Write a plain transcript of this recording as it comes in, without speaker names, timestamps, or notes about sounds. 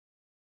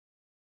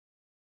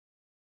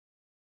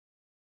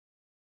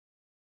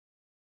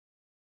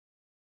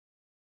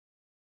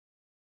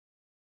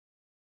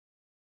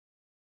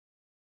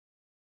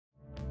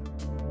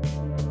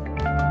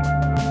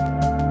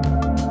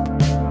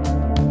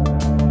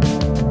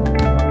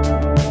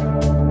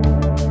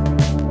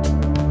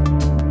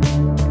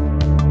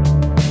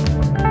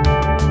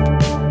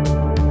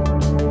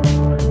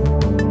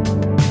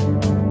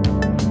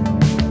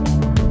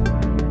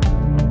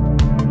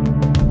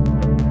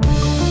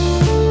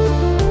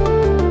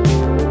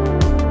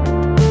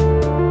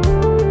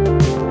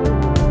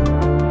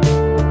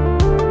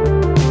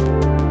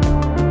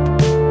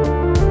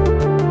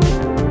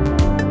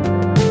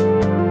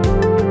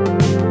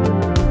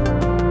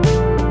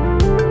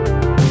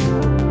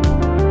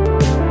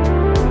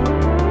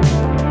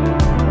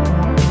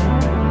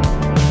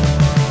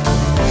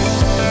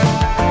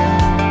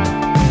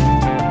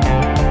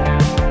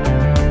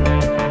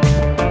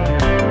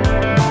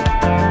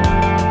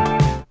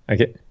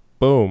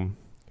Boom.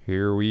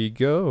 Here we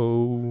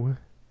go.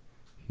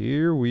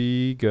 Here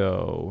we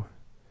go.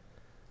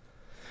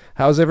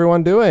 How's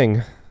everyone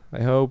doing?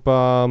 I hope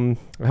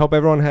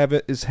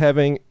everyone is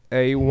having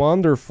a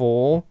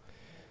wonderful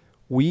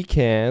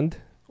weekend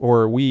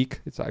or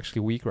week. It's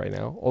actually week right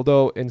now.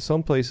 Although in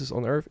some places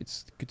on Earth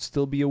it could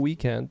still be a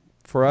weekend.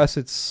 For us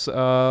it's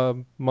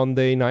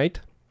Monday night.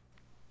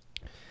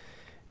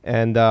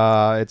 And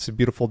it's a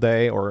beautiful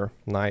day or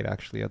night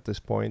actually at this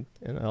point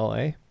in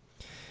LA.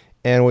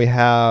 And we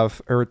have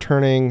a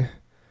returning,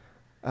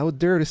 I would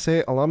dare to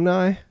say,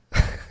 alumni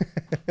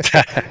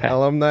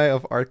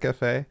of Art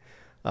Cafe,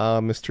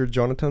 Mr.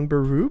 Jonathan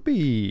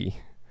Berube.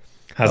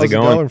 How's it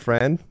going?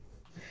 Friend?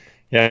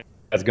 Yeah,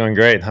 it's going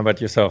great. How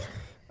about yourself?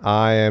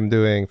 I am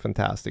doing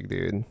fantastic,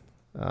 dude.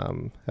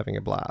 Having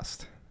a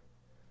blast.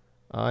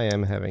 I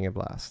am having a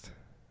blast.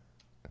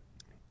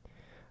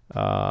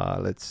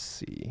 Let's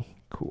see.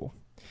 Cool.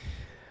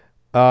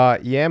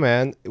 Yeah,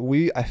 man.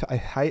 I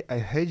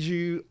had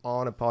you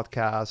on a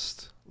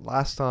podcast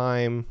last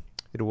time.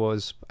 I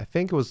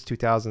think it was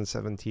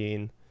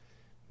 2017,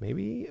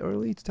 maybe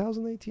early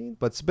 2018,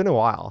 but it's been a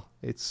while.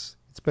 It's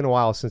been a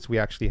while since we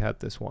actually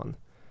had this one.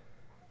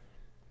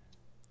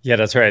 Yeah,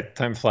 that's right.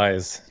 Time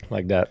flies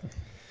like that.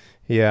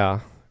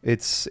 Yeah,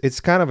 it's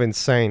kind of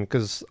insane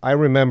because I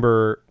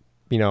remember,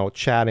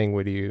 chatting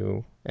with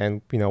you,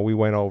 and we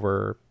went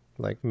over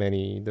like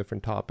many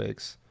different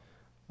topics.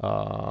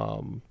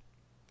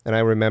 And I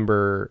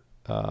remember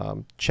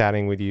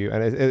chatting with you,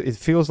 and it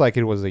feels like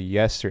it was a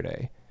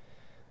yesterday,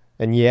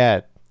 and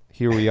yet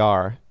here we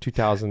are,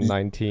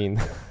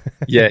 2019.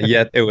 Yeah,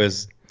 yet it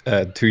was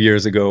 2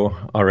 years ago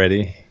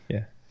already.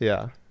 Yeah.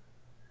 Yeah.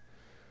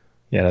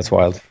 Yeah, that's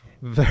wild.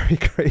 Very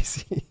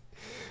crazy,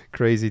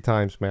 crazy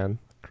times, man.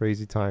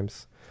 Crazy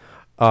times.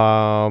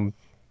 Yeah.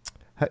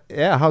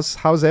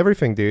 How's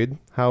everything, dude?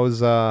 How's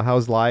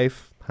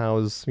life?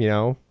 How's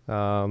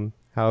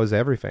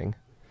everything?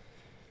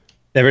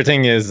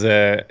 Everything is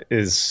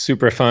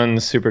super fun,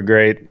 super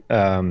great.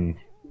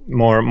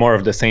 More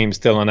of the same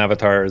still on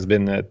Avatar. It's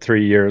been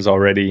 3 years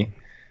already.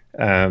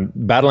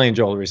 Battle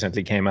Angel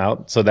recently came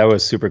out, so that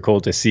was super cool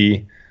to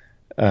see.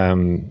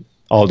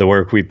 All the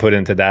work we put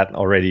into that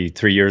already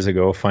 3 years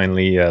ago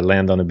finally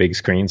land on a big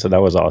screen, so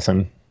that was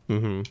awesome.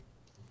 Mm-hmm.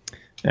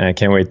 And I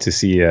can't wait to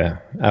see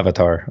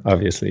Avatar,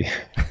 obviously.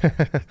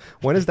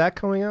 When is that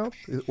coming out?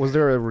 Was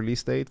there a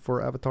release date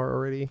for Avatar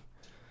already?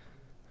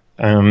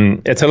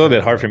 It's a little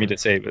bit hard for me to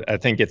say, but I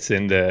think it's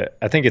in the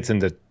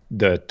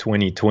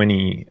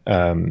 2020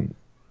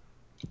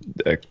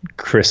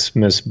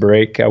 Christmas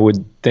break, I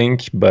would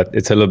think, but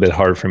it's a little bit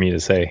hard for me to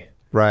say.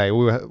 Right.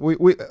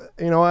 We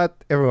you know what?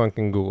 Everyone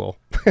can Google.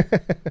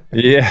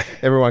 Yeah.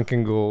 Everyone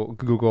can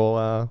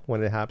Google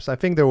when it happens. I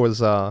think there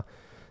was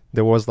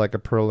like a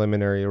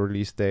preliminary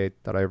release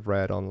date that I've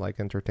read on like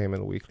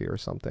Entertainment Weekly or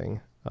something.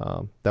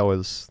 That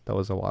was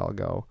a while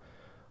ago.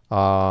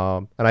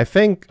 And I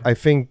think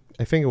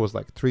it was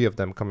like 3 of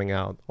them coming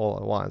out all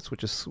at once,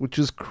 which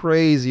is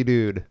crazy,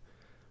 dude.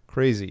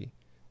 Crazy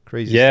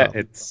Yeah,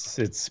 stuff.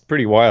 it's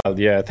pretty wild.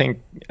 Yeah, I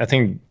think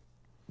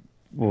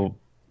well,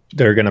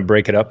 they're gonna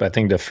break it up. I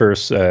think the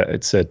first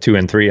it's 2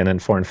 and 3, and then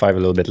 4 and 5 a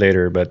little bit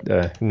later. But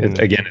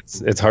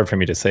it's hard for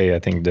me to say. I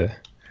think the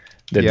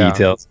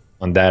details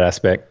on that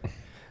aspect.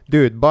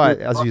 Dude, but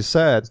as you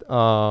said,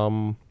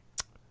 Battle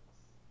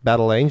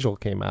Angel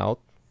came out.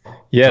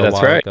 Yeah,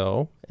 that's right.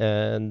 Ago,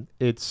 and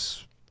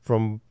it's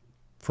from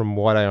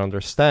what I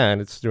understand,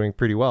 it's doing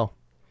pretty well.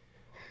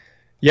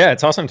 Yeah,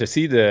 it's awesome to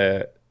see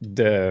the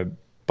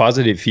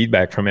positive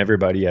feedback from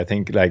everybody. I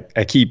think like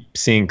I keep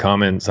seeing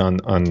comments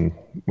on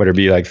whether it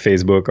be like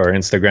Facebook or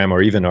Instagram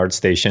or even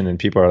ArtStation, and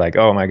people are like,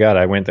 "Oh my God,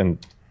 I went and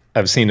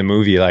I've seen the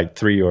movie like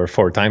 3 or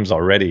 4 times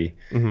already,"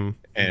 mm-hmm.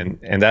 and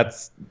that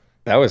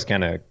was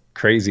kind of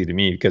crazy to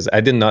me because I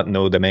did not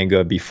know the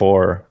manga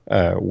before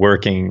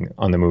working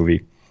on the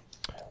movie.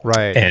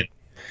 Right.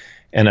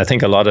 And I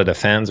think a lot of the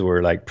fans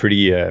were like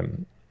pretty.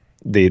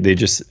 They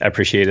just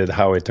appreciated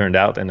how it turned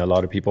out, and a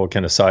lot of people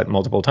kind of saw it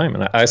multiple times,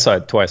 and I saw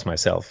it twice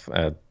myself,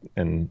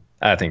 and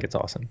I think it's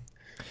awesome.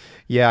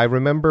 Yeah, I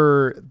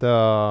remember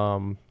I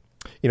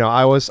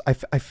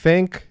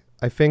think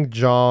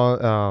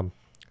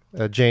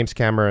James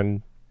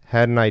Cameron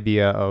had an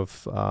idea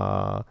of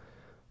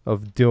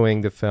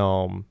doing the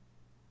film,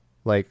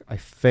 like I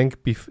think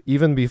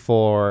even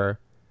before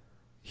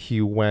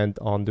he went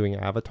on doing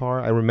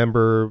Avatar. I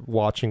remember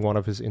watching one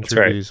of his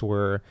interviews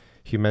where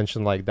he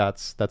mentioned like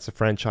that's a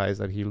franchise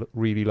that he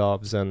really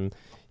loves, and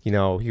he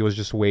was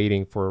just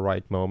waiting for a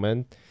right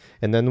moment.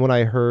 And then when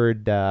I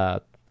heard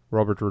that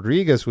Robert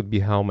Rodriguez would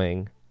be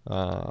helming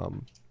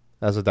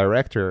as a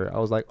director, I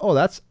was like, oh,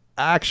 that's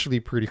actually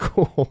pretty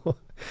cool.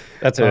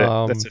 That's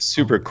a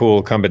super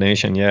cool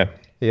combination. Yeah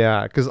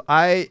because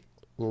I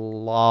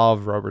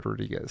love Robert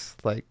Rodriguez.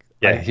 Like,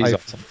 yeah, I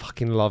awesome.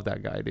 fucking love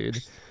that guy,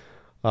 dude.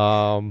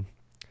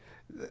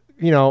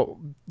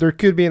 There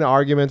could be an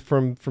argument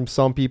from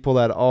some people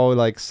that,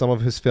 like some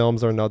of his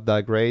films are not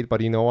that great, but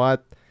you know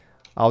what?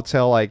 I'll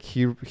tell, like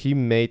he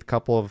made a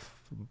couple of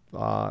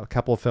a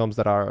couple of films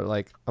that are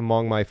like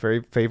among my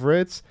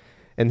favorites.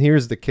 And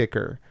here's the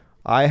kicker: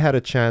 I had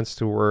a chance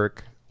to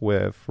work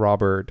with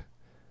Robert,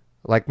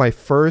 like my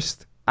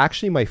first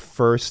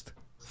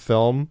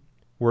film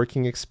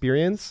working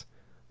experience.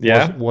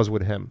 Yeah, was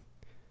with him.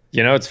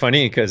 you know, it's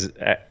funny because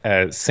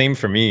same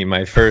for me.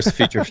 My first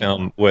feature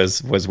film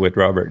was with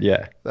Robert.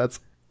 Yeah, That's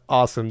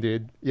awesome,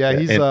 dude. Yeah,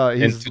 he's in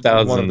he's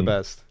 2000. one of the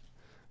best.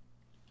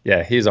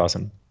 Yeah, he's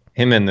awesome.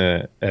 Him and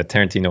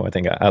Tarantino, I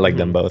think I like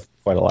them both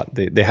quite a lot.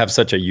 They have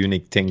such a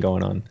unique thing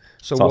going on.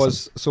 So It's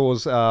awesome.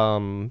 was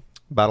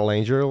Battle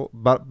Angel,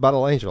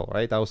 Battle Angel,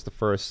 right? That was the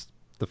first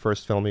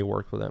film you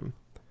worked with him.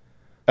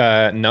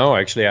 No,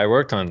 actually, I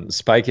worked on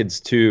Spy Kids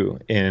 2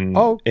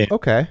 Oh,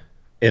 okay.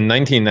 in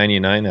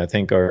 1999, I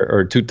think,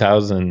 or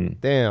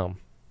 2000. Damn.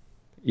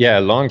 Yeah,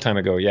 a long time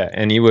ago. Yeah,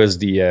 and he was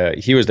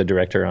the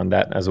director on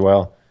that as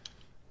well.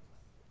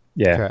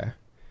 Yeah. Okay.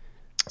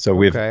 So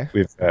we've Okay.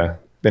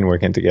 been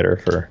working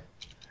together for.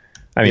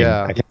 I mean,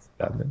 Yeah. I can't say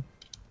that, but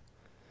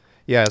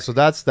Yeah, so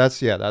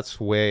that's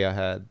way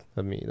ahead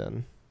of me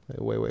then.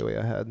 Way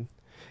ahead.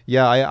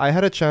 Yeah, I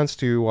had a chance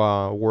to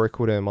work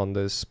with him on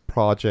this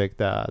project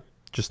that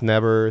just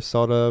never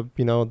saw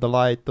the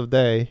light of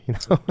day,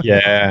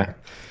 yeah,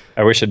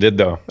 I wish I did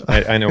though.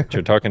 I know what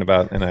you're talking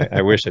about, and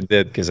I wish I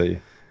did because I.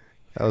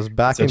 That was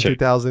back in Such a-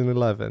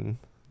 2011.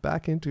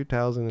 Back in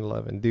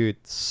 2011. Dude,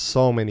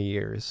 so many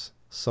years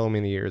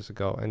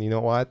ago. And you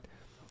know what?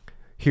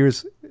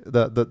 Here's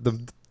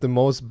the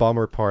most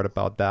bummer part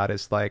about that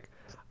is like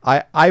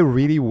I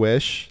really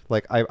wish,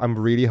 like I'm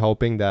really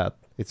hoping that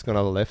it's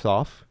gonna lift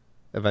off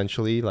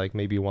eventually, like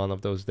maybe one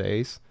of those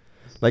days.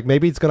 Like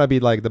maybe it's gonna be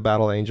like the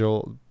Battle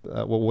Angel,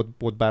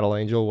 what Battle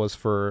Angel was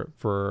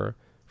for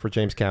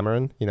James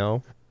Cameron,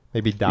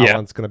 Maybe that Yeah.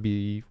 one's gonna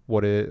be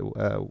what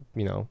the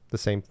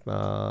same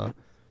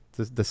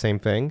the same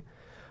thing.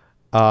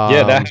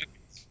 Yeah, that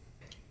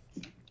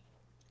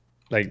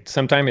like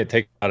sometime it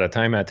takes a lot of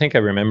time. I think I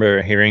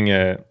remember hearing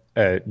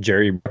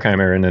Jerry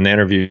Bruckheimer in an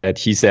interview that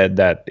he said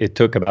that it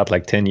took about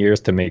like 10 years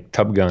to make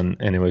Top Gun,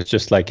 and it was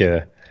just like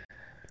a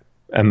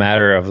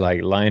matter of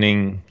like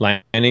lining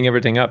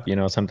everything up.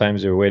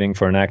 Sometimes you're waiting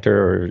for an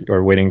actor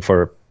or waiting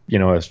for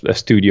a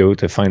studio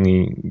to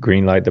finally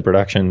green light the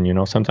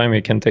production. Sometimes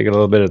it can take a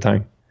little bit of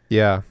time.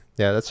 Yeah,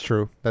 that's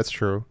true. That's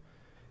true.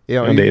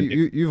 And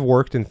You've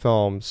worked in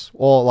films,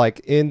 well, like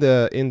in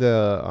the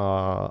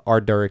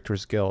Art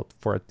Directors Guild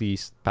for at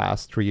least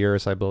past 3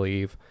 years, I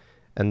believe,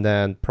 and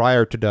then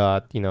prior to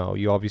that,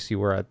 you obviously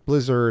were at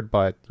Blizzard,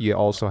 but you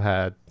also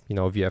had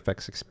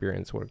VFX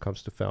experience when it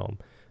comes to film,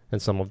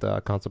 and some of the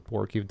concept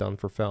work you've done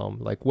for film,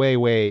 like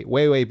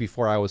way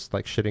before I was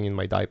like shitting in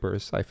my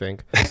diapers, I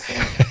think.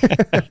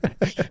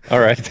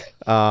 All right.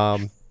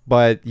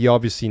 But you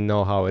obviously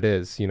know how it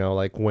is,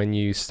 like when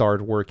you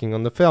start working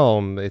on the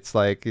film, it's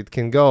like it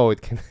can go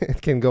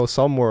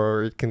somewhere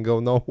or it can go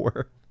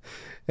nowhere,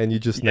 and you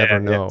just never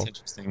know. Yeah, it's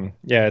interesting.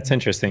 Yeah, it's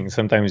interesting.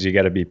 Sometimes you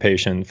got to be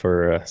patient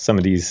for some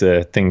of these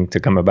things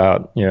to come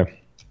about. Yeah,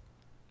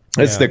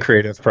 it's the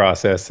creative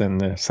process,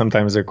 and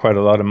sometimes there's quite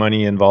a lot of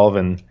money involved,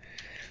 and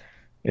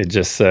it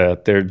just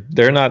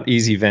they're not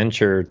easy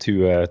venture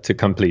to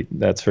complete.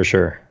 That's for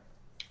sure.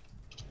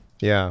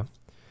 Yeah.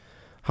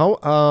 How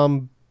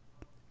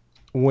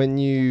when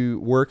you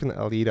work in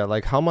Alita,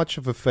 like how much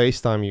of a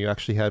FaceTime you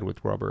actually had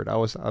with Robert?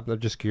 I'm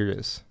just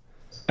curious.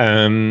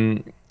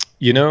 Very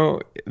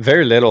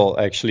little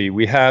actually.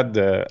 We had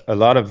a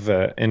lot of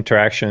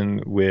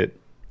interaction with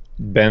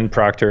Ben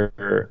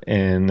Proctor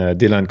and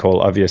Dylan Cole,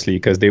 obviously,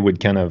 because they would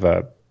kind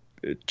of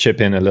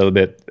chip in a little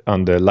bit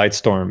on the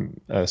Lightstorm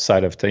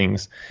side of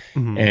things.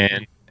 Mm-hmm.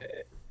 And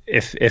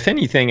if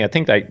anything, I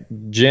think like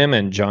Jim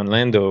and John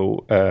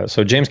Lando,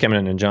 so James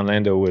Cameron and John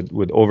Lando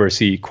would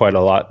oversee quite a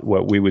lot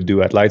what we would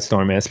do at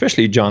Lightstorm, and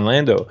especially John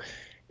Lando.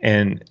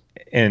 And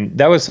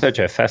that was such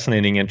a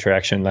fascinating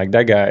interaction. Like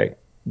that guy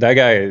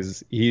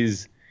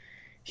he's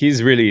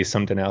really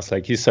something else.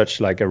 Like he's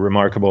such like a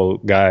remarkable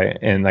guy.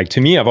 And like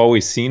to me, I've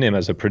always seen him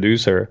as a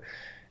producer,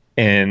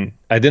 and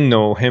I didn't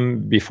know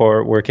him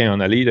before working on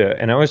Alita,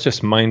 and I was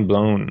just mind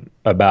blown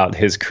about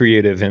his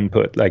creative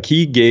input. Like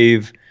he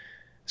gave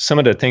some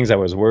of the things I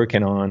was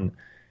working on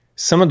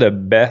some of the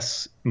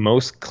best,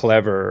 most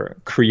clever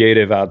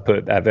creative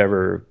output I've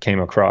ever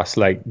came across.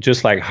 Like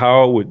just like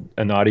how would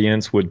an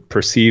audience would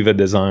perceive a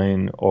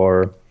design,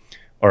 or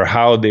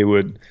how they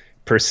would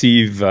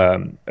perceive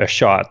a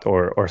shot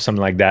or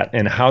something like that,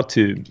 and how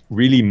to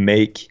really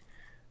make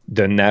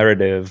the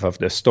narrative of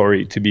the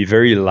story to be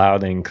very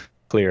loud and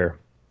clear.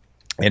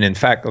 And in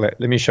fact, let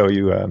me show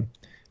you.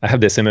 I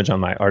have this image on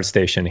my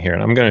ArtStation here,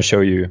 and I'm going to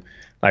show you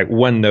like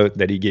one note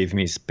that he gave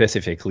me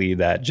specifically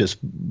that just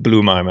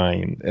blew my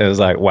mind. It was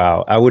like,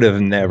 wow, I would have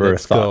never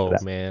thought of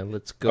that. Man.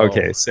 Let's go.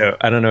 Okay, so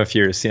I don't know if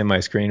you're seeing my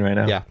screen right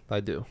now. Yeah, I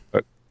do.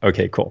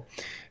 Okay, cool.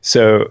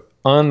 So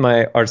on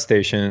my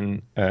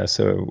ArtStation,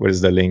 so what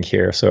is the link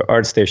here? So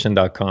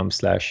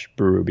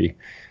artstation.com/Berubi.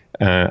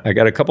 I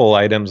got a couple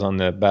items on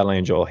the Battle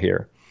Angel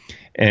here.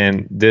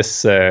 And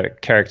this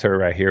character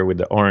right here with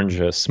the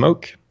orange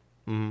smoke,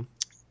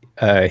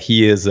 Mm-hmm.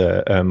 he is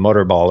a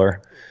motor baller.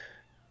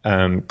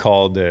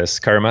 called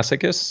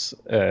Scaramasicus,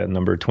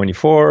 number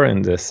 24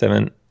 in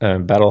the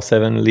Battle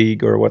 7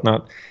 League or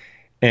whatnot.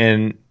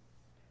 And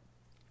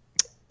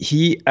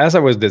as I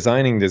was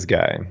designing this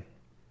guy,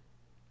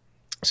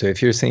 so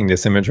if you're seeing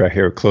this image right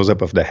here, close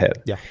up of the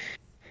head, Yeah.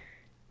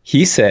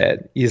 he's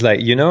like,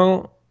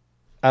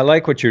 I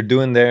like what you're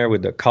doing there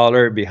with the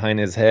collar behind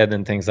his head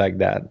and things like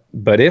that.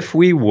 But if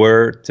we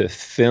were to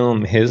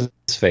film his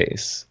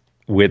face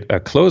with a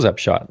close-up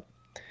shot,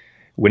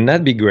 wouldn't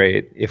that be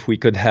great if we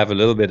could have a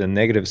little bit of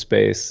negative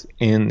space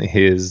in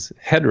his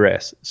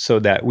headrest so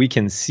that we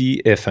can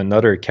see if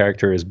another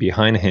character is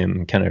behind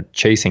him, kind of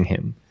chasing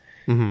him?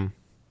 Mm-hmm.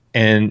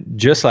 And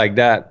just like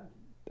that,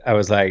 I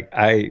was like,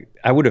 I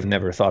would have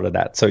never thought of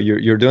that. So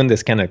you're doing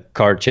this kind of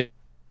car chase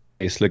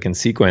looking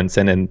sequence,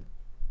 and then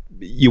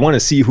you want to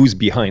see who's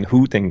behind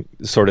who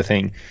sort of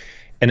thing.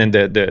 And then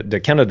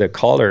the kind of the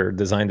collar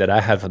design that I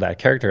had for that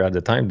character at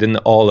the time didn't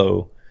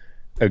allow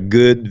a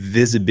good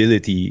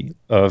visibility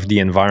of the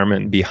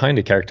environment behind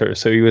the character.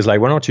 So he was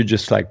like, why don't you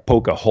just like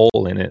poke a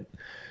hole in it?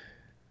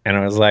 And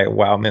I was like,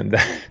 wow, man,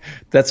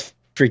 that's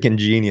freaking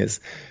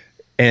genius.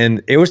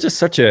 And it was just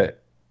such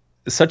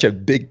a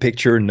big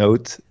picture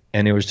note,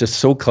 and it was just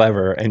so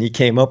clever, and he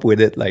came up with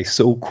it like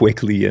so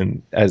quickly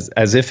and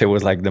as if it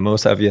was like the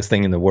most obvious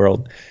thing in the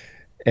world.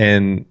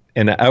 And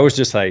I was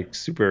just like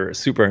super,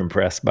 super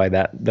impressed by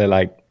that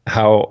like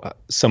how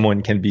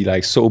someone can be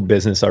like so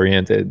business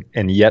oriented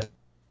and yet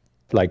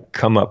like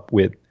come up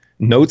with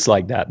notes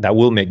like that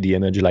will make the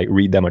image like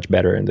read that much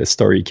better and the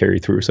story carry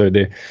through. So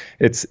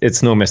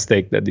it's no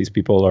mistake that these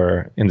people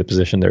are in the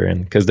position they're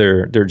in, because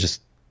they're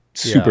just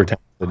super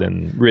talented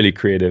and really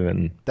creative.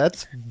 And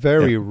that's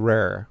very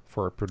rare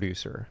for a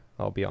producer,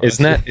 I'll be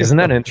honest. Isn't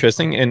that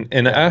interesting?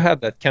 And I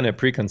had that kind of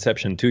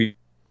preconception too,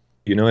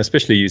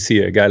 especially you see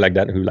a guy like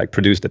that who like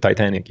produced the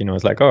Titanic,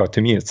 it's like, oh,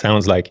 to me it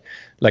sounds like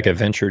a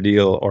venture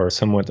deal or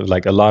somewhat of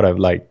like a lot of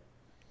like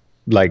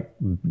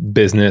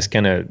business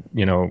kind of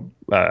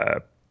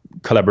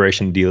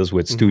collaboration deals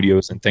with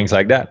studios and things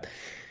like that.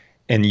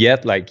 And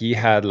yet like he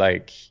had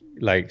like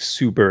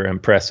super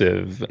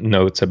impressive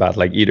notes about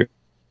like either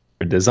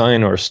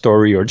design or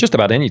story or just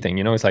about anything.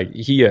 It's like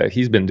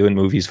he's been doing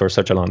movies for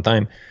such a long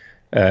time.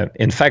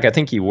 In fact, I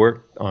think he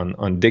worked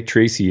on Dick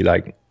Tracy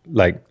like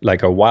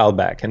a while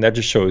back, and that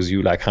just shows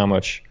you like how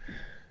much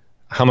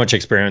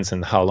experience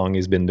and how long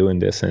he's been doing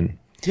this. And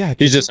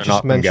he's just an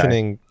awesome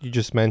guy. You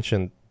just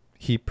mentioned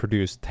he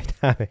produced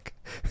Titanic.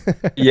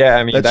 Yeah,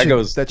 I mean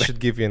that should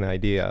give you an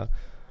idea.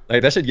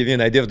 Like that should give you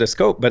an idea of the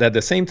scope. But at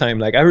the same time,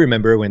 like I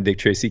remember when Dick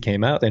Tracy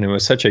came out, and it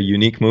was such a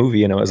unique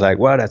movie, and I was like,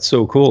 wow, that's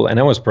so cool. And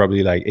I was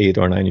probably like 8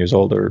 or 9 years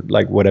old or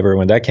like whatever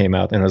when that came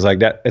out, and I was like,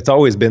 that it's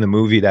always been a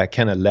movie that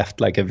kind of left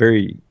like a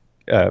very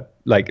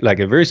like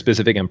a very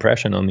specific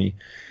impression on me.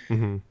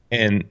 Mm-hmm.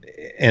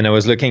 And I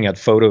was looking at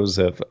photos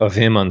of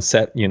him on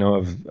set,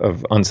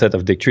 of on set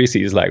of Dick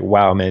Tracy. He's like,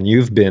 wow, man,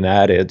 you've been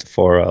at it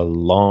for a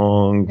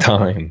long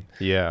time.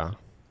 Yeah.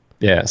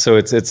 So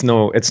it's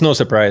no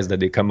surprise that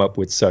they come up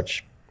with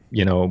such,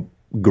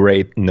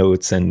 great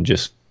notes and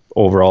just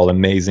overall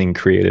amazing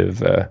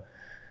creative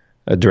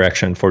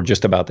direction for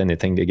just about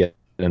anything they get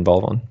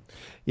involved on.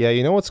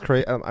 Yeah, what's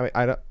crazy?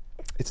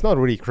 It's not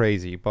really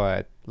crazy,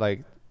 but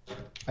like,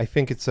 I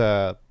think it's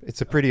a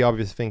pretty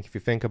obvious thing if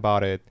you think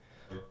about it.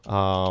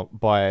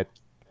 But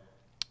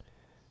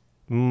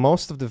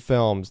most of the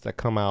films that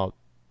come out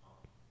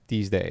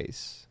these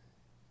days,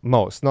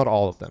 not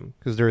all of them,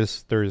 because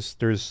there's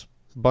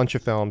a bunch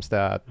of films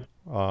that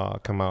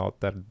come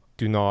out that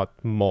do not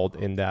mold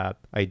in that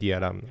idea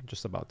that I'm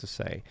just about to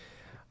say.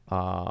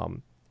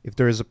 If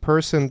there is a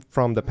person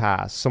from the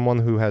past, someone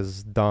who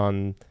has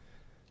done,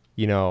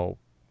 a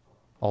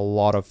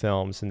lot of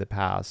films in the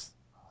past,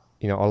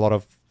 a lot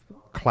of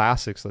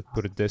classics, let's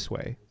put it this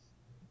way,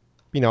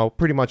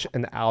 pretty much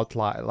an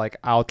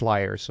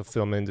outliers of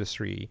film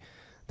industry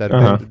that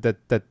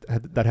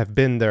that have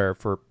been there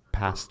for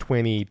past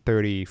 20,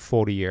 30,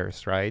 40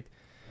 years, right?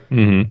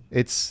 Mm-hmm.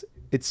 It's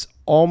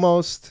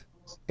almost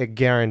a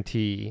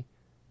guarantee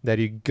that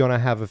you're gonna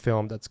have a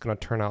film that's gonna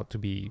turn out to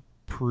be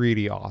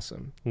pretty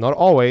awesome. Not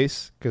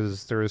always,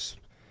 because there's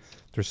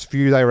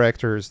few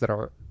directors that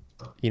are,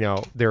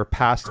 their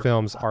past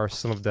films are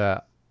some of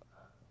the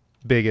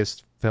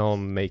biggest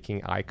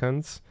filmmaking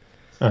icons,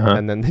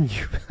 and then the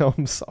new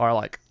films are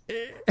like,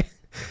 you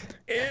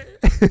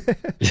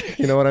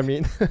know what I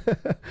mean?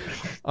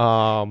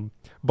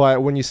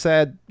 But when you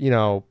said,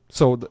 you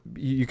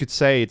could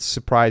say it's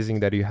surprising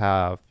that you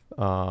have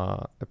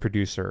a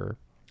producer,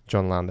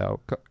 Jon Landau,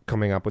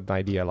 coming up with an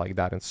idea like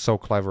that, and so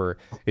clever.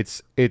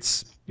 It's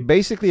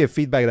basically a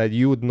feedback that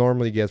you would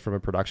normally get from a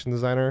production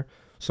designer,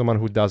 someone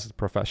who does it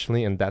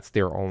professionally, and that's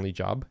their only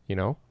job,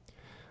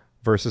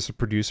 versus a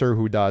producer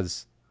who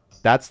does.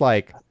 That's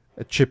like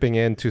chipping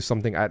into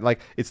something.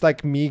 It's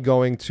like me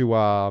going to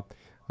a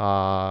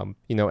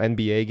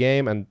NBA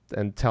game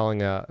and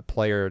telling a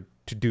player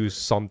to do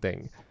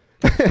something.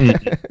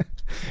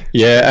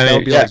 Yeah, that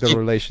would be like the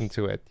relation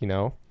to it,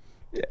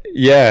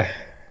 Yeah,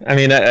 I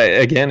mean,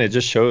 again, it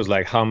just shows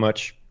like how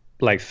much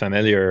like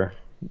familiar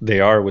they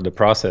are with the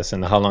process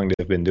and how long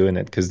they've been doing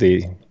it, because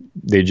they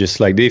just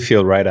like they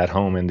feel right at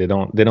home and they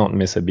don't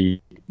miss a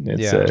beat.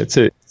 Yeah.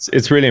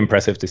 It's really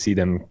impressive to see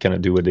them kind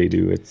of do what they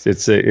do.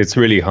 It's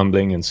really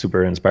humbling and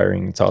super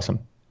inspiring. It's awesome.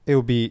 It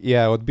would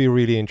be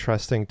really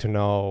interesting to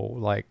know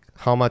like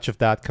how much of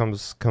that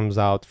comes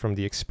out from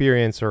the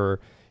experience, or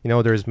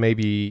there's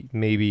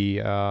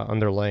maybe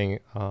underlying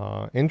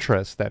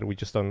interest that we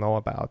just don't know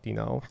about.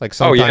 Like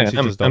Oh yeah, sometimes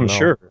you just don't I'm know.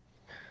 sure.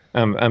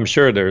 I'm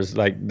sure there's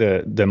like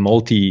the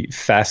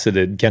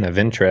multifaceted kind of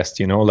interest,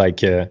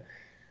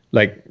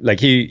 like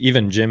he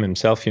even Jim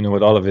himself,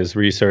 with all of his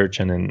research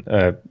and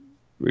then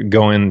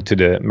going to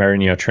the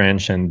Mariana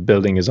Trench and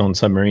building his own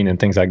submarine and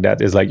things like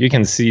that, is like you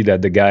can see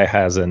that the guy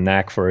has a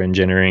knack for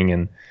engineering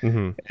and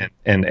Hmm.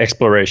 and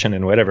exploration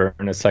and whatever,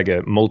 and it's like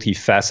a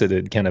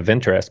multifaceted kind of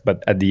interest.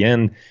 But at the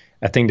end,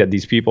 I think that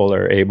these people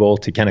are able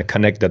to kind of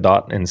connect the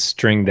dot and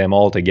string them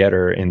all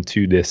together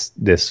into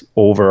this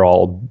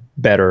overall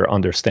better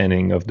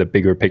understanding of the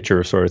bigger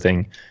picture sort of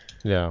thing.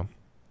 Yeah.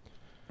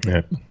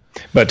 Yeah.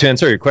 But to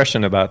answer your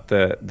question about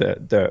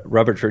the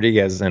Robert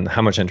Rodriguez and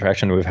how much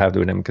interaction we've had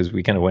with him, because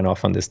we kind of went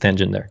off on this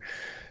tangent there.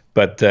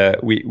 But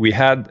we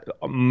had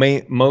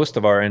most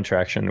of our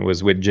interaction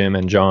was with Jim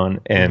and John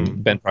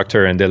and Ben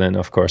Proctor and Dylan,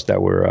 of course,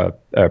 that were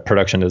a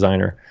production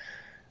designer.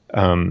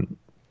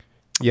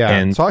 Yeah.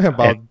 And Talking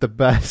about the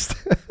best.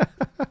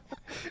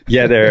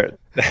 yeah, they're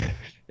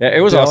yeah,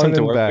 it was Dylan awesome to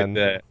and work Ben.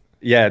 with.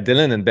 Yeah,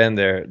 Dylan and Ben,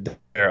 they're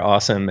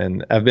awesome,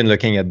 and I've been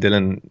looking at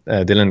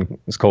Dylan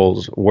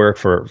Scholl's work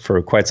for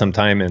quite some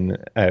time, and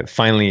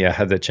finally I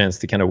had the chance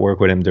to kind of work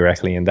with him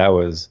directly, and that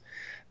was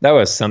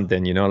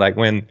something, like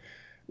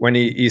when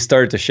he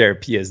started to share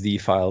PSD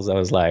files, I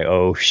was like,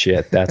 oh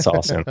shit, that's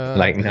awesome.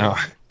 Like now,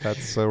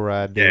 That's so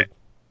rad, yeah, dude.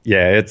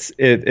 yeah,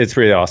 it's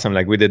really awesome.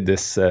 Like we did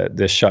this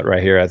shot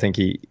right here. I think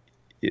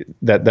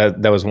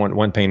that was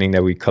one painting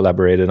that we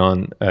collaborated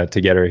on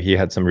together. He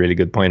had some really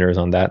good pointers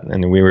on that,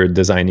 and we were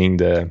designing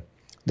the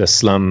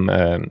slum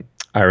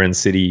Iron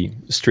City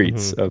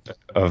streets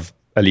of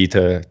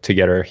Alita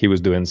together. He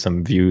was doing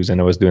some views, and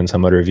I was doing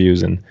some other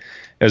views, and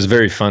it was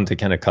very fun to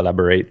kind of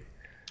collaborate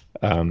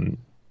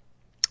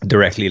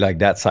directly like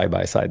that, side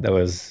by side. That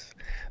was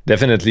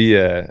definitely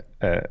a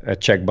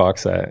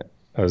checkbox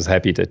I was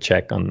happy to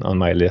check on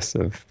my list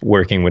of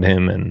working with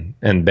him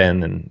and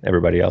Ben and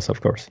everybody else,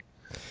 of course.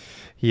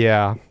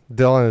 Yeah,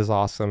 Dylan is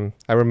awesome.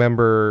 I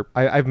remember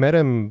I've met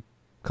him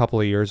a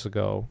couple of years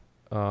ago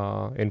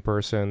in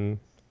person,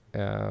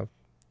 uh,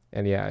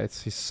 and yeah,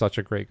 he's such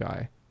a great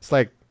guy. It's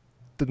like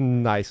the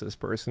nicest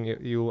person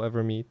you'll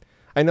ever meet.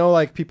 I know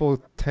like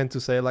people tend to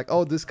say like,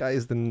 oh, this guy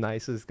is the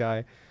nicest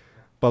guy,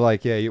 but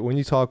like yeah, when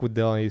you talk with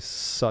Dylan, he's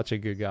such a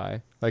good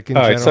guy. Like in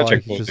Oh, it's general, such a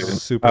like cool he's just dude.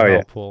 super Oh yeah.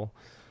 helpful.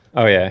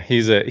 Oh yeah.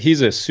 He's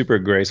a super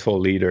graceful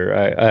leader.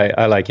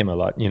 I like him a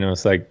lot.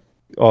 It's like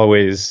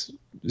always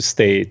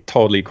stay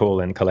totally cool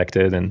and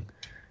collected and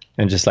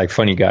just like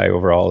funny guy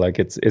overall. Like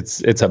it's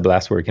a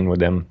blast working with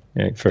them,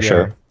 yeah, for Yeah,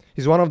 sure.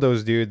 he's one of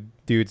those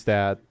dudes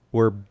that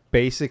were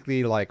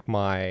basically like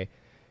my.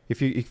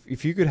 If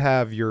you could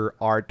have your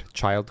art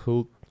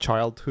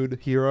childhood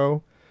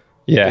hero,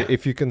 Yeah.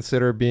 if you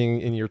consider being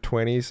in your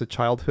 20s a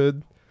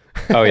childhood,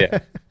 Oh yeah.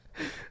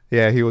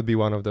 yeah, he would be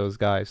one of those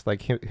guys.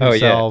 Like Oh yeah.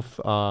 himself,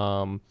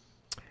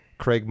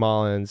 Craig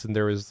Mullins, and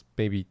there was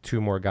maybe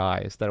two more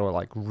guys that were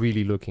like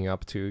really looking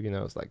up to.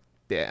 It's like,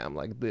 damn,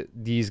 like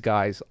these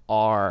guys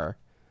are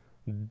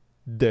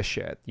the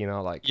shit.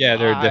 Like Yeah,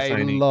 they're I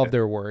defining. love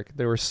their work.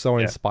 They were so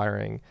Yeah.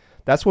 inspiring.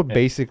 That's what Yeah.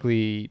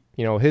 basically,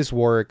 his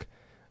work.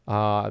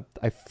 I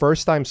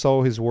first time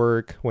saw his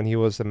work when he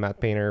was a matte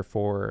painter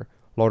for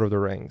Lord of the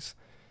Rings.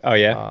 Oh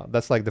yeah.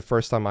 That's like the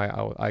first time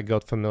I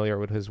got familiar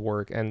with his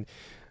work, and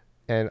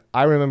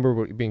I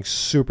remember being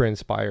super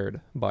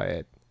inspired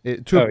by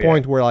to Oh a yeah.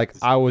 point where like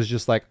I was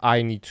just like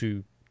I need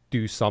to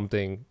do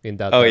something in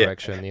that Oh yeah.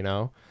 direction.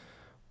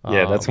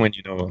 Yeah, that's Um,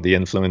 when the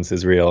influence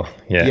is real.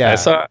 Yeah,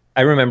 yeah.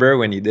 I remember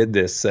when he did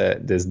this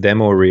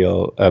demo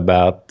reel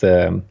about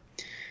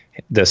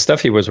the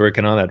stuff he was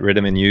working on at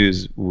Rhythm and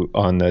Use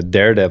on the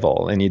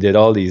Daredevil, and he did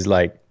all these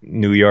like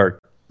New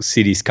York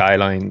city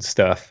skyline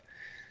stuff,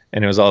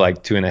 and it was all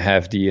like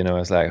 2.5D, and I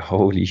was like,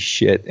 holy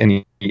shit!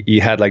 And he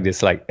had like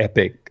this like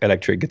epic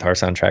electric guitar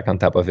soundtrack on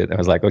top of it. I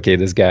was like, okay,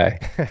 this guy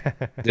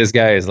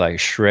is like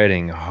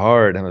shredding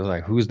hard. And I was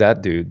like, who's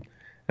that dude?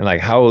 And like,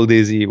 how old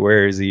is he?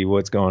 Where is he?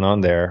 What's going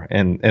on there?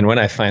 And when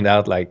I find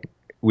out like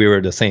we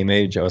were the same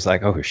age, I was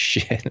like, oh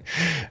shit,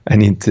 I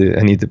need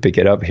to pick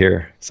it up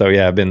here. So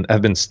yeah,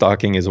 I've been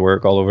stalking his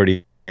work all over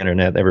the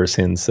internet ever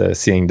since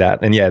seeing that.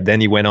 And yeah,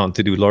 then he went on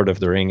to do Lord of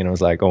the Ring, and I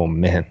was like, oh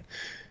man,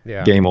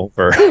 Yeah. game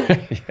over.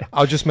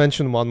 I'll just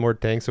mention one more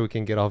thing so we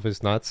can get off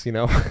his nuts.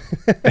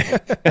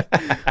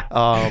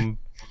 um,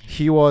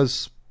 he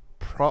was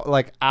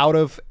like out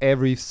of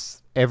every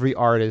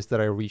artist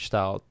that I reached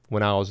out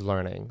when I was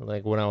learning,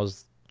 like when I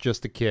was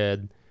just a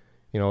kid,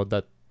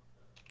 that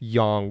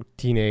young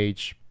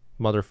teenage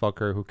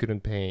motherfucker who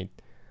couldn't paint.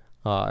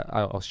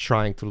 I was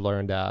trying to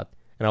learn that,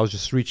 and I was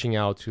just reaching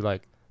out to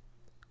like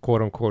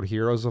quote unquote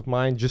heroes of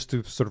mine just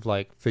to sort of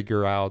like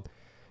figure out,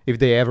 if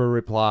they ever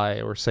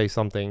reply or say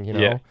something, you know.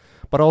 Yeah.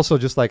 But also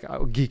just like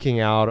geeking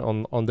out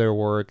on their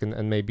work,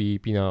 and maybe,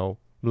 you know,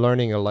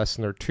 learning a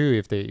lesson or two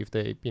if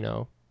they you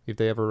know, if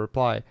they ever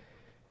reply.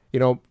 You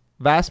know,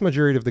 vast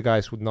majority of the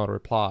guys would not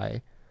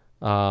reply,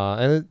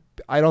 I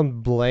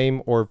don't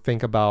blame or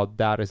think about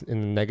that as in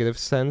a negative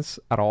sense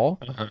at all,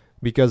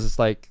 because it's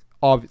like,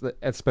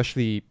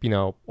 especially, you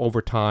know,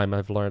 over time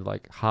I've learned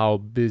like how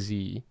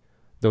busy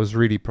those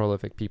really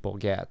prolific people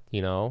get,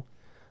 you know,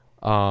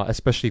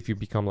 especially if you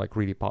become like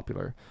really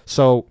popular.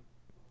 So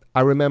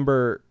I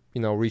remember,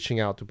 you know, reaching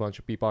out to a bunch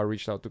of people. I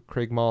reached out to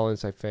Craig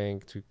Mullins, I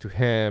think, to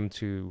him,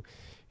 to,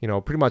 you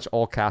know, pretty much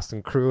all cast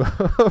and crew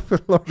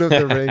of Lord of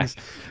the Rings.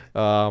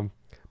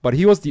 But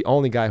he was the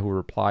only guy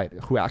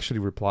who actually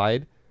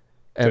replied.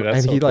 And, Dude,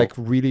 and he so like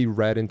cool. really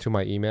read into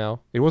my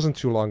email. It wasn't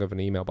too long of an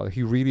email, but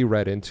he really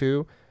read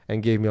into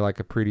and gave me like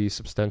a pretty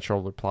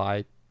substantial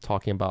reply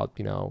talking about,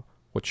 you know,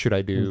 what should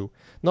I do?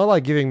 Not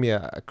like giving me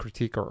a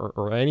critique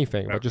or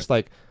anything, but just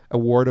like a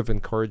word of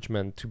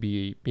encouragement to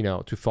be, you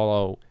know, to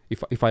follow.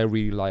 If I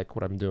really like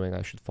what I'm doing,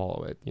 I should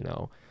follow it, you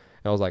know.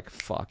 And I was like,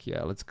 fuck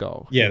yeah, let's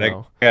go. Yeah, you that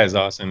know? guy's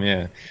awesome.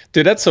 Yeah,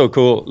 dude, that's so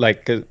cool.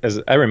 Like, 'cause as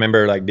I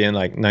remember, like being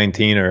like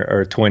 19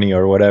 or 20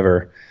 or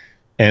whatever,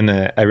 and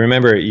I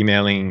remember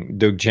emailing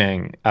Doug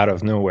Jang out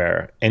of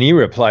nowhere, and he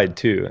replied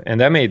too, and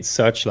that made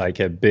such like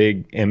a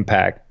big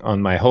impact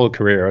on my whole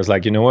career. I was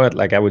like, you know what?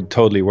 Like, I would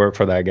totally work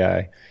for that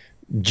guy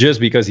just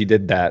because he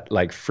did that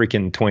like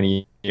freaking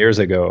 20 years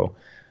ago.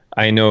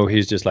 I know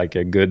he's just like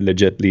a good,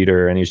 legit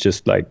leader, and he's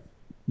just like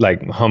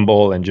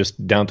humble and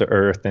just down to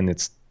earth, and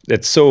it's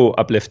so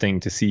uplifting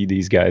to see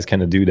these guys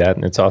kind of do that,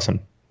 and it's awesome.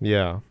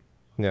 Yeah,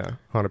 yeah,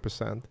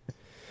 100%.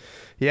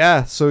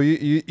 Yeah, so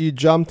you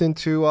jumped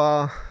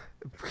into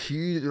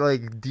huge,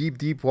 like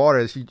deep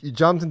waters. You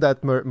jumped in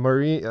that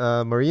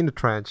marine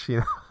trench,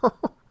 you know,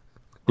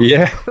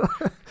 Yeah,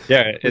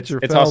 yeah, with your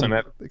it's awesome.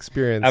 film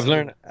experience.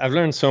 I've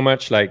learned so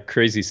much like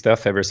crazy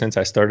stuff ever since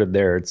I started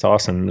there. It's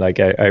awesome. Like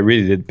I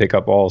really did pick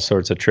up all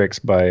sorts of tricks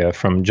by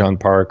from John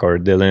Park or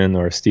Dylan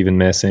or Stephen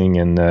Messing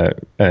and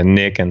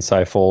Nick and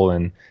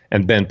Seifel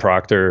and Ben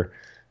Proctor.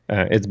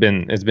 It's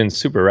been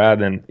super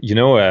rad. And you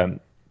know,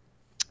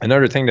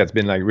 another thing that's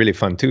been like really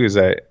fun too is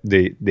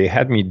they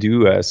had me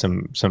do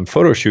some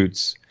photo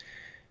shoots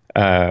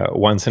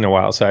once in a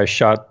while. So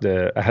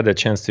I had a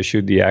chance to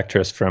shoot the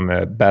actress from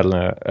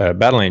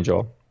Battle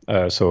Angel,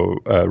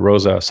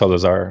 Rosa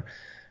Salazar.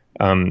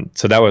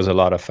 So that was a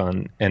lot of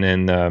fun. And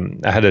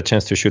then I had a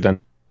chance to shoot an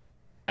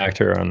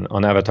actor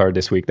on Avatar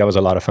this week. That was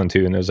a lot of fun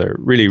too. And it was a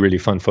really, really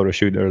fun photo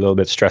shoot. They're a little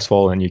bit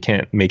stressful and you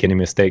can't make any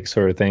mistakes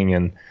sort of thing.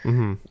 And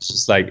it's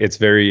just like, it's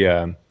very,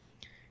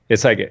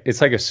 it's like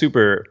a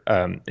super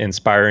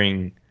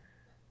inspiring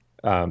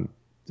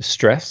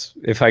stress,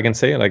 if I can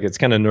say. Like, it's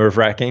kind of nerve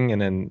wracking,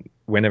 and then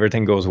when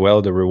everything goes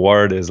well, the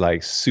reward is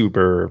like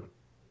super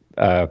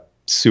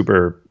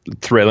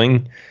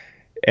thrilling,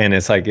 and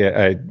it's like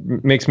it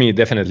makes me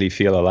definitely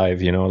feel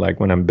alive, you know.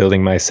 Like when I'm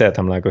building my set,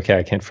 I'm like, okay,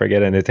 I can't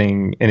forget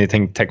anything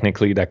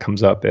technically that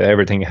comes up.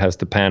 Everything has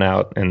to pan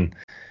out, and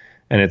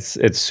it's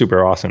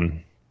super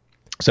awesome.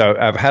 So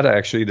I've had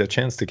actually the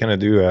chance to kind of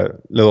do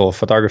little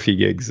photography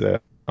gigs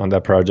on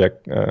that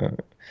project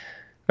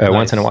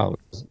once in a while,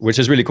 which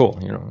is really cool.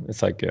 You know,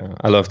 it's like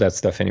I love that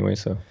stuff anyway,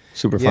 so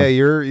super fun. Yeah,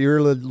 you're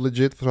a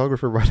legit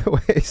photographer, by the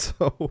way.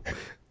 So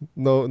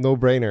no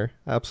brainer,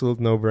 absolute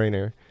no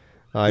brainer.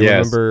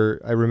 Yes.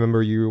 I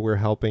remember you were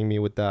helping me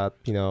with that,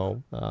 you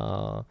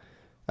know,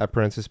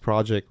 apprentice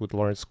project with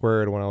Lawrence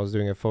Squared when I was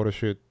doing a photo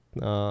shoot.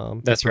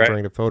 That's right.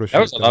 During the photo shoot.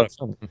 That was a lot of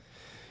fun.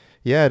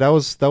 Yeah, that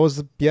was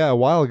a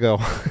while ago.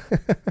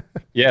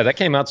 Yeah, that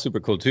came out super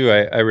cool too.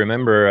 I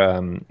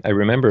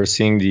remember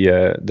seeing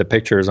the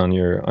pictures on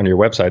your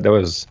website.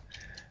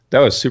 That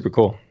was super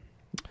cool.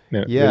 Yeah,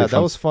 really that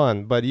fun. was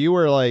fun. But you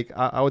were like,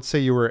 I would say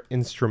you were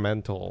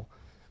instrumental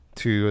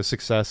to a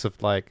success of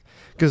like,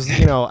 because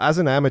you know, as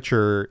an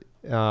amateur,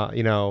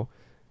 you know,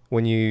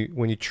 when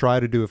you try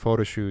to do a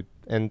photo shoot,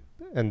 and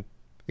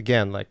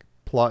again, like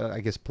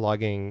I guess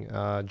plugging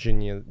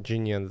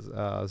Jinyan's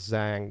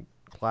Zhang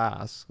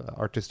class,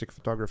 artistic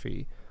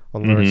photography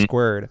on Learn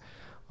Squared.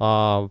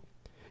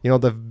 You know,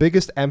 the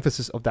biggest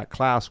emphasis of that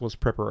class was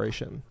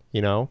preparation,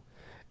 you know?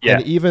 Yeah.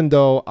 And even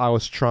though I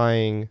was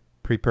trying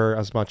prepare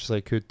as much as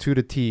I could to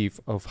the teeth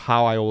of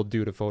how I will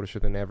do the photo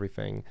shoot and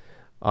everything,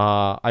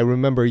 I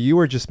remember you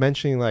were just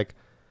mentioning like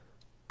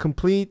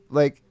complete,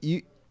 like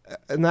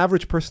an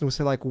average person would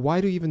say like,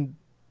 why do you even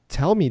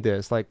tell me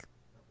this? Like,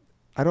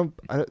 I don't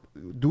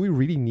do we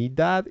really need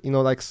that? You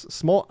know, like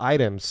small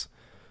items,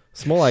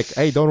 small like,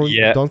 hey,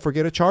 don't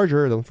forget a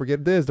charger, don't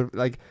forget this,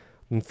 like,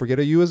 don't forget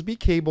a USB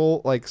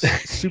cable, like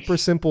super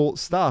simple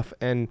stuff.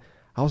 And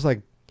I was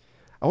like,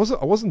 I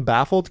wasn't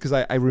baffled because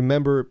I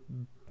remember,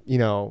 you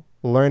know,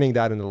 learning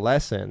that in the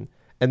lesson.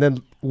 And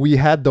then we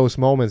had those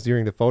moments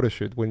during the photo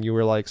shoot when you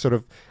were like sort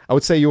of, I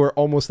would say you were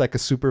almost like a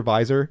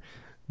supervisor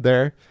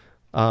there,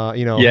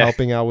 you know,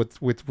 helping out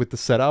with the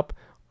setup.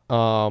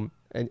 And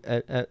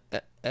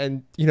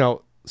you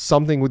know,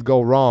 something would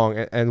go wrong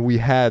and we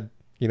had,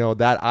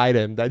 that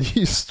item that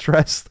you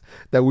stressed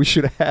that we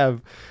should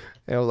have.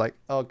 And I was like,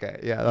 okay,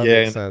 yeah, that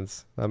makes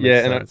sense. That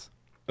makes sense.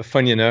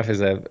 Funny enough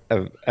is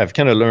I've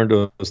kind of learned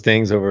those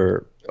things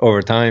over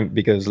time,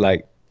 because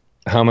like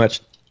how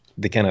much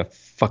they kind of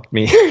fucked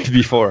me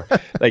before.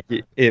 Like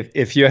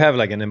if you have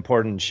like an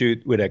important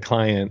shoot with a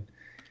client,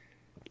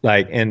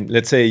 like, and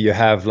let's say you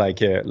have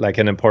like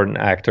an important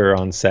actor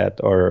on set,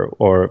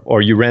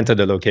 or you rented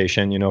a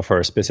location, for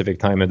a specific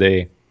time of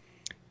day,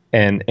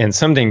 and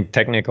something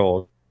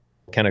technical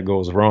kind of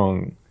goes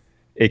wrong,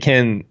 it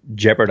can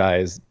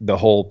jeopardize the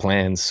whole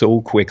plan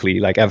so quickly.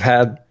 Like I've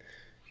had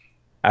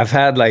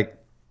like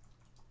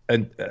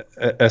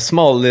a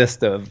small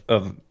list of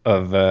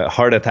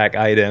heart attack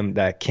item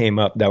that came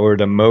up that were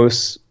the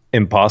most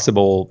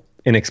impossible,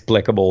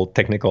 inexplicable,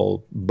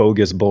 technical,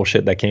 bogus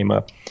bullshit that came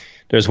up.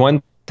 There's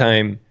one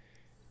time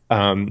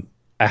I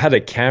had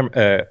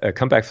a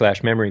compact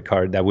flash memory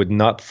card that would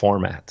not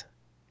format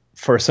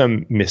for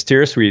some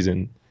mysterious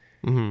reason.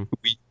 Mm-hmm.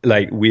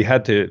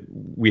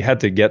 We had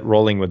to get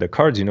rolling with the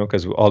cards,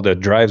 because all the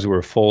drives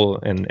were full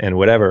and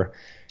whatever,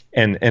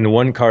 and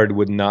one card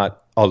would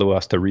not allow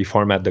us to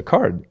reformat the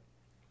card.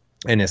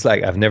 And it's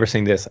like, I've never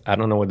seen this. I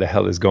don't know what the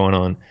hell is going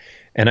on.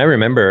 And I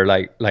remember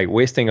like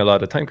wasting a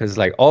lot of time, because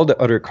like all the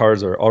other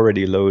cards are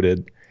already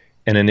loaded.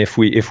 And then if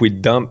we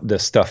dump the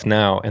stuff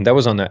now, and that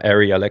was on the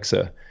Arri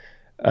Alexa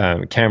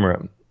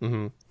camera.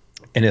 Mm-hmm.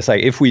 And it's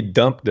like, if we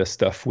dump the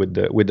stuff with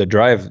the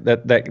drive,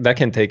 that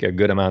can take a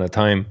good amount of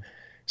time.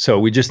 So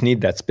we just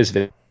need that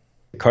specific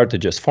card to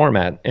just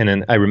format. And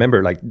then I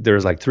remember like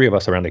there's like 3 of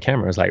us around the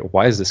camera. It's like,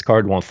 why is this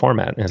card won't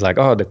format? And it's like,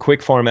 oh, the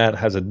quick format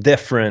has a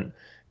different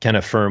kind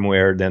of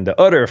firmware than the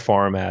other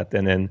format.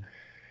 And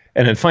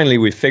then finally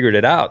we figured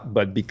it out.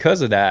 But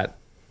because of that,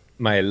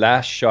 my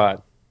last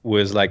shot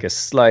was like a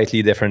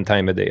slightly different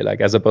time of day.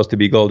 Like as opposed to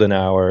be golden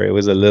hour, it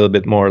was a little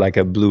bit more like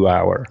a blue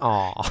hour.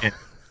 Aww.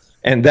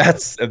 And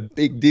that's a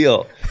big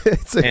deal.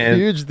 It's a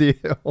huge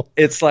deal.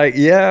 It's like,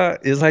 yeah,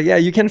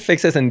 you can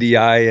fix it in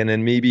DI, and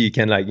then maybe you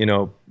can like,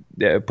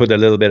 put a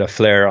little bit of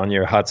flare on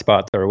your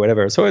hotspot or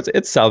whatever. So it's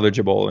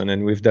salvageable. And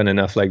then we've done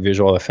enough like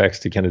visual effects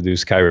to kind of do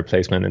sky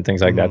replacement and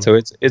things like that. So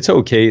it's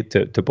okay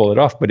to pull it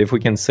off. But if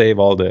we can save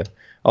all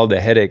the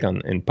headache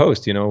in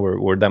post,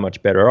 we're that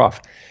much better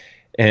off.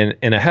 And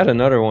I had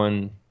another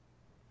one.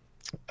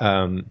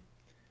 Let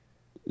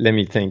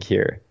me think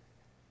here.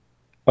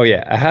 Oh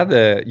yeah, I had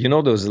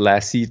those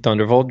LaCie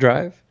Thunderbolt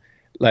drive,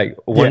 like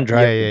one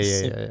drive.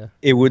 Yeah.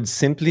 It would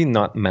simply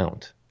not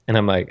mount, and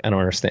I'm like, I don't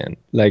understand.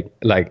 Like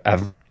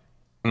I've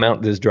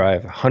mounted this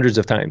drive hundreds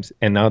of times,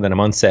 and now that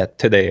I'm on set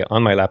today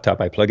on my laptop,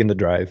 I plug in the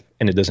drive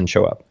and it doesn't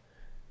show up.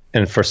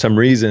 And for some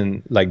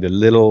reason, like the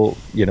little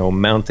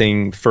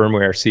mounting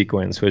firmware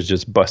sequence was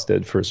just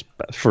busted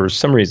for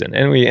some reason,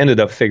 and we ended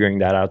up figuring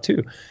that out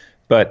too.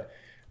 But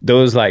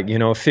those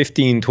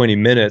 15-20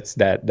 minutes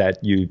that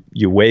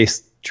you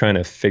waste trying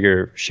to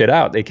figure shit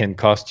out, they can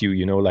cost you,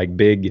 like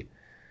big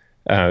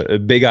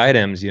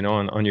items,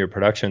 on your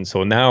production.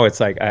 So now it's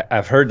like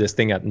I've heard this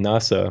thing at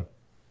NASA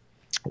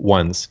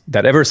once,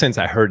 that ever since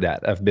I heard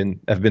that, I've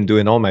been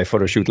doing all my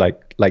photo shoot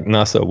like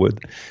NASA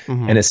would.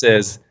 Mm-hmm. And it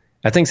says,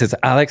 I think it's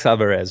Alex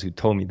Alvarez who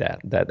told me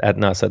that at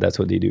NASA that's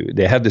what they do.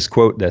 They have this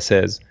quote that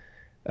says,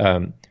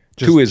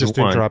 two is just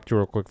one. To interrupt you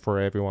real quick for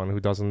everyone who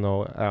doesn't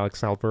know,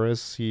 Alex Alvarez,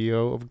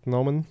 CEO of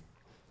Gnomon.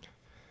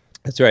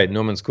 That's right,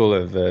 Gnomon School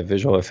of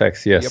Visual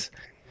Effects, yes. Yep.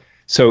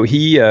 So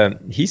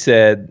he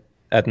said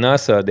at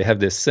NASA they have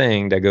this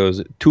saying that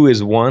goes, 2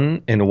 is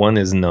 1 and 1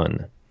 is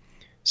none.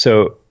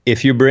 So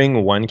if you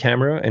bring one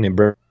camera and it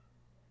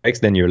breaks,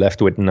 then you're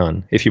left with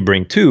none. If you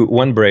bring 2,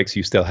 1 breaks,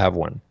 you still have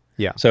 1.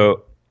 Yeah.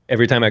 So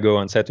every time I go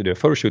on set to do a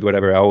photo shoot,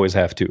 whatever, I always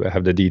have 2. I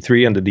have the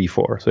D3 and the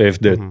D4. So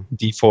if the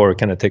D4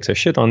 kind of takes a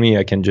shit on me,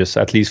 I can just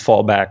at least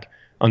fall back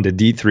on the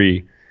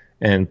D3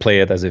 and play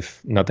it as if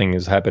nothing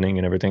is happening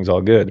and everything's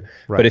all good.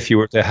 Right. But if you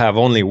were to have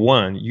only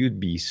 1, you'd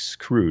be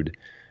screwed.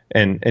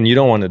 And you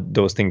don't want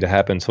those things to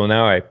happen. So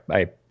now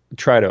I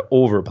try to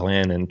over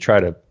plan and try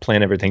to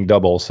plan everything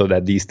double so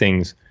that these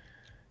things,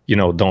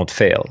 don't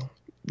fail,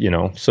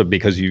 so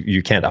because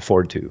you can't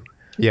afford to.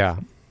 Yeah.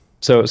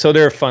 So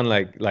they're fun,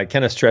 like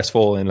kind of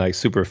stressful and like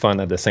super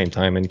fun at the same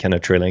time and kind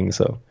of thrilling.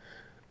 So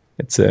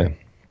it's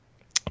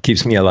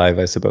keeps me alive,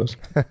 I suppose,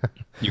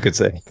 you could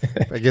say.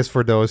 I guess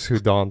for those who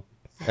don't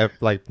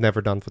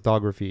never done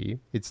photography,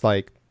 it's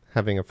like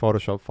having a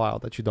Photoshop file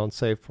that you don't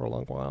save for a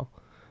long while,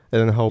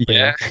 and then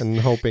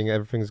hoping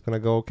everything's gonna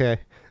go okay.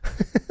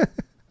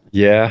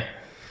 Yeah.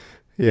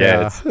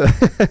 It's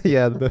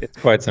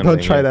quite something.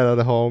 Don't try that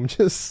at home.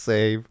 Just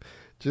save.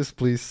 Just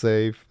please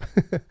save.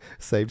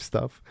 Save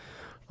stuff.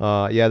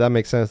 That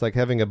makes sense. Like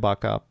having a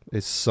backup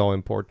is so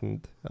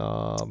important.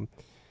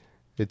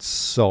 It's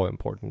so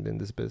important in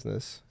this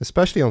business,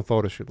 especially on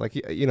photo shoot. Like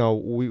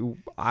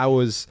I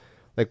was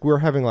like, we were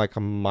having like a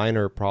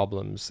minor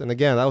problems, and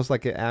again, that was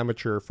like an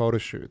amateur photo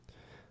shoot.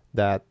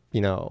 That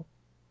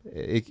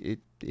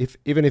if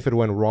even if it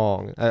went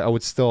wrong, I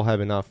would still have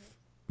enough,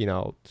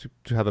 to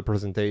have a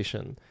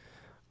presentation.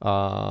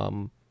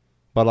 But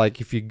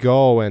like if you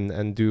go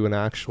and do an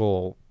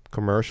actual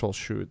commercial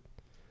shoot.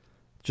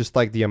 Just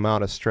like the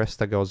amount of stress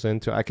that goes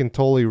into. I can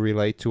totally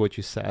relate to what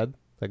you said.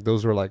 Like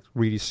those were like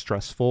really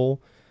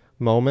stressful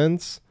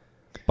moments,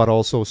 but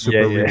also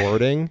super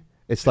rewarding.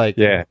 It's like,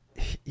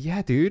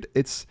 yeah, dude,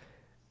 it's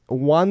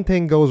one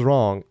thing goes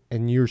wrong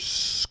and you're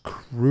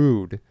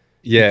screwed.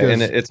 Yeah,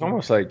 and it's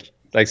almost like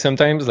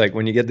sometimes like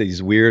when you get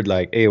these weird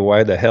like, hey,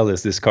 why the hell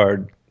is this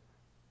card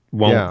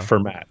won't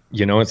format?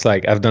 You know, it's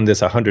like I've done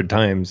this 100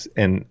 times,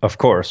 and of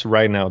course,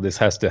 right now this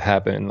has to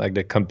happen. Like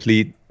the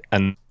complete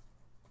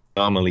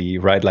anomaly,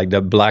 right? Like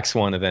the black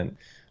swan event.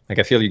 Like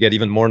I feel you get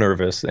even more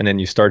nervous, and then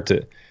you start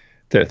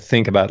to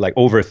think about like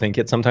overthink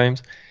it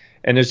sometimes,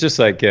 and it's just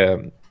like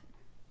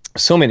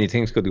so many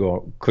things could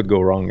go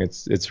wrong.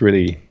 It's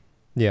really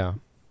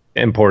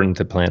important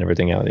to plan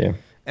everything out. Yeah.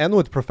 And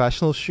with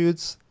professional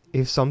shoots,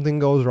 if something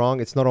goes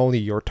wrong, it's not only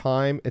your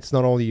time, it's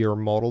not only your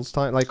model's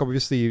time. Like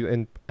obviously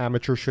in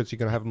amateur shoots, you're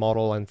gonna have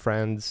model and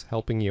friends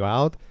helping you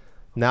out.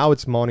 Now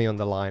it's money on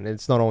the line.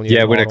 It's not only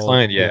with a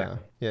client. Yeah.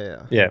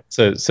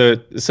 So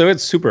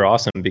it's super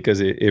awesome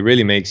because it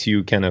really makes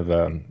you kind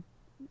of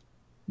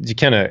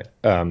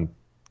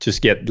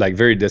just get like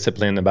very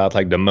disciplined about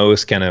like the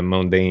most kind of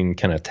mundane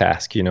kind of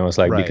task. You know, it's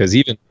like because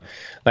even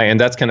like, and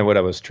that's kind of what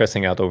I was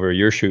stressing out over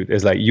your shoot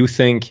is like you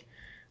think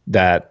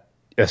that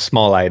a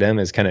small item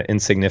is kind of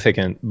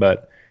insignificant,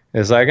 but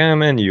it's like, oh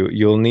man,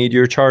 you'll need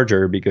your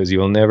charger because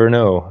you'll never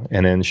know,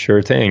 and then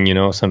sure thing, you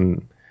know,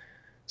 some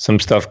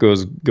stuff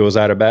goes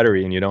out of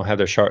battery and you don't have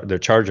the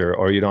charger,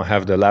 or you don't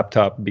have the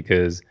laptop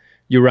because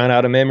you ran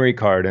out of memory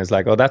card, and it's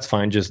like, oh, that's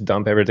fine, just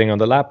dump everything on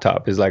the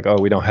laptop. It's like, oh,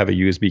 we don't have a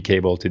USB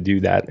cable to do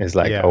that. It's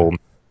like, oh,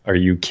 are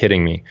you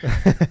kidding me?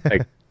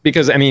 Like,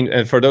 because I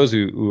mean, for those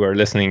who are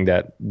listening,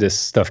 that this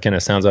stuff kind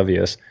of sounds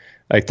obvious.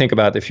 Like think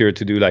about if you were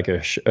to do like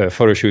a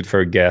photo shoot for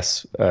a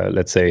guest,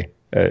 let's say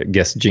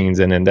guest jeans,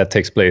 and then that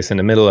takes place in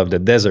the middle of the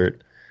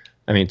desert.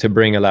 I mean, to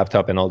bring a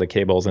laptop and all the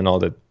cables and all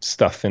the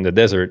stuff in the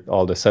desert,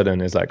 all of a sudden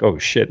is like, oh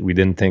shit, we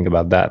didn't think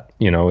about that.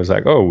 You know, it's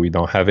like, oh, we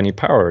don't have any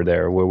power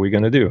there. What are we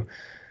gonna do?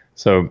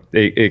 So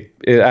it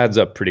adds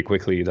up pretty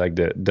quickly, like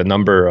the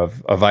number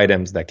of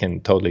items that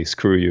can totally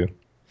screw you.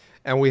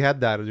 And we had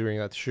that during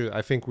that shoot.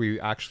 I think we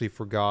actually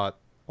forgot,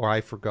 or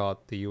I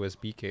forgot the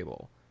USB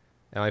cable.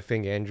 And I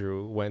think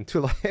Andrew went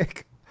to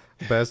like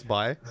Best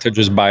Buy to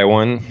just buy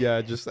one.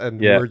 Yeah,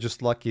 we were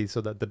just lucky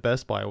so that the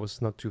Best Buy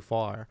was not too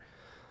far.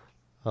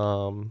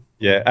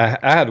 I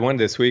had one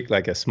this week,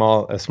 like a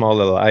small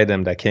little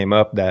item that came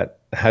up that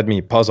had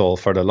me puzzled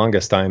for the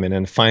longest time, and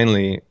then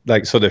finally,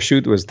 like, so the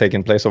shoot was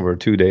taking place over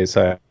 2 days.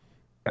 So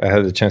I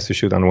had a chance to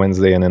shoot on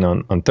Wednesday and then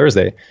on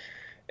Thursday,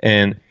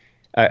 and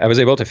I was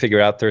able to figure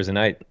out Thursday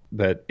night,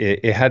 but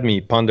it had me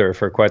ponder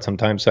for quite some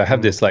time. So I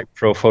have this like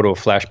Pro Photo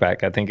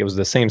flashback. I think it was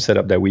the same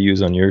setup that we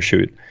use on your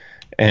shoot.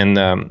 And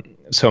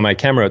so my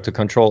camera, to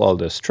control all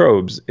the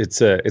strobes,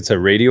 it's a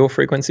radio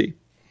frequency.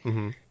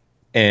 Mm-hmm.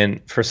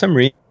 And for some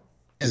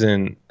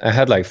reason, I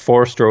had like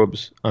 4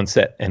 strobes on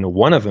set, and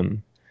one of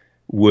them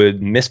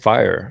would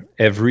misfire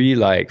every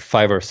like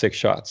 5 or 6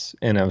 shots.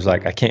 And I was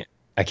like, I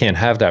can't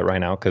have that right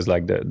now because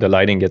like the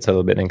lighting gets a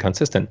little bit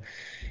inconsistent.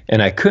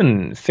 And I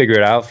couldn't figure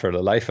it out for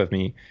the life of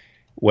me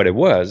what it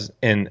was.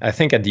 And I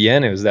think at the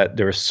end, it was that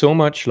there was so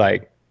much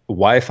like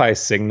Wi-Fi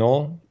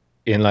signal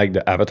in like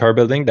the Avatar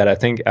building that I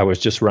think I was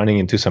just running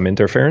into some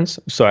interference.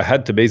 So I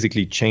had to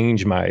basically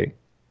change my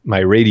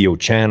radio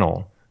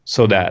channel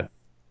so that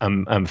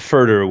I'm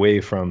further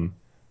away from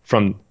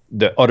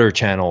the other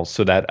channels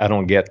so that I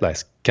don't get like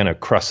kind of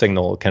cross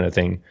signal kind of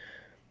thing.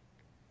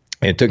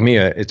 It took me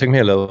a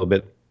little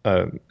bit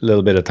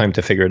of time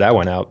to figure that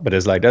one out, but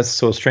it's like, that's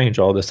so strange.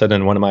 All of a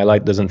sudden one of my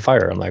light doesn't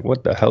fire. I'm like,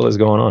 what the hell is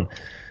going on?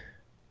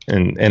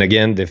 And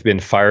again, they've been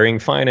firing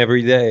fine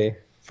every day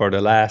for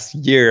the last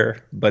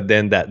year, but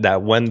then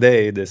that one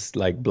day, this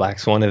like Black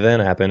Swan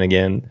event happened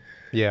again.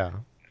 Yeah.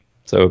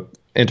 So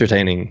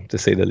entertaining to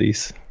say the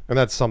least. And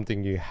that's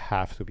something you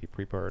have to be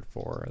prepared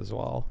for as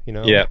well, you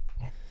know? Yeah.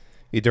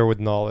 Either with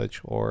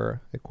knowledge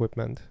or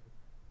equipment.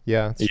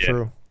 Yeah, it's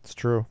true. It's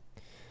true.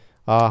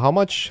 How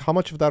much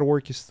of that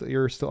work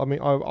you're still? I mean,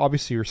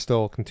 obviously you're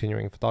still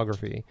continuing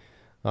photography.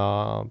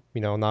 Now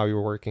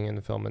you're working in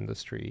the film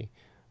industry.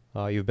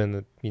 You've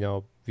been,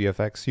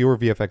 VFX. You were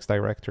VFX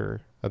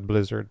director at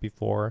Blizzard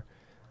before.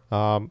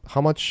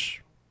 How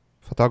much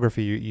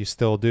photography you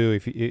still do?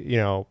 If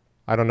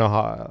I don't know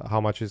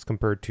how much is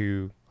compared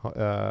to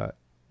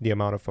the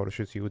amount of photo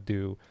shoots you would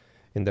do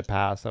in the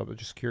past. I was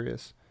just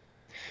curious.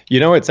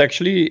 It's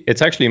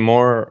actually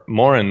more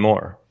and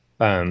more.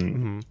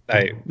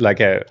 I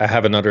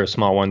have another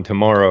small one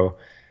tomorrow,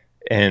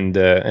 and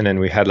then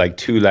we had like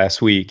 2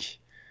 last week,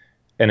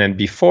 and then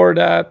before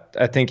that,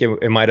 I think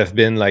it might have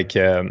been like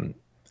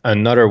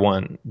another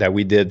one that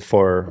we did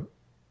for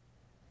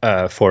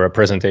a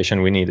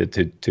presentation we needed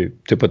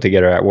to put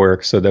together at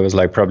work. So that was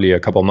like probably a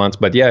couple months,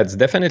 but yeah, it's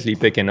definitely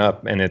picking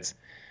up, and it's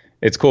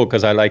cool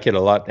because I like it a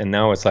lot. And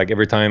now it's like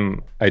every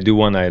time I do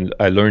one,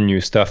 I learn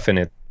new stuff, and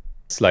it's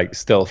like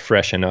still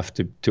fresh enough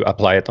to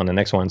apply it on the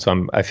next one.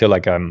 So I feel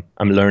like I'm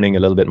learning a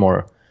little bit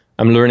more.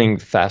 I'm learning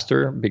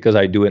faster because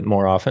I do it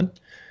more often.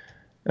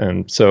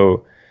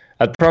 So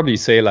I'd probably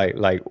say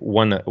like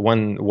one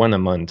a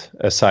month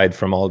aside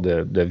from all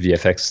the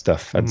VFX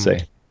stuff, I'd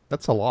say.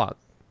 That's a lot.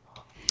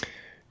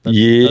 That's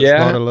not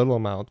Yeah. a little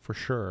amount for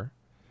sure.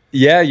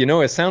 Yeah,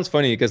 it sounds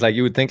funny because like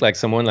you would think like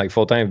someone like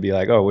full time would be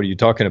like, "Oh, what are you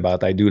talking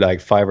about? I do like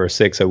 5 or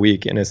 6 a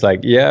week." And it's like,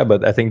 "Yeah,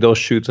 but I think those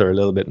shoots are a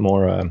little bit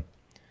more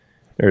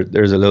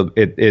there's a little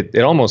it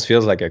almost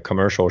feels like a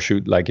commercial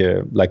shoot, like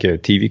a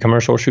TV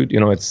commercial shoot.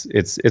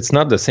 It's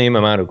not the same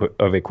amount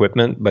of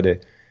equipment, but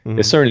it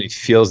certainly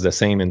feels the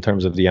same in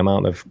terms of the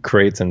amount of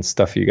crates and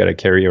stuff you got to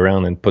carry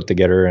around and put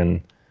together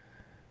and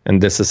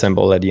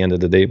disassemble at the end of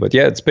the day. But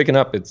yeah, it's picking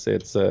up. It's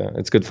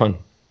good fun.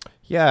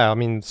 Yeah, I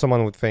mean,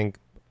 someone would think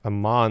a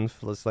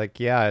month. It's like,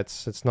 yeah,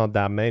 it's not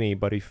that many.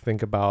 But if you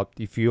think about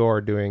if you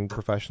are doing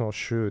professional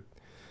shoot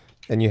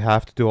and you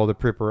have to do all the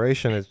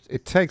preparation,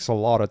 it takes a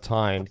lot of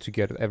time to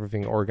get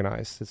everything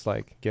organized. It's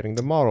like getting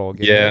the model,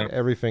 getting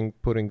everything,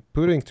 putting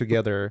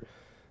together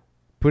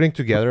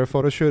a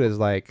photo shoot is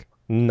like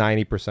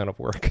 90% of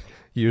work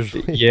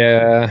usually.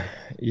 Yeah,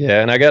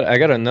 yeah, and I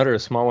got another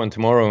small one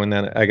tomorrow, and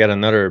then I got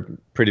another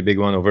pretty big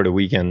one over the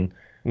weekend,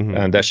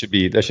 and that should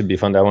be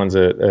fun. That one's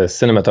a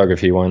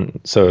cinematography one,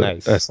 so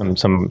Nice.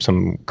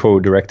 some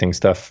co-directing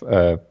stuff.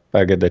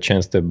 I get the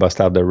chance to bust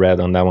out the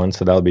red on that one,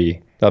 so that'll be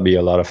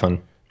a lot of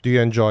fun. Do you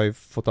enjoy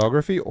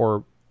photography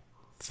or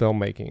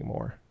filmmaking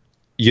more?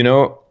 You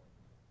know,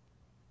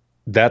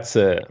 that's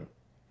a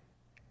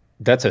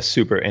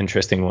super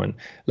interesting one.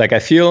 Like I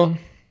feel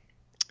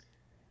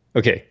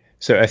okay,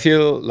 so I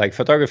feel like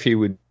photography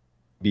would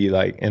be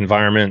like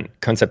environment,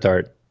 concept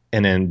art,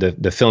 and then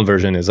the film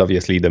version is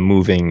obviously the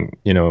moving,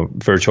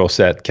 virtual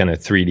set kind of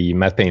 3D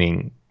matte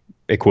painting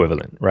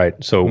equivalent, right?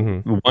 So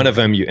one of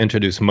them you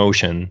introduce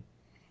motion,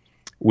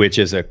 which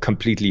is a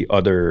completely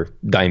other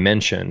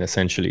dimension.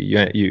 Essentially,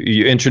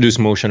 you introduce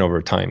motion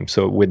over time.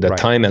 So with the Right.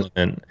 time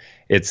element,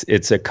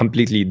 it's a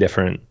completely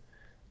different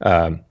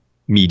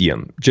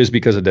medium just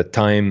because of the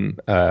time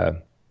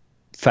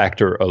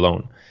factor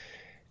alone.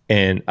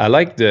 And I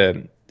like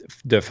the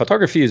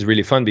photography is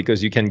really fun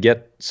because you can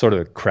get sort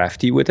of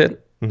crafty with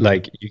it.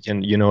 Like you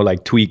can,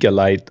 like tweak a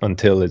light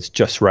until it's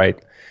just right.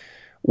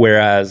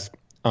 Whereas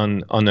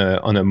on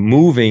a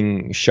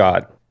moving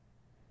shot,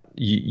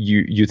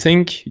 you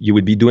think you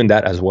would be doing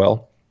that as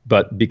well,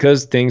 but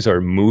because things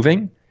are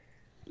moving,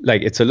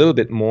 like it's a little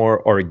bit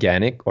more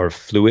organic or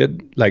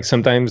fluid. Like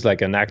sometimes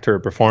like an actor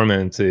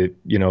performance,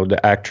 the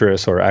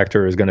actress or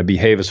actor is going to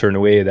behave a certain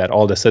way that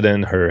all of a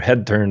sudden her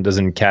head turn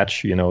doesn't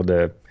catch,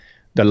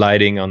 the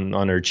lighting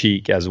on her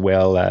cheek as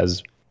well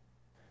as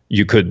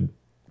you could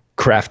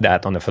craft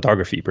that on the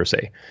photography per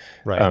se.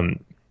 Right.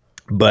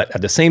 But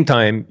at the same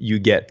time, you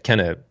get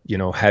kind of,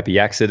 happy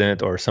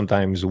accident, or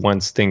sometimes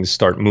once things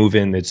start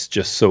moving, it's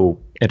just so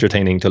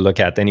entertaining to look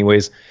at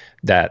anyways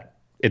that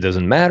it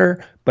doesn't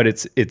matter. But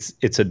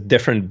it's a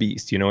different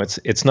beast.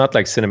 It's not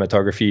like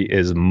cinematography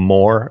is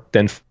more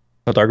than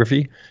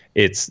photography.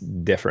 It's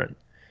different.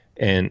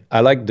 And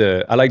I like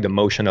the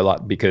motion a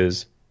lot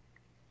because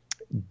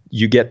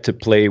you get to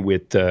play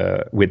with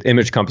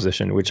image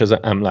composition, which is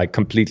I'm like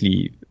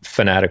completely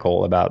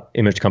fanatical about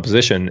image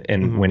composition.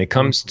 And when it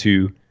comes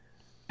to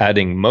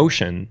adding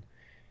motion,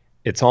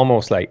 it's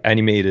almost like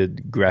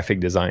animated graphic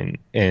design.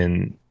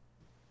 And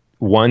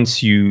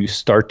once you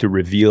start to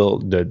reveal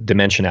the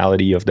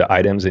dimensionality of the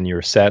items in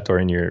your set or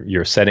in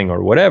your setting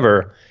or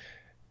whatever,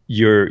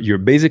 you're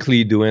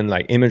basically doing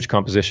like image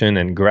composition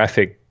and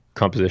graphic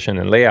composition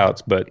and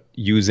layouts, but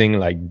using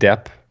like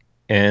depth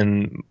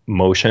and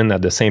motion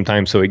at the same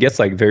time. So it gets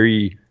like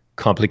very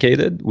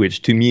complicated,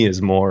 which to me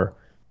is more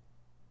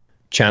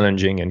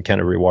challenging and kind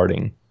of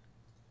rewarding,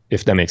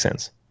 if that makes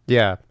sense.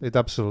 Yeah, it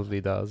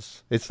absolutely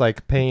does. It's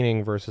like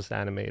painting versus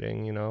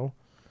animating,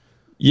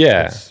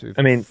 Yeah, It's,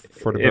 I mean,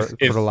 for if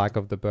the lack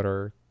of the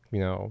better,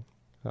 to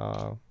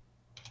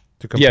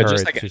compare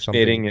just it like to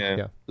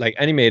something.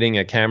 animating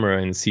a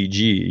camera in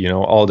CG,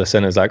 all of a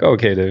sudden it's like,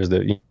 okay, there's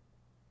the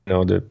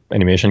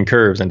animation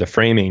curves and the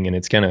framing, and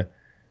it's kind of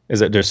is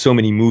that there's so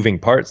many moving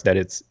parts that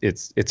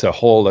it's a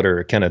whole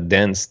other kind of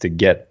dance to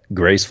get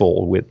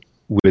graceful with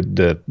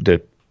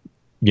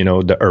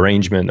the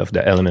arrangement of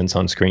the elements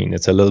on screen.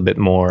 It's a little bit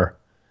more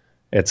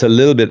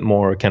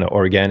kind of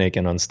organic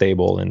and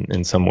unstable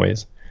in some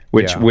ways,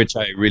 which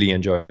I really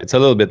enjoy. It's a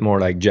little bit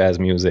more like jazz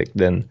music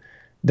than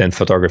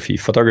photography.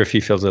 Photography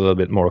feels a little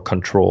bit more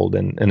controlled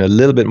and a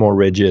little bit more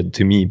rigid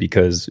to me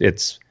because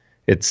it's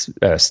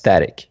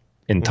static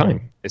in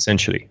time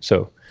essentially.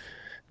 So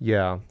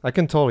Yeah, I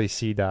can totally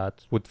see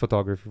that with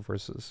photography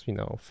versus,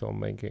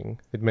 filmmaking.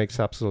 It makes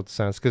absolute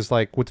sense because,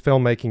 like, with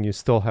filmmaking, you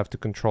still have to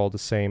control the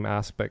same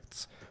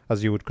aspects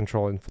as you would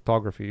control in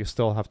photography. You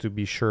still have to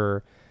be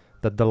sure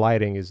that the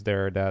lighting is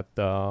there, that,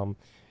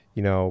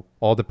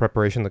 all the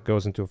preparation that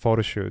goes into a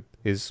photo shoot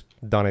is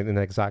done in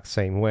the exact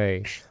same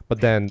way. But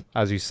then,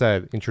 as you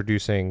said,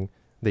 introducing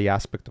the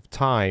aspect of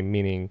time,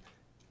 meaning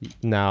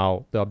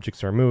now the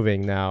objects are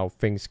moving, now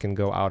things can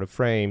go out of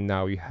frame,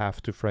 now you have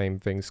to frame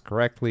things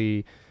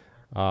correctly.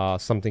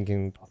 Something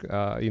can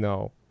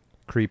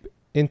creep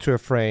into a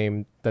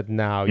frame that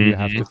now you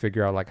have to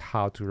figure out like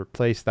how to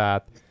replace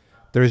that.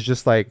 There's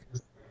just like,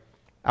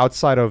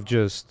 outside of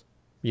just,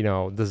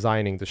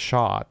 designing the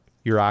shot,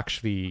 you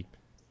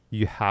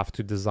have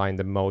to design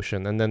the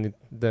motion, and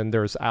then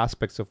there's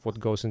aspects of what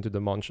goes into the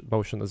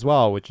motion as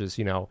well, which is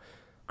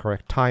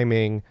correct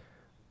timing,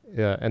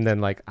 and then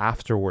like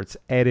afterwards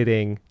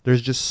editing.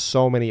 There's just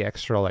so many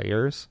extra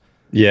layers.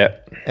 Yeah.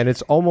 And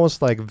it's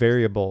almost like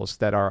variables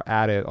that are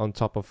added on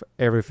top of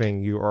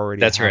everything you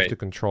already have to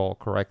control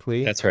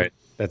correctly. That's right.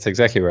 That's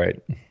exactly right.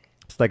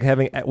 It's like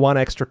having one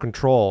extra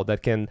control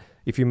that can,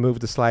 if you move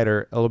the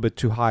slider a little bit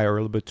too high or a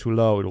little bit too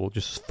low, it will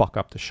just fuck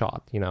up the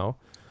shot,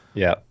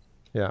 Yeah.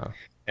 Yeah.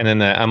 And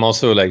then I'm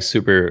also like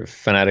super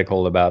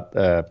fanatical about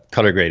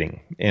color grading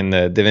in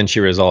the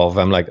DaVinci Resolve.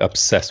 I'm like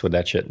obsessed with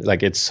that shit.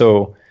 Like it's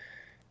so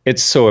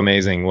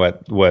amazing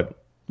what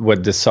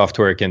this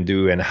software can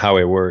do and how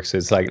it works.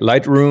 It's like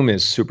Lightroom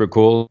is super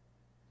cool.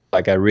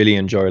 Like I really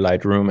enjoy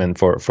Lightroom and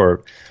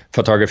for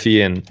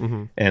photography and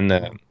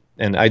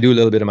I do a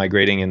little bit of my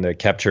grading in the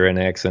Capture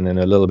NX and then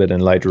a little bit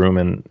in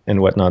Lightroom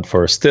and whatnot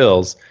for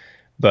stills.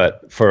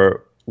 But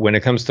for when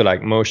it comes to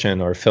like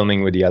motion or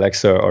filming with the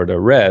Alexa or the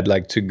Red,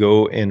 like to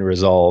go in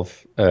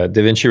Resolve,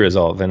 DaVinci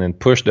Resolve, and then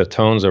push the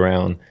tones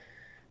around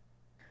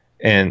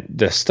and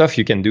the stuff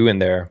you can do in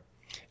there,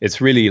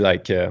 it's really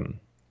like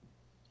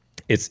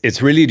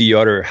it's really the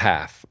other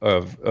half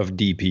of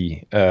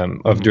DP,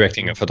 of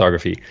directing a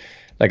photography.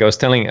 Like I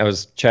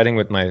was chatting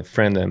with my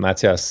friend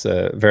Matthias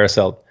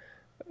Vereselt.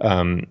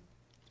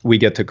 We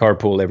get to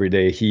carpool every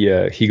day.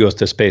 He goes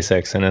to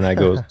SpaceX and then I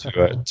go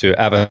to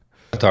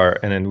Avatar,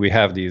 and then we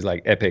have these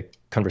like epic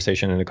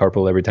conversation in the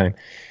carpool every time.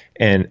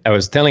 And I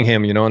was telling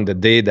him, on the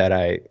day that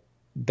I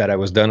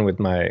was done with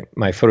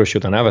my photo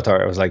shoot on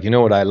Avatar, I was like,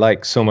 what I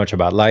like so much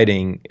about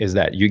lighting is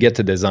that you get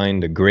to design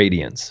the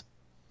gradients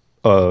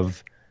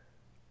of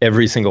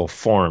every single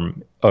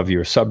form of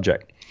your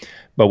subject.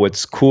 But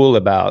what's cool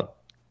about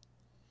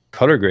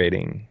color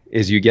grading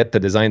is you get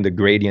to design the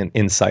gradient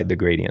inside the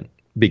gradient,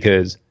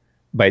 because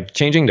by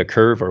changing the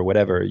curve or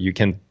whatever, you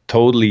can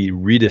totally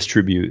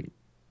redistribute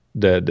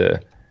the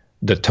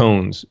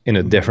tones in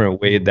a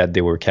different way that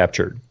they were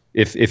captured.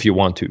 If you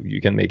want to,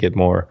 you can make it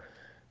more,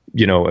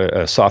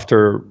 a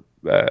softer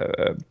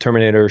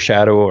Terminator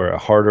shadow or a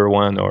harder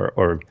one,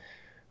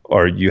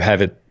 or you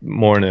have it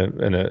more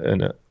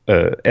in a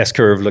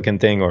S-curve looking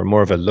thing, or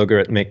more of a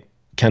logarithmic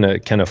kind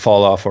of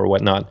fall off or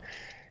whatnot.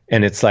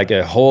 And it's like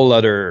a whole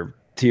other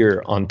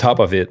tier on top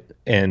of it.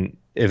 And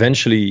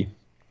eventually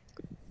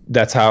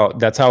that's how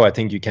I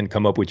think you can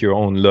come up with your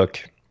own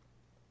look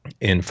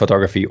in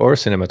photography or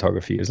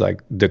cinematography, is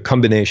like the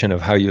combination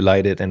of how you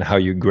light it and how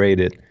you grade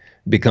it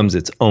becomes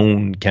its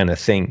own kind of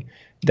thing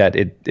that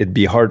it'd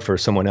be hard for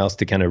someone else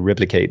to kind of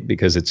replicate,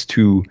 because it's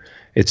too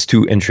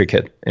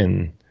intricate.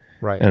 And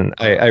right. And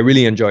I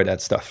really enjoy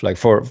that stuff, like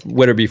for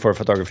whether it be for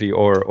photography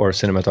or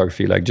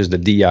cinematography, like just the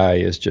DI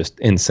is just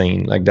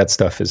insane. Like that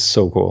stuff is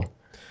so cool.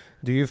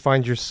 Do you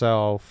find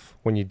yourself,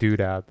 when you do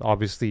that,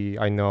 obviously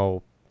I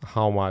know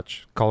how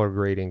much color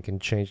grading can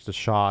change the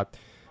shot.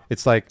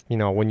 It's like,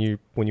 when you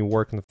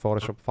work in the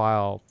Photoshop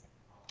file,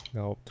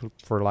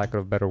 for lack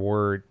of a better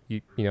word,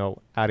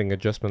 adding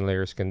adjustment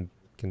layers can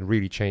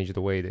really change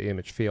the way the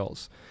image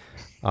feels.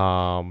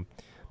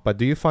 But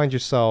do you find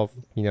yourself,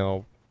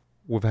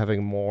 with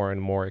having more and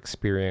more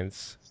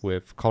experience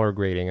with color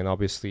grading, and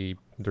obviously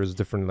there's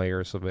different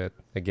layers of it.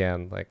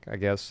 Again, like I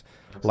guess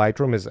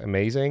Lightroom is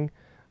amazing.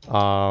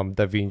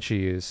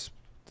 DaVinci is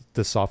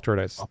the software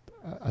that's,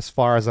 as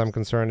far as I'm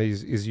concerned,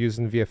 is used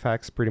in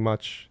VFX pretty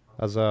much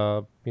as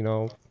a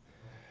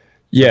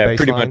yeah,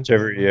 pretty much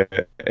every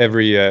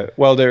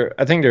well,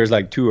 I think there's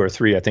like 2 or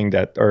 3 I think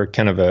that are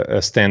kind of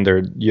a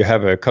standard. You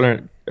have a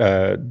color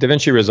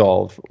DaVinci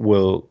Resolve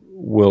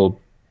will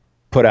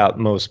put out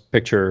most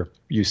picture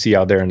you see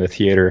out there in the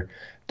theater.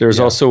 There's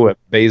also a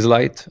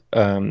Baselight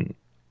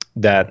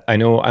that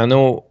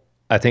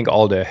I think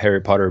all the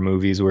Harry Potter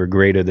movies were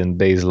graded in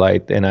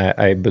Baselight, and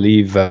I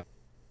believe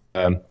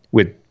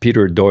with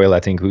Peter Doyle, I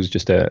think, who's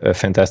just a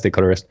fantastic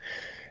colorist.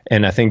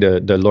 And I think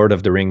the Lord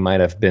of the Ring might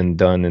have been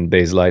done in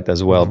Baselight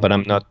as well, but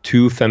I'm not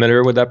too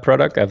familiar with that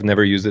product. I've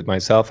never used it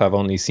myself. I've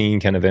only seen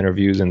kind of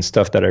interviews and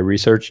stuff that I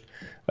researched.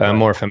 I'm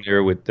more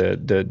familiar with the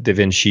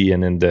DaVinci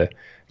and then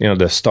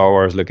the Star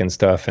Wars looking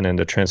stuff, and then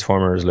the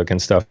Transformers looking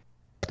stuff.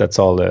 That's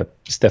all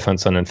Stefan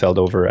Sonnenfeld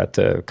over at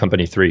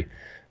Company 3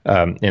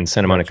 in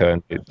Santa Monica,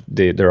 and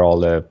they're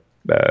all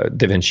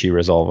DaVinci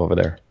Resolve over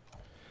there.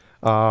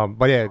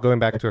 But yeah, going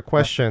back to a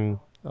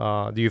question,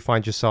 do you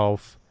find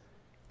yourself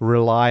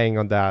relying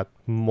on that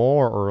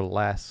more or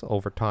less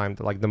over time?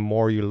 Like the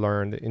more you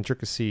learn the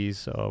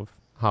intricacies of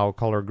how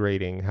color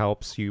grading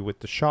helps you with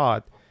the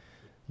shot,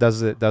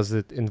 does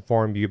it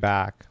inform you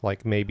back?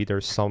 Like maybe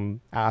there's some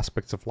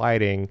aspects of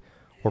lighting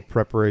or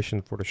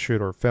preparation for the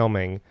shoot or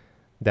filming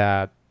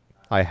that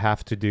I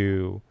have to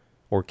do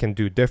or can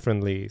do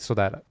differently so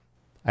that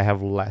I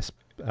have less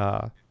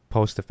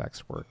post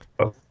effects work.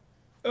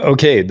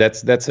 Okay,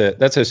 that's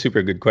a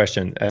super good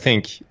question. I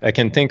think I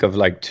can think of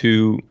like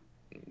two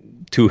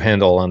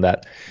handle on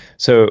that.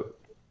 So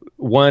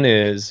one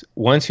is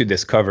once you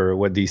discover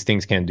what these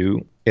things can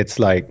do, it's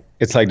like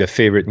the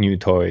favorite new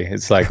toy.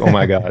 It's like, oh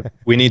my God,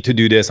 we need to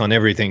do this on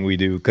everything we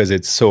do because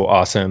it's so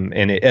awesome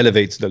and it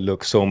elevates the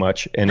look so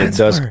much, and it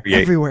does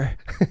create everywhere.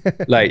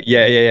 like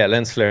yeah,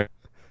 lens flares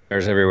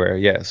everywhere.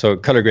 Yeah, so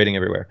color grading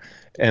everywhere.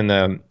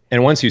 And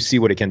once you see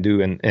what it can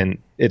do, and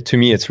it, to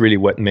me, it's really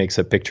what makes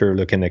a picture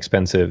look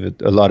inexpensive.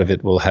 A lot of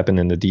it will happen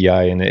in the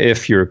DI, and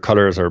if your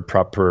colors are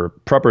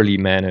properly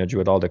managed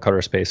with all the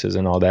color spaces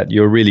and all that,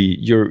 you're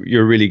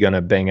really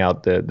gonna bang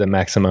out the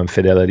maximum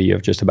fidelity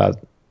of just about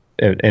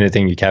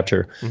anything you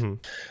capture. Mm-hmm.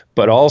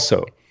 But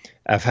also,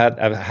 I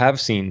have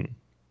seen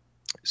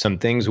some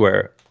things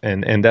where,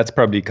 and that's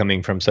probably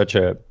coming from such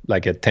a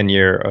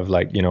 10-year of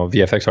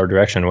VFX art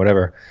direction,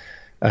 whatever.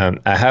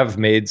 I have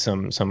made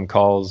some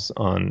calls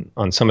on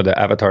some of the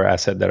avatar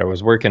asset that I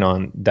was working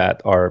on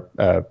that are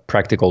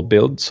practical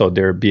build, so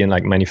they're being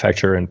like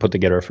manufactured and put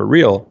together for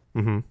real.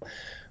 Mm-hmm.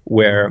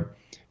 Where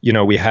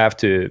we have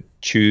to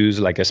choose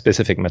like a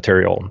specific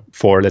material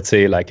for, let's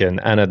say, like an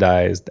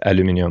anodized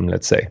aluminum,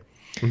 let's say.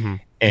 Mm-hmm.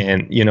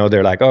 And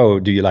they're like, oh,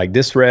 do you like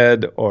this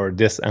red or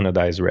this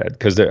anodized red?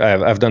 Because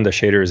I've done the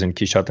shaders in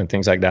Keyshot and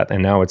things like that,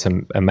 and now it's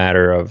a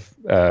matter of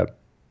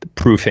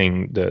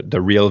proofing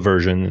the real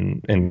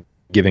version and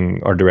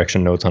giving our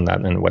direction notes on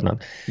that and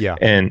whatnot. Yeah.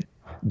 And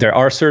there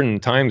are certain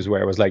times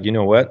where I was like, you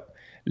know what?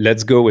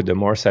 Let's go with the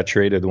more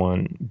saturated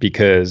one,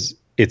 because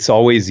it's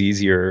always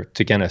easier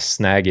to kind of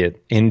snag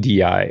it in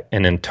DI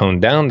and then tone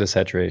down the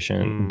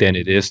saturation than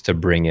it is to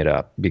bring it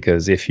up.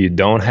 Because if you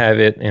don't have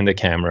it in the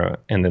camera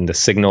and then the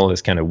signal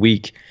is kind of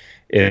weak,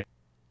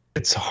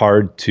 it's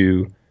hard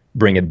to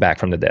bring it back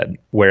from the dead.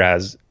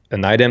 Whereas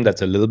an item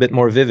that's a little bit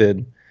more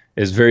vivid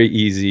is very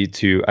easy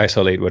to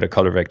isolate with a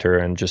color vector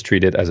and just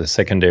treat it as a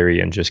secondary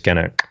and just kind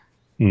of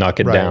knock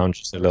it down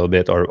just a little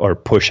bit, or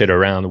push it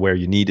around where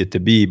you need it to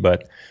be.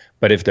 But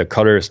if the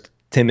color is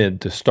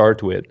timid to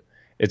start with,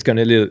 it's going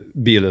to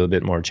be a little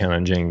bit more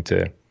challenging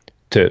to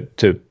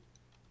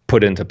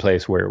put into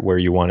place where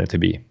you want it to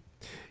be.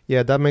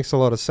 Yeah, that makes a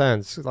lot of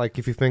sense. Like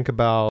if you think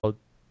about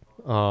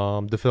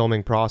the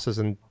filming process,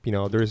 and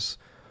there's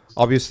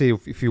obviously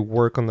if you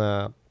work on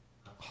a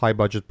high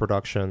budget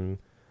production,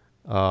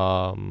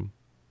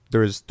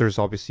 there's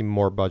obviously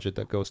more budget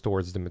that goes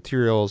towards the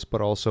materials, but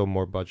also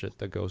more budget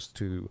that goes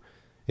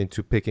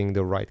into picking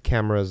the right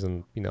cameras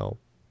and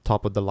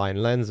top of the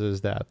line lenses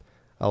that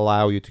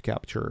allow you to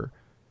capture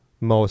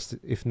most,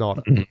 if not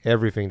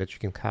everything that you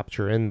can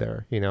capture in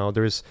there.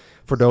 There's,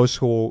 for those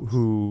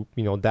who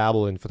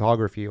dabble in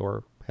photography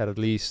or had at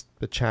least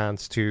the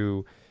chance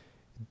to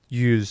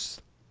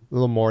use a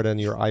little more than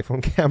your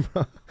iPhone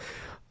camera,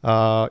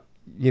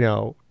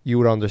 you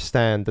would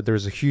understand that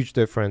there's a huge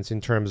difference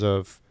in terms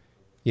of,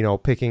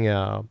 picking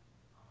a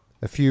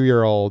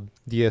few-year-old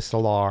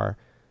DSLR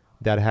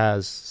that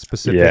has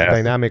specific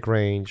dynamic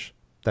range,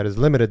 that is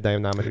limited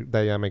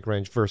dynamic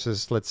range,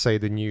 versus, let's say,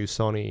 the new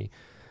Sony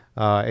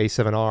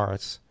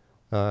A7Rs,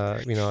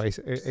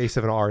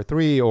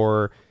 A7R3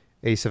 or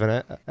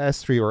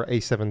A7S3 or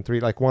A7 III,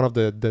 like one of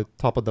the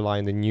top of the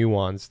line, the new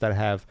ones that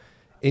have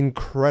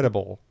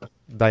incredible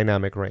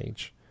dynamic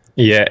range.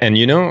 Yeah, and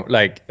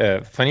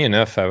funny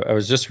enough, I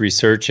was just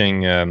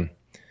researching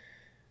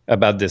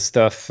about this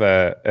stuff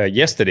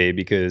yesterday,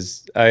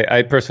 because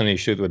I personally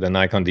shoot with a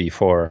Nikon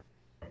D4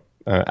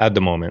 at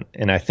the moment,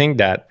 and I think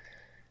that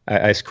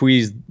I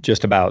squeezed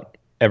just about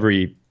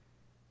every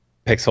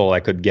pixel I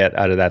could get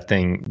out of that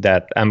thing,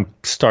 that I'm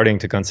starting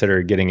to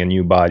consider getting a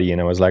new body. And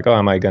I was like, oh,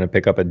 am I going to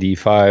pick up a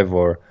D5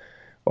 or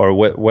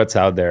what's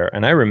out there?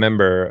 And I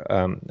remember,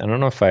 I don't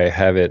know if I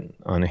have it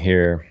on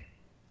here.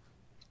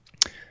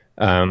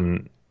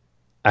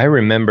 I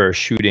remember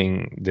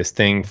shooting this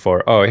thing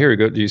for, oh, here we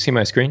go. Do you see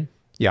my screen?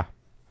 Yeah.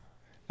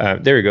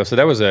 There we go. So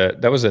that was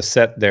a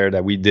set there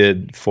that we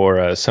did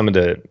for some of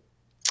the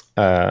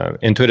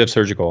Intuitive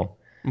Surgical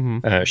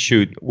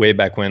shoot way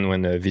back when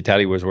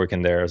Vitaly was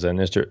working there as an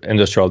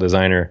industrial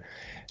designer.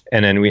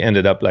 And then we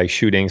ended up like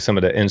shooting some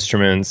of the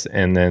instruments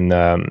and then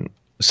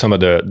some of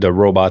the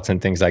robots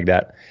and things like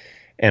that.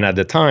 And at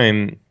the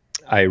time,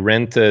 I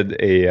rented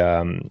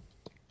a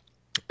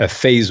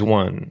Phase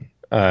 1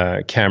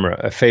 camera,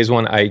 a Phase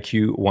 1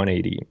 IQ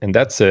 180, and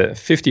that's a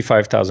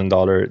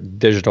 $55,000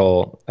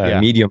 digital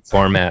medium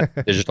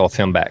format digital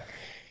film back.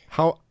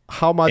 How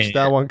much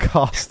that one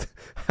cost?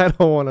 I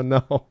don't want to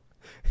know.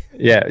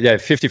 Yeah,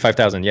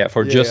 55,000. Yeah,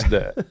 for just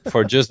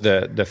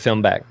the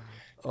film back.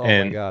 Oh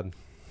my God!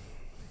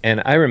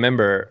 And I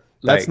remember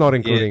that's not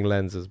including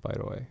lenses, by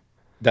the way.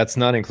 That's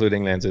not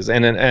including lenses,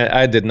 and then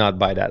I did not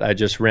buy that. I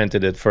just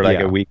rented it for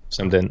like a week or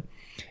something.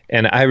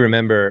 And I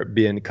remember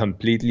being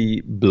completely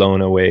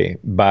blown away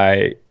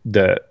by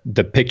the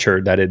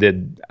picture that it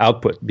did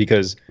output,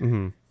 because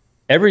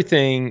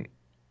everything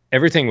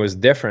was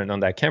different on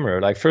that camera.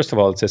 Like, first of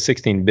all, it's a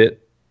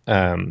 16-bit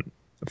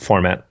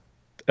format,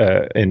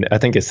 and I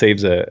think it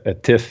saves a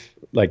TIFF,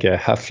 like a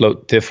half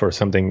float TIFF or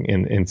something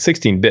in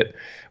 16-bit,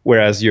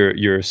 whereas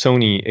your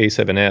Sony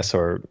A7S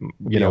or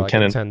like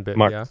Canon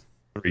Mark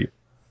III,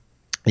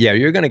 yeah,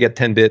 you're going to get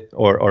 10-bit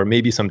or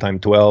maybe sometime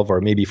 12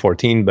 or maybe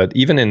 14. But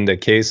even in the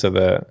case of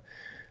a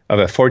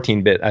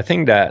 14-bit, I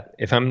think that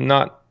if I'm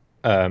not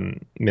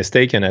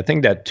mistaken, I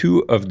think that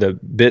 2 of the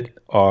bit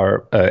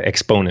are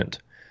exponent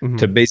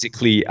to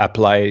basically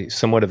apply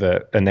somewhat of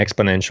an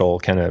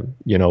exponential kind of,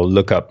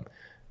 lookup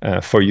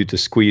for you to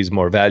squeeze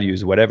more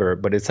values, whatever.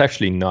 But it's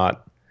actually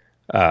not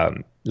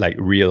like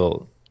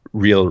real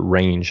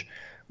range.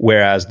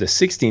 Whereas the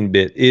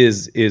 16-bit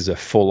is a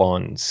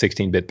full-on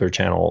 16-bit per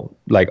channel.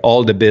 Like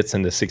all the bits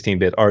in the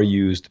 16-bit are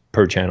used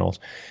per channels,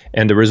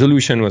 and the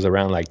resolution was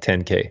around like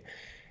 10K.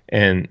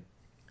 And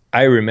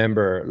I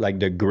remember like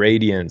the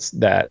gradients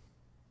that,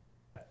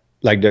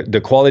 like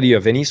the quality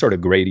of any sort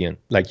of gradient,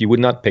 like you would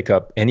not pick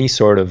up any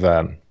sort of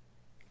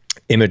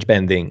image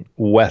bending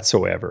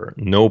whatsoever,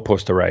 no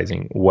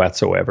posterizing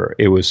whatsoever.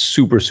 It was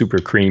super, super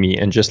creamy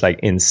and just like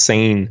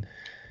insane,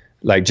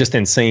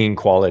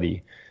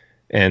 quality.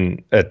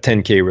 And a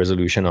 10K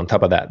resolution on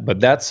top of that. But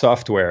that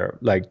software,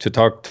 like to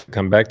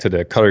come back to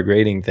the color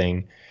grading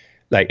thing,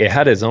 like it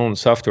had its own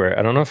software.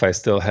 I don't know if I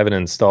still have it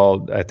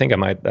installed. I think I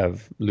might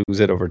have lose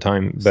it over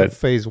time. It's but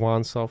Phase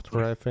 1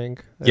 software, I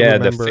think.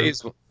 The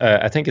Phase,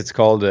 I think it's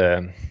called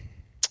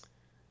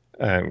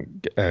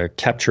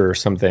Capture or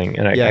something.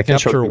 And I can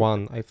Capture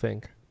 1, I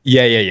think.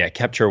 Yeah.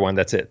 Capture 1,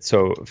 that's it.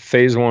 So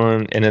Phase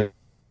 1, and then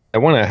the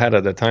one I had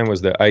at the time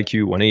was the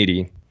IQ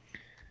 180,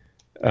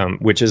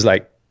 which is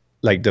like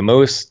the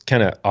most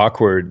kind of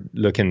awkward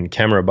looking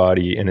camera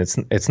body, and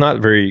it's not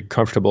very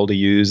comfortable to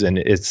use, and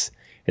it's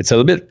a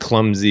little bit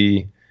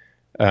clumsy.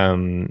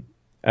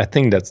 I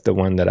think that's the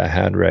one that I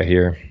had right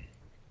here.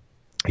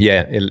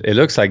 Yeah, it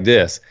looks like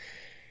this,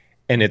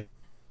 and it's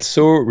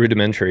so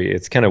rudimentary.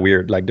 It's kind of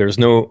weird. Like there's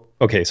no,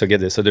 okay, so get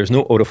this. So there's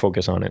no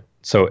autofocus on it.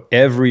 So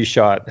every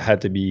shot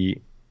had to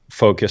be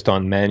focused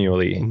on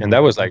manually, and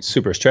that was like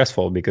super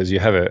stressful because you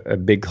have a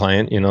big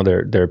client.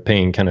 They're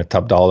paying kind of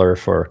top dollar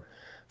for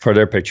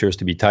their pictures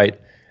to be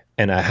tight,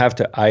 and I have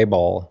to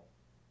eyeball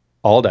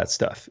all that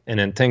stuff. And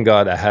then thank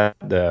God I had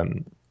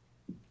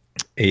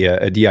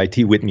a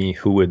DIT with me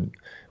who would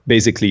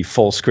basically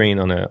full screen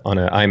on a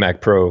iMac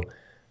Pro.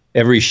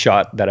 Every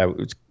shot that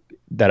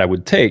I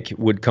would take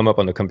would come up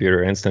on the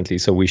computer instantly.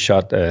 So we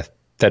shot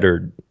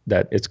tethered,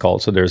 that it's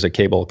called. So there's a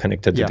cable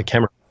connected to the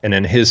camera, and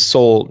then his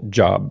sole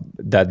job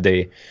that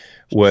day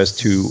was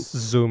to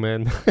zoom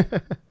in.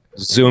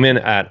 Zoom in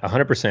at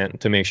 100%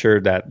 to make sure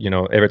that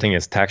everything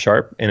is tack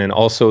sharp, and then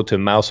also to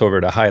mouse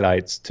over the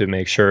highlights to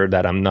make sure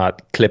that I'm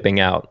not clipping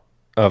out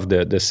of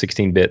the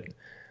 16-bit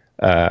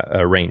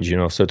range,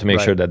 so to make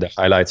sure that the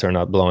highlights are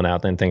not blown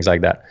out and things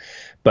like that.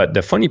 But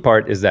the funny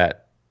part is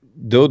that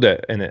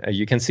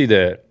you can see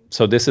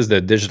so this is the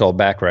digital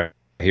back right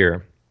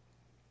here,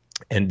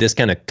 and this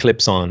kind of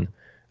clips on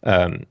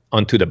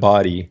onto the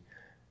body,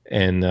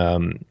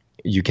 and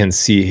you can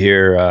see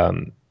here.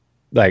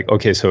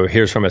 Okay, so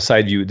here's from a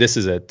side view. This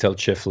is a tilt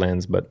shift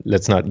lens, but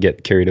let's not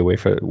get carried away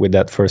with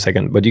that for a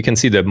second. But you can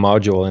see the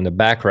module in the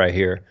back right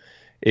here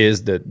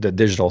is the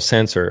digital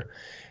sensor,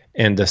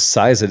 and the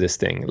size of this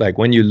thing. Like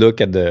when you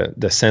look at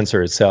the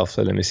sensor itself.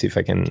 So let me see if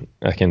I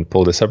can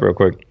pull this up real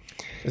quick.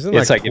 Isn't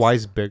it like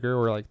twice bigger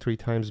or like 3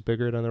 times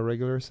bigger than a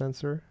regular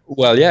sensor?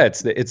 Well, yeah,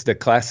 it's the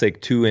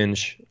classic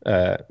 2-inch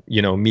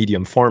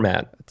medium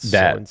format.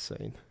 That's so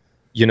insane.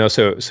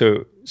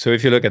 So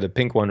if you look at the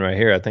pink one right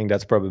here, I think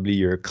that's probably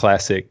your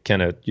classic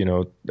kind of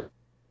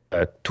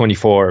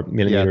 24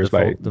 millimeters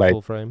by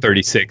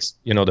 36.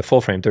 The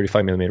full frame,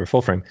 35 millimeter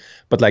full frame.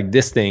 But like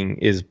this thing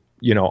is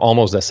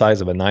almost the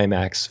size of an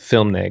IMAX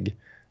film neg,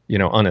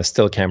 on a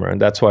still camera, and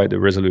that's why the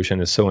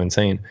resolution is so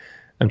insane.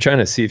 I'm trying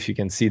to see if you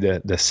can see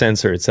the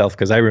sensor itself,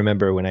 because I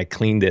remember when I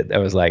cleaned it, I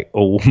was like,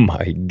 oh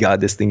my God,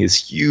 this thing is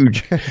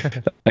huge.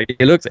 Like,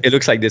 it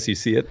looks like this. You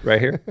see it right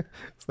here?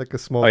 It's like a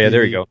small TV.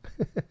 There you go.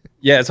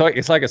 Yeah, it's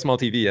like a small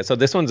TV. Yeah. So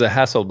this one's a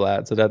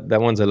Hasselblad, so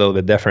that one's a little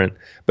bit different.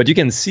 But you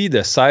can see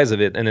the size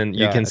of it, and then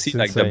you can see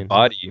like insane.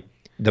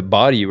 The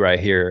body right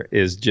here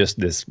is just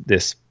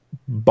this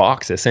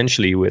box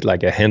essentially with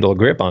like a handle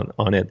grip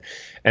on it.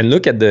 And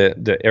look at the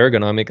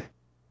ergonomic,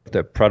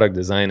 the product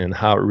design, and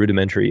how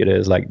rudimentary it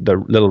is. Like the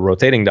little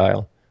rotating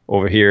dial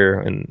over here,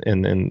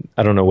 and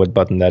I don't know what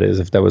button that is,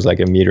 if that was like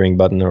a metering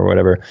button or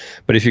whatever.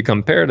 But if you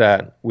compare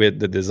that with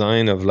the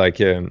design of like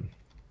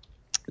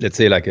let's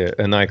say like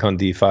a Nikon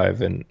D5,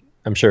 and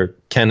I'm sure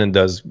Canon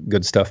does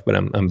good stuff, but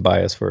I'm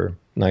biased for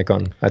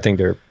Nikon. I think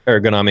their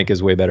ergonomic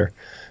is way better.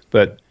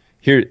 But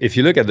here, if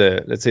you look at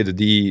let's say the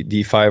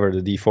D5 or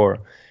the D4,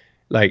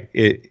 like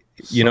it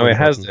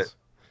has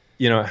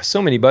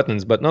so many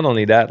buttons. But not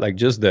only that, like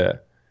just the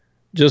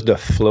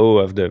flow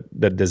of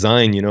the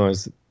design,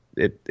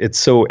 it's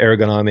so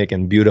ergonomic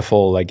and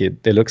beautiful. Like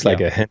it looks like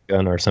a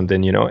handgun or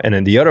something, And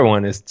then the other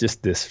one is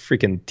just this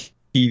freaking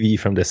TV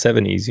from the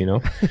 70s,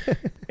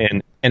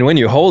 and when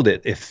you hold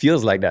it, it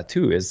feels like that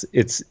too.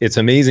 It's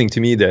amazing to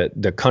me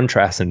the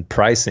contrast in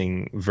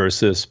pricing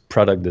versus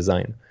product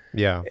design.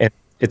 Yeah, and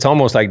it's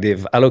almost like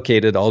they've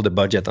allocated all the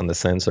budget on the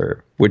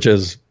sensor, which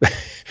is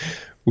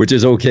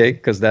okay,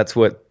 because that's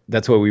what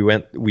we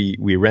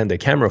ran the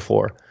camera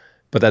for.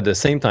 but at the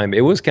same time,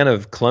 it was kind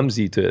of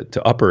clumsy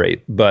to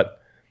operate.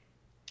 But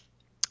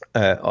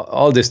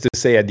all this to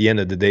say, at the end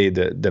of the day,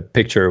 the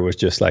picture was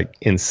just like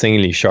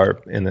insanely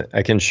sharp, and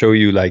I can show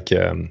you like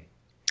a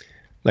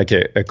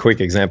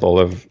quick example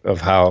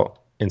of how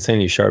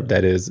insanely sharp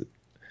that is.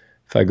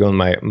 If I go on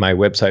my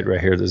website right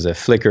here, there's a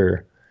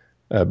Flickr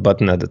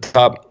button at the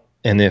top,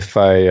 and if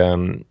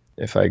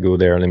I go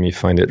there, let me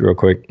find it real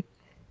quick.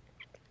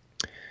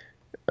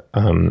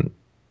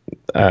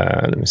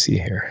 Let me see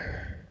here.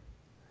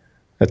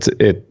 That's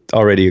it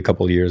already a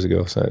couple of years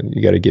ago, so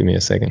you got to give me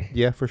a second.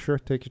 Yeah, for sure.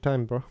 Take your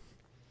time, bro.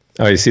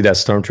 Oh, you see that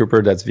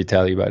stormtrooper? That's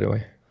Vitaly, by the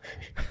way.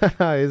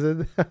 Is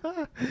it?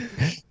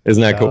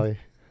 Isn't that cool?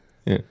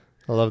 Yeah.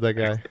 I love that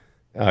guy.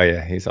 Oh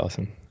yeah, he's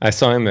awesome. I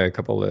saw him a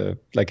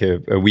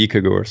week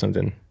ago or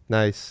something.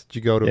 Nice. Did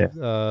you go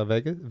to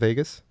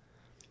Vegas?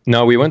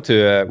 No, we went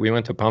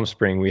to Palm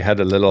Spring. We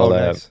had a little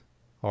nice.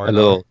 A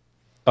little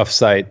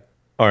offsite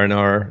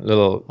R&R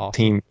little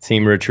awesome.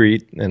 team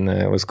retreat, and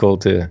it was cool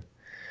to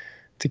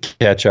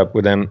catch up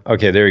with them.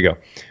 Okay, there you go.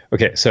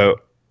 Okay, so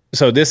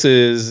this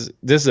is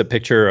a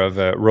picture of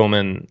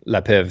Roman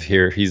Lapiev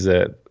here. He's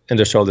a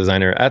industrial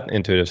designer at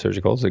Intuitive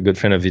Surgical. He's a good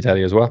friend of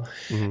Vitaly as well.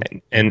 Mm-hmm.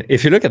 And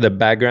if you look at the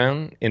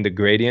background in the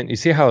gradient, you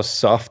see how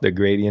soft the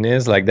gradient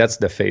is? Like that's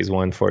the phase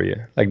one for you.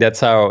 Like that's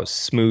how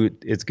smooth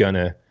it's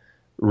gonna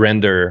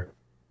render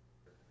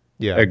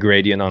a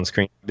gradient on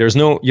screen. There's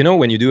no,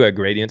 when you do a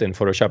gradient in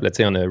Photoshop, let's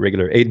say on a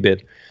regular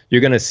 8-bit, you're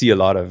going to see a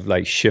lot of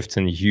like shifts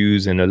and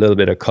hues and a little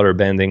bit of color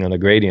bending on the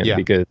gradient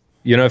because,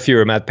 if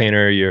you're a matte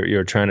painter,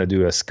 you're trying to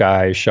do a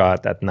sky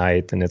shot at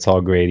night and it's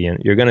all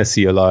gradient. You're going to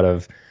see a lot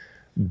of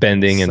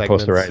bending segments. And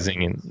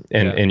posterizing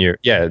and your,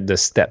 the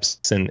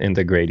steps in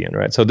the gradient,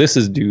 right? So this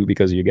is due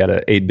because you got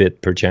an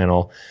 8-bit per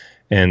channel.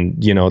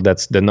 And,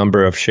 that's the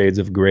number of shades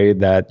of gray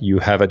that you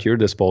have at your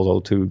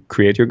disposal to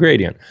create your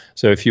gradient.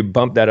 So if you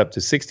bump that up to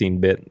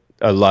 16-bit,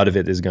 a lot of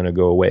it is going to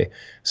go away.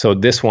 So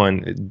this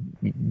one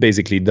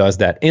basically does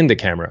that in the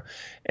camera.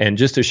 And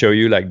just to show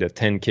you like the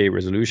 10K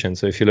resolution.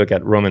 So if you look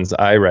at Roman's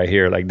eye right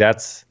here, like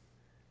that's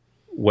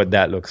what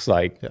that looks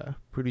like. Yeah,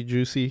 pretty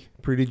juicy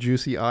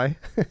eye.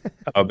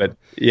 Oh, but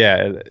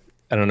yeah,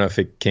 I don't know if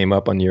it came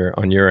up on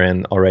your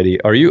end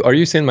already. Are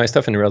you seeing my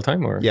stuff in real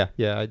time or? Yeah,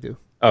 I do.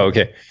 Oh,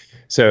 okay.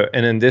 So,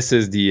 and then this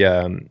is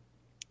the,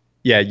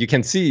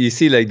 you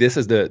see like this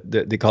is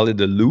they call it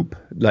the loop,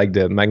 like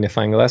the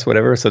magnifying glass,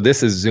 whatever. So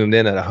this is zoomed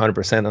in at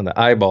 100% on the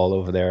eyeball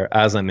over there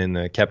as I'm in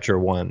the Capture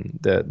One,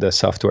 the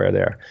software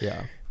there.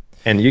 Yeah.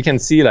 And you can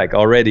see like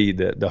already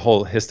the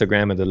whole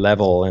histogram of the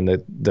level and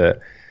the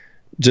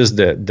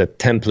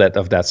template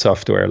of that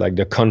software, like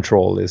the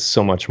control is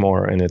so much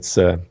more, and it's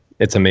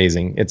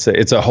amazing. It's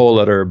a whole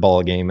other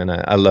ball game, and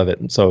I love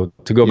it. So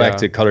to go back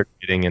to color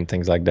grading and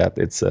things like that,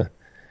 it's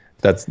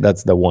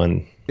that's the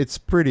one. It's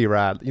pretty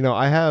rad.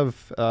 I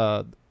have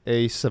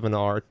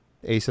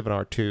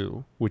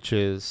A7R2, which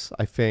is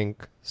I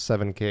think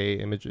 7K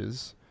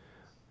images.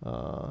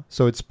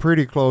 So it's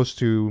pretty close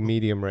to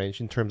medium range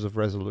in terms of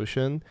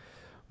resolution.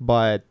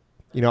 But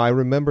I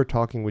remember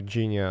talking with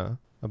Genia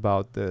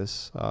about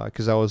this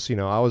because I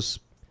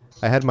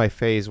had my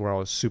phase where I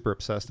was super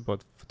obsessed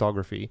about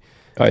photography.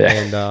 Oh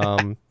yeah,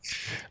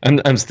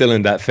 and I'm still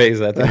in that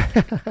phase. I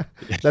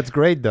think. That's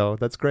great though.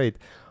 That's great.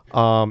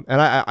 And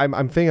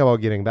I'm thinking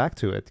about getting back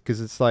to it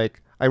because it's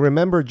like I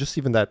remember just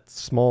even that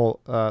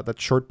that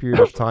short period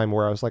of time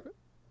where I was like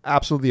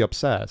absolutely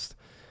obsessed.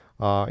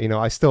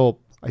 I still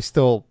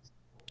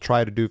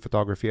try to do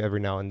photography every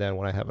now and then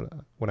when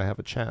I have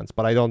a chance,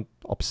 but I don't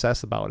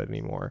obsess about it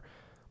anymore.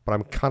 But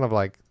I'm kind of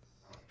like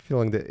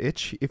feeling the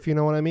itch, if you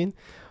know what I mean.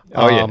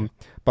 Oh yeah.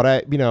 But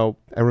I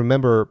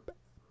remember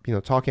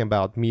talking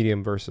about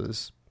medium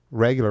versus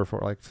regular for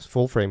like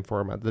full frame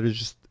format. That is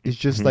just. It's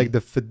just mm-hmm. like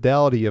the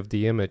fidelity of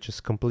the image is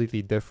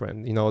completely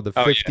different. The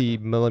 50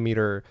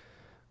 millimeter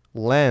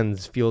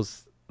lens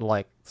feels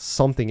like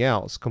something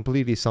else,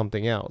 completely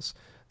something else.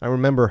 I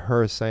remember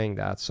her saying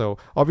that. So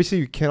obviously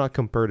you cannot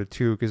compare the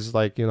two because it's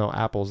like,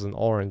 apples and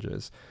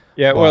oranges.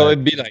 Yeah, well,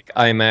 it'd be like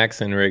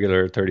IMAX and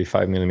regular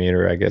 35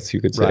 millimeter, I guess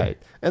you could say. Right.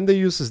 And the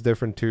use is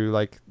different too.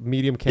 Like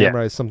medium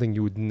camera is something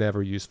you would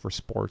never use for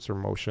sports or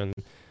motion.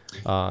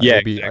 It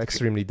would be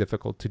extremely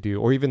difficult to do,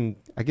 or even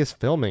I guess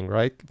filming,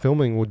 right?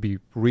 Filming would be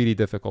really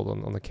difficult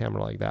on a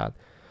camera like that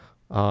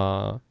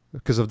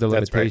because of the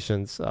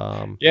limitations.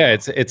 Right.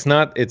 It's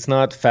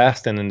not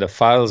fast, and then the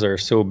files are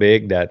so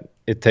big that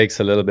it takes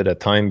a little bit of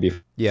time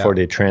before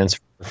they transfer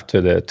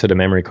to the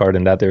memory card,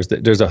 and that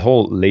there's a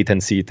whole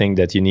latency thing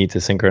that you need to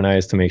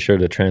synchronize to make sure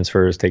the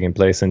transfer is taking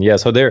place. And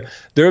so they're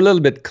a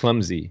little bit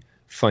clumsy,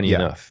 funny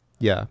enough.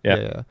 Yeah.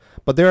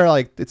 But they're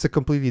like it's a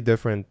completely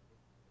different,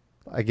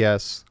 I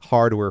guess,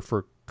 hardware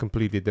for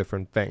completely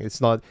different thing. It's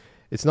not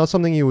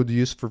something you would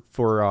use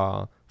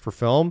for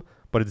film,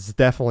 but it's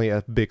definitely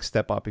a big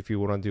step up if you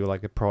want to do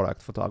like a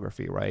product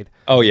photography, right?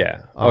 Oh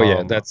yeah,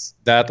 that's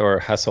that or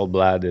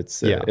Hasselblad.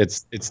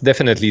 It's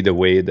definitely the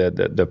way that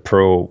the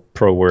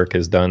pro work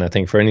is done. I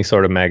think for any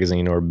sort of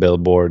magazine or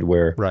billboard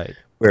where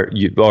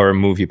you or a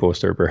movie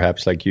poster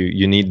perhaps, like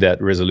you need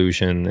that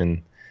resolution,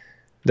 and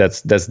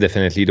that's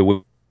definitely the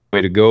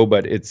way to go.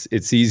 But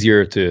it's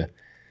easier to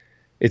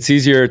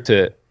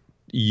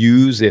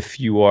use if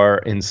you are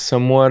in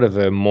somewhat of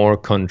a more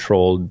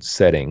controlled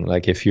setting.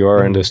 Like if you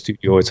are in the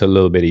studio, it's a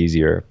little bit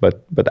easier.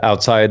 But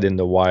outside in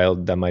the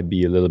wild, that might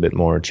be a little bit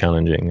more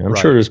challenging. I'm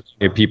sure Right. there's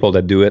plenty of people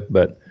that do it,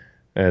 but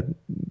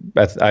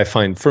I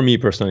find, for me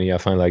personally, I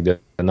find like the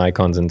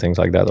Nikons and things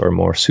like that are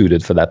more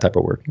suited for that type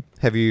of work.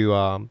 Have you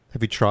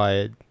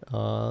tried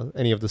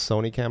any of the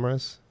Sony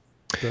cameras,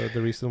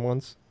 the recent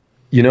ones?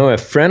 You know, a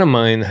friend of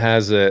mine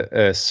has a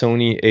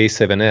Sony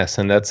A7S,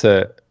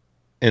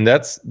 and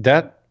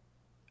that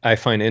I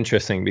find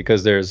interesting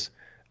because there's,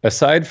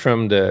 aside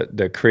from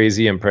the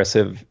crazy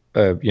impressive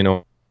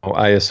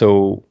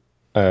ISO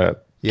Yeah,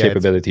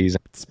 capabilities.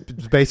 it's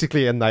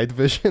basically a night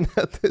vision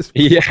at this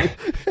point. Yeah.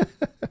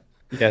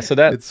 Yeah, so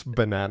It's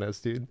bananas,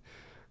 dude.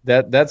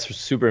 that's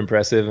super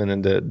impressive, and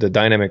then the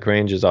dynamic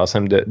range is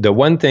awesome. The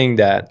one thing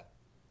that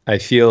I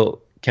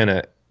feel kind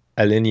of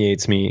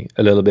alienates me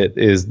a little bit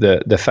is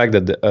the fact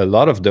that a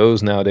lot of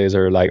those nowadays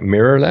are like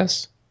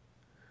mirrorless.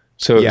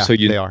 So Yeah, so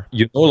they are.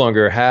 you no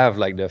longer have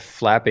like the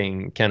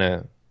flapping kind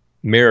of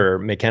mirror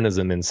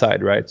mechanism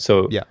inside, right?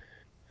 Yeah.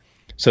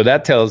 So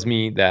that tells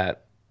me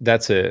that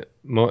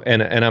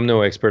and I'm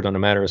no expert on the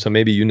matter, so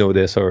maybe you know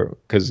this, or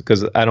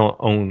because I don't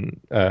own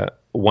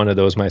one of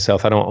those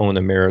myself. I don't own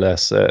a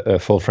mirrorless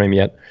full frame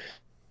yet.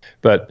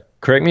 But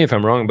correct me if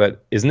I'm wrong,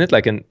 but isn't it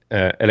like an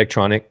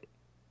electronic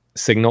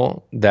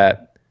signal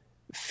that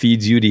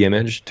feeds you the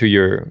image to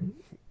your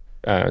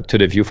to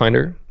the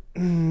viewfinder?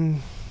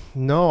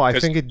 No, I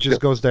 'Cause- think it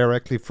just goes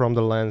directly from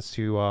the lens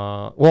to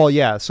well,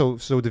 yeah, so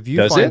the Does it?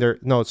 viewfinder,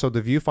 no, so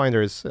the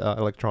viewfinder is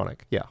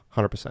electronic. Yeah,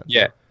 100%.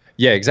 Yeah,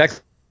 yeah,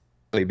 exactly.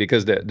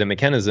 Because the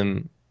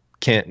mechanism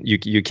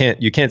you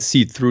can't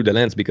see through the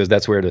lens because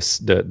that's where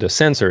the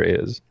sensor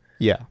is.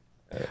 Yeah.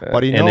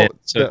 But you and know, then,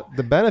 so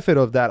the benefit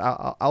of that,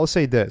 I'll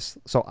say this.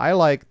 So I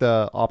like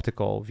the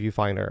optical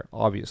viewfinder.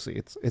 Obviously,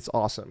 it's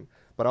awesome.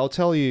 But I'll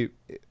tell you,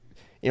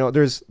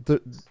 there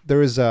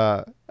is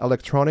a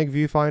electronic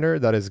viewfinder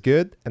that is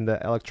good, and the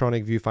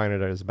electronic viewfinder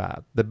that is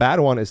bad. The bad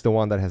one is the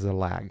one that has a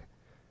lag.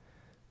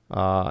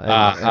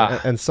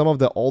 And some of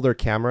the older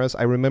cameras,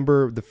 I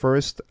remember the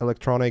first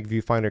electronic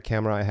viewfinder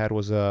camera I had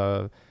was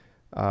a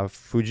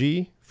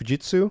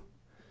Fujitsu.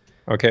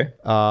 okay.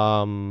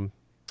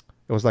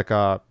 It was like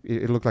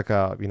it looked like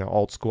a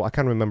old school. I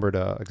can't remember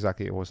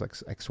exactly. It was like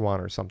X1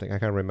 or something. I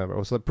can't remember. It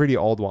was a pretty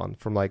old one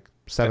from like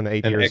 7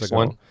 8 An years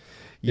X1? ago.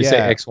 You say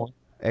X1?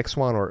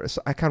 X1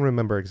 I can't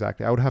remember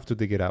exactly. I would have to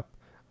dig it up.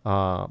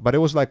 But it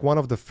was like one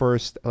of the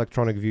first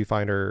electronic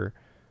viewfinder,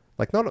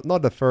 like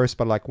not the first,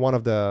 but like one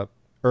of the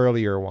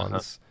earlier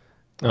ones.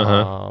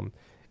 And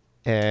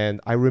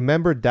I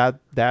remember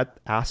that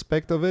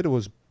aspect of it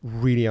was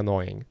really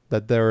annoying.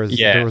 That there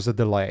was a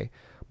delay.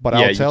 But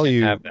I'll tell can't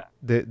you, have that.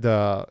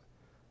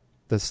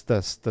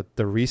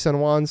 the recent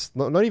ones,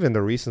 not even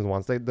the recent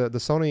ones. The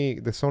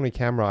Sony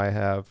camera I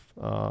have,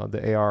 the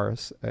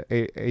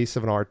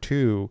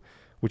A7R2,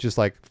 which is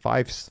like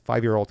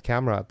 5-year-old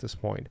camera at this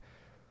point.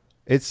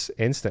 It's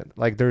instant.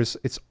 Like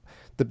it's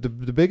the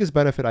biggest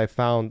benefit I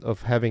found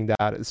of having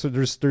that. So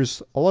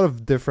there's a lot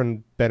of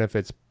different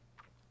benefits,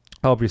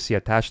 obviously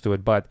attached to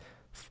it. But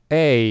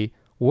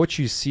what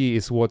you see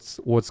is what's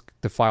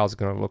the file's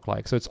gonna look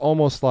like. So it's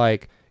almost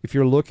like if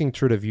you're looking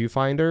through the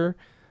viewfinder,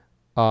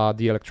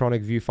 the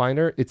electronic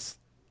viewfinder,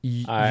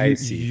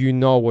 you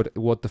know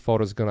what the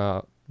photo's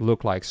gonna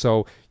look like.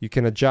 So you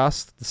can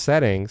adjust the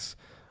settings,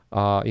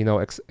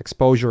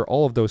 exposure,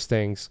 all of those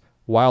things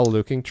while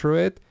looking through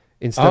it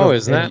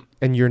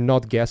and you're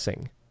not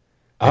guessing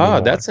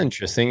anymore. That's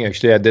interesting.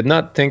 Actually, I did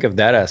not think of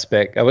that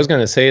aspect. I was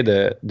going to say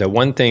the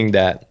one thing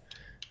that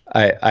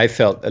I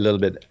felt a little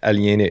bit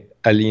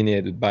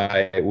alienated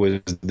by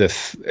was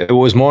it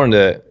was more on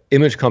the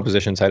image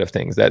composition side of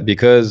things, that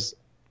because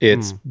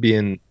it's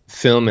being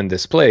filmed and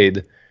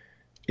displayed,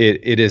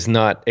 it is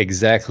not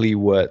exactly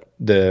what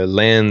the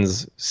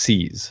lens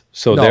sees.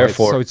 So no,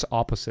 therefore, it's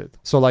opposite.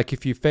 So like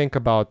if you think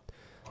about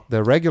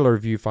the regular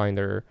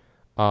viewfinder,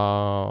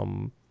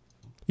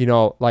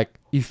 like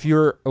if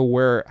you're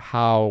aware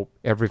how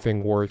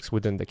everything works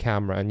within the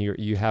camera and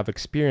you have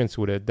experience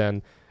with it,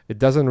 then it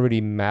doesn't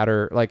really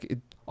matter. Like it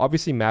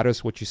obviously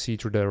matters what you see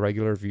through the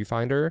regular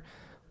viewfinder,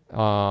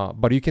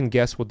 but you can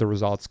guess what the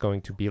result's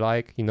going to be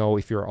like.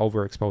 If you're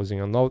overexposing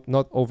or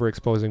not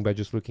overexposing by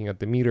just looking at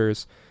the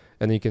meters,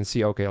 and then you can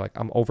see, okay, like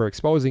I'm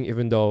overexposing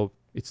even though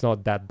it's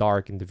not that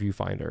dark in the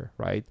viewfinder,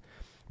 right?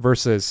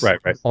 Versus right.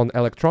 on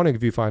electronic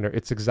viewfinder,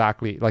 it's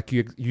exactly like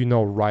you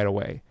know right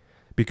away,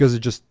 because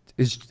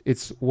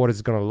it's what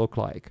it's gonna look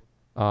like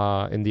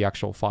in the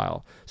actual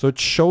file. So it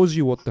shows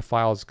you what the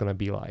file is gonna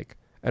be like,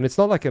 and it's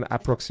not like an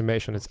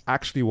approximation. It's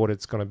actually what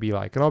it's gonna be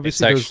like. And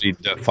obviously, it's actually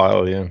the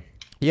file, yeah.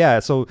 Yeah,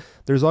 so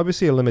there's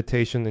obviously a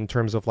limitation in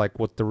terms of like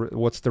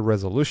what's the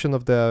resolution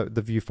of the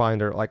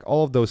viewfinder. Like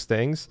all of those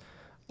things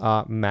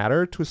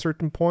matter to a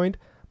certain point.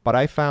 But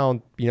I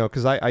found,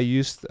 because I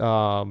used,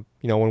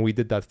 when we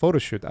did that photo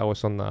shoot, I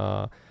was on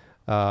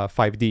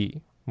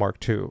 5D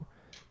Mark II.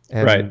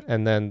 Right.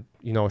 And then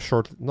not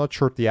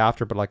shortly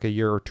after, but like a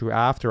year or two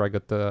after, I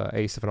got the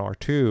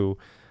A7R2.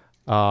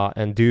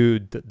 And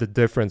dude, the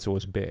difference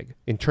was big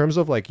in terms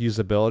of like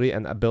usability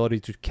and ability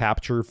to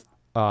capture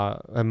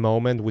a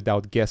moment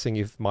without guessing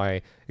if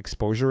my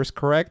exposure is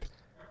correct.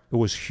 It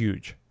was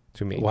huge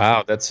to me.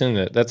 Wow, that's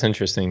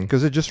interesting.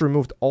 Because it just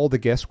removed all the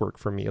guesswork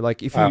for me.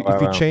 Like if Wow, you wow,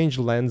 wow. change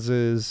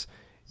lenses,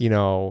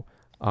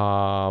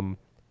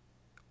 all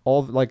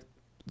like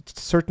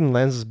certain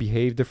lenses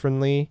behave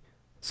differently. Oh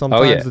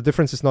Sometimes yeah. the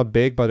difference is not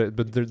big, but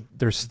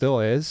there still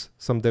is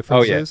some Oh yeah.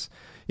 differences.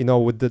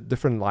 With the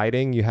different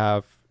lighting, you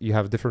have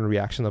different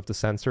reaction of the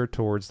sensor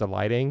towards the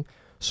lighting.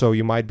 So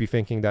you might be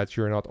thinking that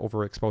you're not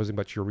overexposing,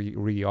 but you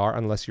really are,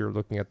 unless you're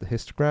looking at the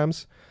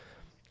histograms.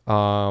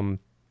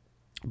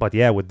 But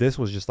yeah, with this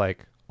was just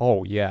like,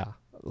 oh yeah,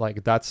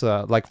 like that's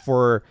like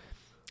for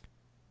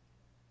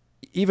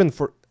even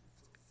for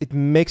it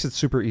makes it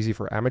super easy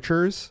for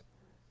amateurs.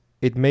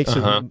 It makes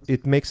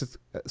it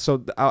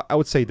so I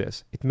would say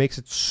this. It makes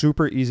it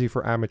super easy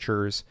for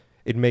amateurs.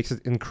 It makes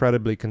it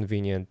incredibly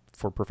convenient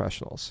for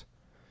professionals.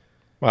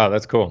 Wow,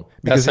 that's cool.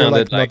 Because you're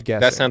like not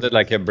guessing. That sounded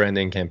like a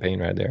branding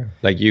campaign right there.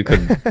 Like you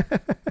could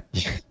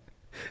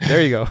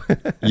There you go.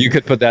 you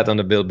could put that on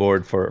the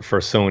billboard for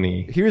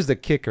Sony. Here's the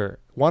kicker.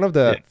 One of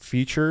the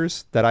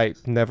features that I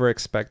never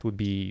expect would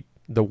be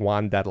the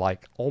one that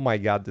like, oh my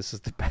God, this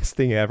is the best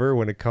thing ever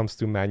when it comes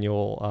to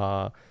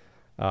manual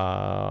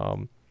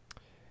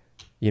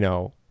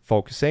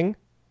focusing,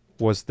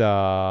 was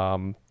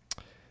the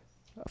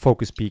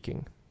focus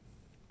peaking.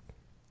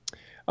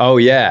 Oh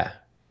yeah.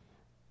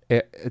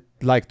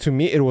 Like to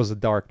me, it was a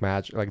dark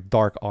magic, like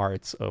dark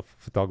arts of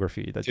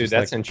photography that Dude, just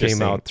that's like came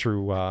interesting. out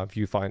through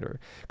Viewfinder.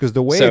 Because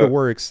the way it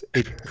works,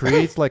 it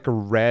creates like a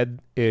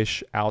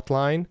red-ish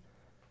outline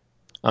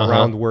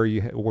around where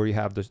you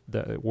have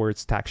the where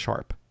it's tack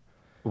sharp.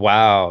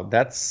 Wow,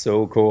 that's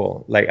so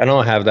cool. Like I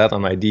don't have that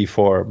on my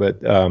D4,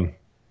 but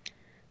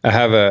I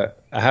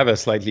have a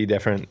slightly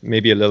different,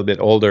 maybe a little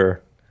bit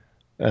older.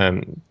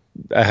 I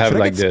have Should I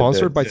like get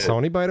sponsored by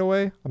Sony, by the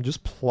way? I'm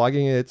just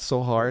plugging it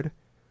so hard.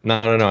 No.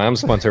 I'm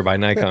sponsored by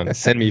Nikon.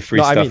 Send me free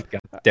stuff. I mean,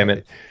 God damn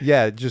it.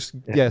 Yeah,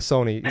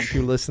 Sony, if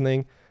you're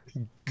listening,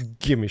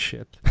 give me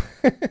shit.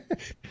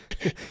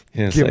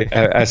 It's like,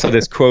 I saw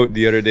this quote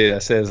the other day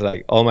that says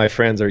like, all my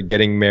friends are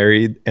getting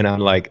married, and I'm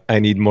like, I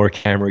need more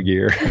camera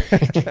gear.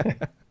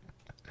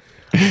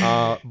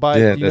 But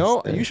yeah,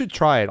 you should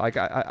try it. Like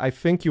I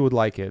think you would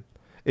like it.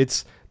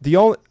 It's the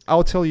only.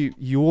 I'll tell you,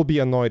 you will be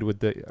annoyed with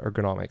the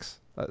ergonomics.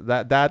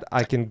 That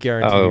I can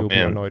guarantee you will be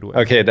annoyed with.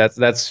 Okay,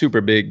 that's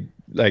super big.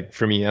 Like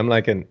for me, I'm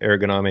like an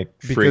ergonomic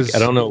freak. I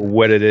don't know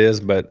what it is,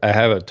 but I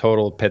have a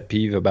total pet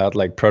peeve about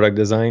like product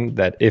design.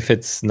 That if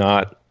it's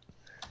not,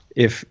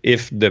 if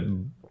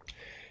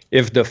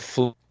the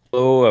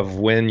flow of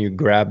when you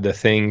grab the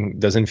thing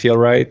doesn't feel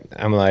right,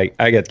 I'm like,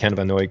 I get kind of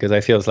annoyed because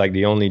I feel it's like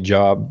the only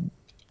job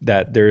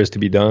that there is to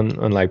be done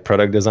on like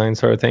product design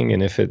sort of thing.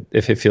 And if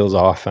it feels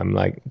off, I'm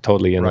like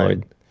totally annoyed.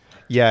 Right.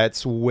 Yeah,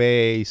 it's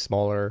way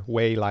smaller,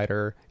 way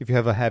lighter. If you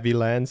have a heavy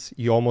lens,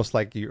 it's almost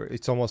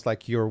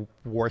like you're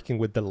working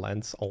with the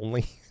lens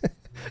only.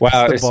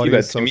 Wow,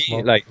 to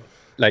me,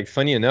 like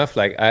funny enough,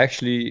 like I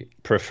actually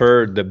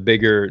prefer the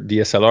bigger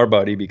DSLR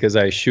body because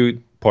I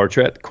shoot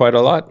portrait quite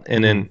a lot,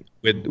 and then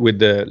with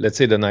the, let's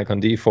say the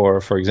Nikon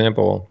D4, for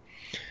example,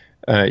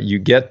 you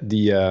get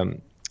the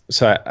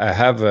so I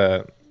have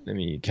a, let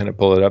me kind of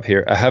pull it up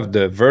here. I have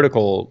the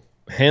vertical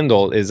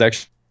handle is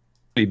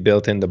actually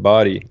built in the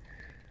body.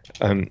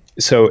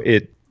 So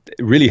it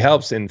really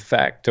helps, in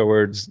fact,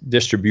 towards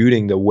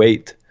distributing the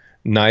weight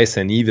nice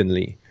and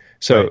evenly.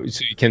 So, right.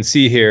 So you can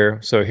see here.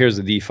 So here's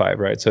the D5,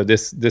 right? So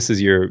this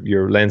is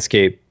your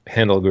landscape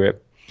handle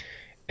grip,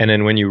 and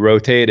then when you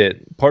rotate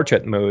it,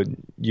 portrait mode,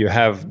 you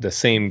have the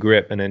same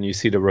grip, and then you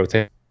see the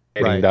rotating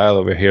dial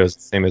over here is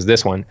the same as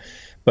this one.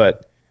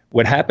 But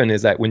what happened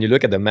is that when you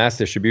look at the mass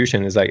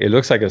distribution, is like it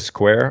looks like a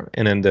square,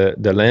 and then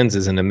the lens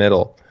is in the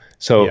middle.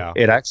 So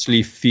it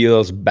actually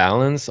feels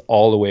balanced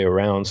all the way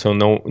around. So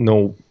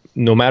no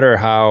matter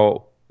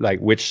how, like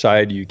which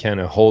side you kind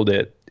of hold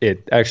it,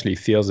 it actually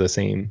feels the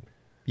same.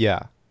 Yeah.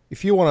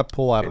 If you want to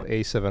pull up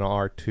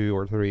A7R2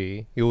 or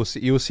 3, you will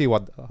see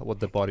what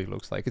the body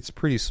looks like. It's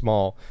pretty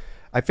small.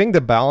 I think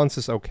the balance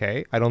is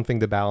okay. I don't think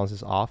the balance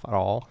is off at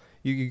all.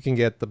 You can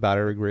get the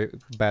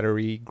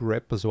battery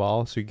grip as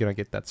well, so you're gonna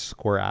get that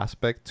square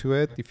aspect to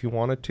it if you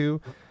wanted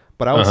to.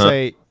 But I would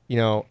say,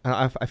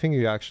 I think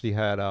you actually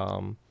had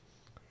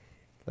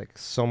like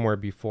somewhere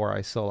before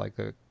I saw like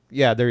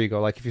there you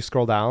go. Like if you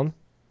scroll down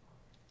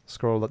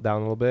a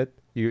little bit,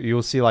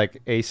 you'll see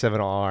like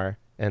A7R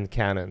and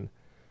Canon.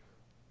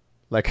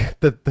 Like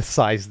the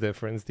size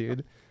difference,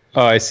 dude.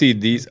 Oh, I see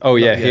these. Oh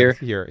yeah, here.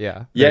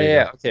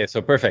 Yeah. Okay,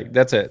 so perfect.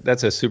 That's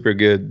a super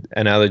good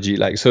analogy.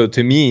 Like, so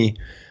to me,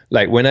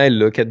 like when I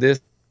look at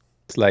this,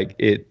 like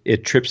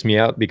it trips me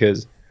out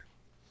because,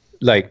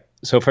 like,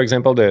 so for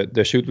example,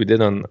 the shoot we did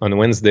on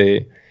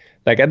Wednesday,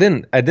 like I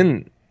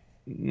didn't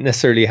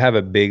necessarily have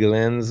a big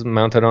lens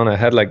mounted on. I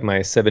had like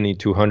my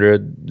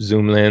 7200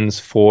 zoom lens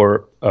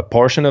for a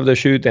portion of the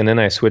shoot, and then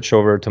I switched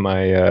over to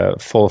my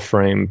full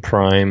frame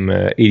prime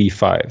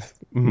 85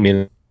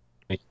 millimeter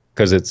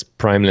because it's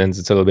prime lens.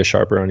 It's a little bit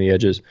sharper on the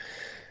edges,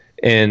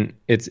 and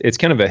it's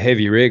kind of a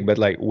heavy rig. But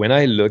like when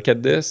I look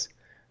at this,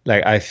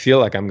 like I feel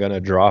like I'm gonna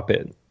drop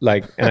it.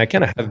 Like, and I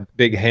kind of have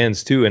big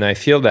hands too, and I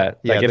feel that.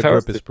 Yeah, like the if I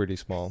was grip is pretty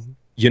small.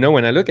 you know,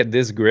 when I look at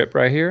this grip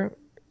right here,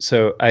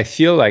 so I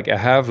feel like I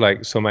have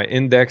like, so my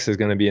index is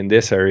going to be in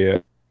this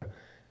area.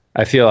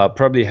 I feel I'll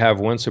probably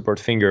have one support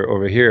finger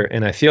over here,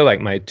 and I feel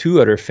like my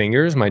two other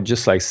fingers might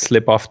just like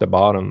slip off the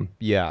bottom.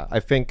 Yeah, I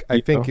think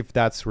if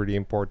that's really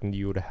important,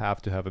 you would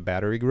have to have a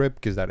battery grip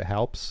because that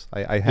helps.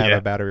 I have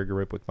a battery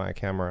grip with my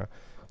camera,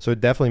 so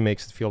it definitely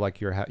makes it feel like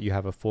you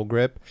have a full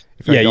grip.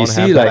 If I don't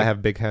have that, I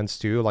have big hands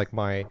too. Like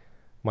my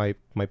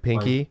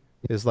pinky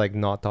is like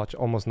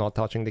almost not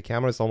touching the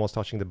camera. It's almost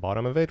touching the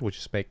bottom of it, which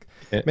is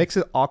makes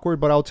it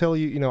awkward. But I'll tell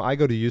you, you know, I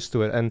got used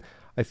to it, and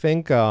I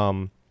think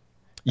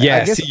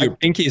I guess your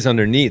pinky is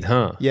underneath,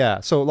 huh?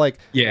 Yeah. So like,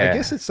 I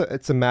guess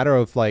it's a matter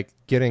of like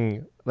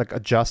getting like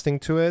adjusting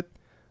to it.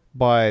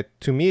 But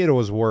to me, it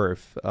was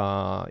worth.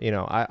 You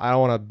know, I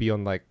don't want to be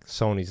on like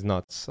Sony's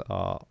nuts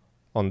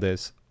on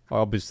this.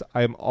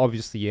 I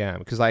obviously am,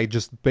 because I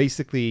just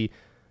basically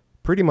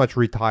pretty much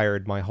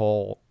retired my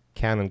whole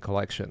Canon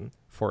collection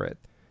for it.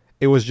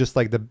 It was just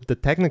like the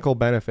technical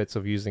benefits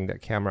of using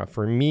that camera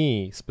for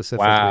me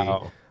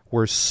specifically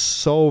were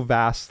so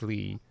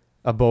vastly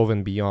above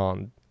and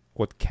beyond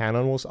what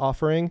Canon was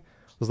offering.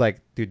 It was like,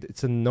 dude,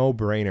 it's a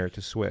no-brainer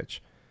to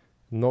switch.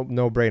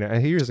 No-brainer.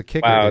 And here's a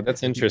kicker. Wow,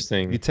 that's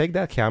interesting. You take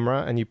that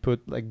camera and you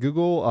put like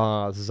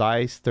Google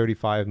Zeiss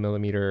 35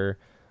 millimeter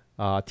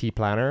T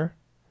planner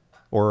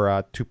or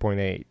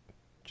 2.8,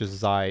 just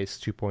Zeiss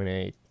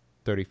 2.8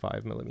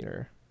 35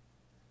 millimeter.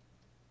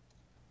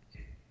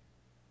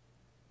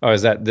 Oh,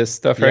 is that this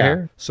stuff right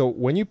here? So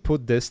when you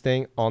put this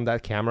thing on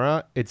that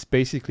camera, it's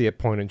basically a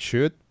point and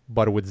shoot,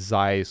 but with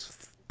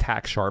Zeiss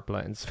tack sharp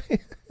lens.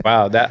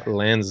 Wow, that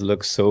lens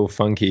looks so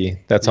funky.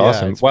 That's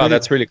awesome. Wow,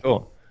 that's really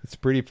cool. It's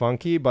pretty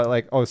funky, but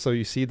like, so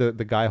you see the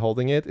guy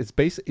holding it.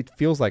 It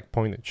feels like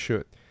point and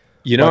shoot.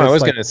 You know, I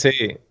was gonna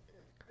say,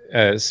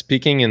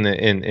 speaking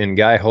in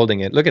guy holding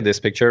it. Look at this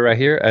picture right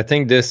here. I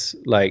think this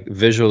like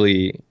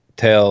visually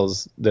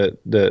tells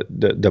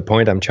the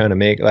point I'm trying to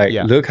make. Like,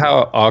 look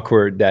how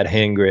awkward that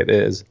hand grip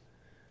is.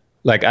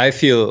 Like, I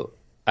feel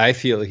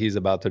he's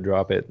about to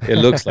drop it. It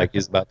looks like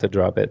he's about to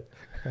drop it.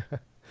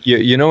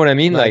 You know what I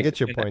mean? No, like, I get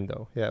your point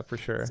though. Yeah, for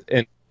sure.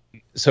 And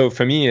so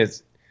for me,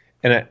 it's,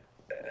 and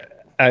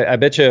I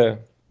bet you,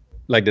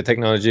 like, the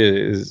technology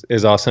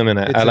is awesome, and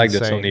I like the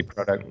Sony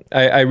product.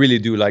 I really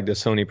do like the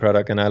Sony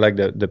product, and I like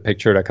the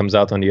picture that comes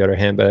out on the other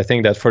hand. But I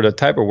think that for the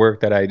type of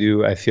work that I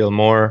do, I feel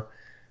more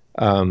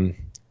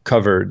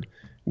covered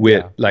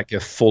with like a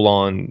full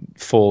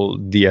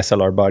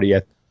DSLR body.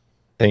 I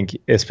think,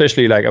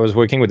 especially like I was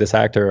working with this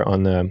actor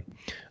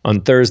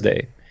on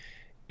Thursday,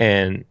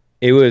 and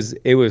it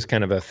was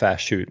kind of a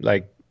fast shoot.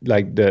 Like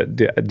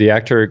the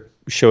actor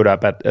showed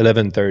up at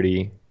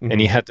 11:30 and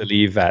he had to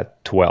leave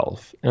at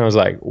 12, and I was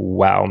like,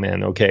 wow,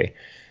 man, okay.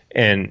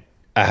 And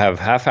I have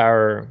half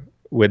hour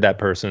with that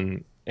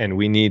person, and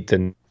we need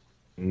to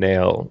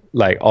nail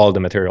like all the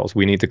materials.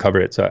 We need to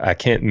cover it, so I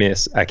can't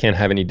miss. I can't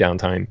have any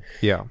downtime.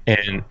 Yeah.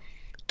 And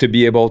to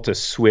be able to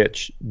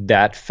switch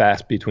that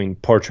fast between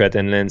portrait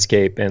and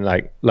landscape, and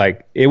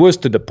like it was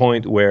to the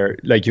point where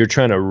like you're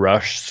trying to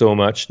rush so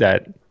much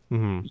that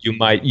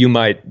you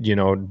might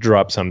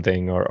drop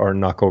something or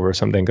knock over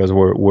something, because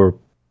we're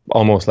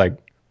almost like,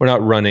 we're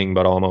not running,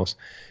 but almost.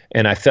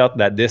 And I felt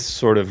that this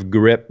sort of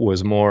grip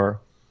was more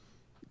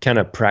kind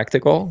of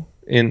practical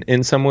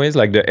in some ways.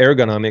 Like the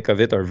ergonomic of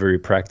it are very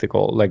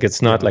practical. Like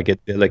it's not like a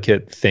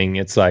delicate thing.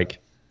 It's like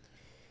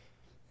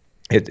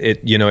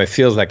it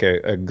feels like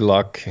a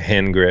Glock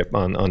hand grip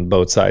on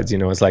both sides.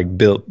 It's like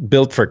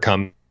built for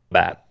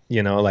combat.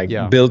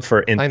 Built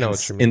for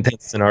intense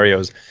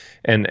scenarios.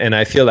 And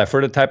I feel that for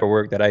the type of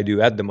work that I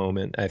do at the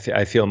moment,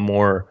 I feel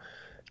more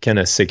kind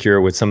of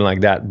secure with something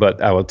like that.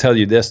 But I will tell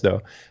you this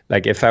though,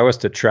 like if I was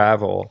to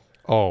travel,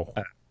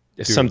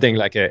 something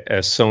like a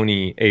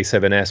Sony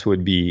A7S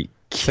would be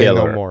killer.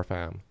 Say no more,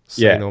 fam.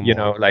 Say no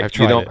more. Like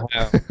you don't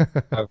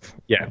have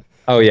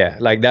oh yeah,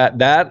 like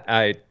that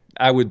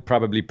I would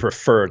probably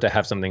prefer to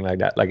have something like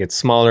that. Like it's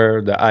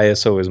smaller, the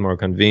ISO is more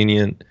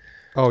convenient.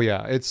 Oh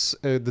yeah, it's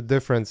the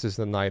difference is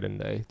the night and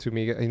day to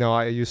me.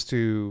 I used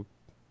to,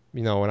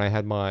 when I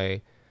had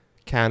my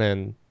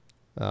Canon,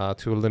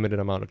 to a limited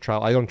amount of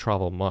travel. I don't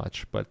travel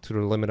much, but to the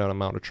limited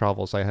amount of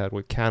travels I had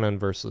with Canon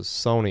versus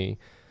Sony,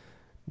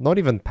 not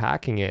even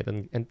packing it,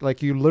 and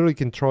like you literally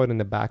can throw it in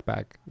the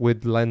backpack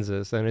with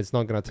lenses, and it's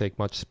not gonna take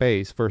much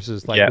space.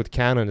 Versus like with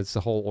Canon, it's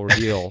a whole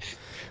ordeal.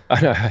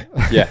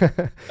 Yeah.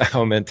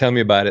 Oh man, tell me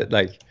about it.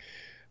 Like,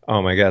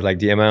 oh my god, like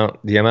the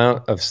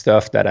amount of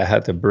stuff that I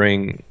had to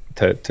bring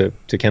to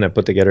kind of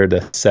put together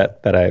the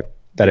set that I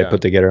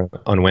put together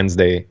on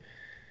Wednesday.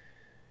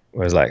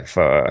 was like,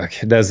 fuck.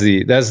 That's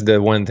the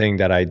one thing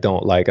that I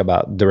don't like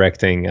about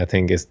directing. I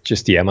think is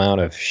just the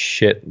amount of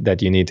shit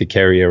that you need to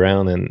carry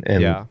around, and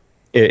Yeah.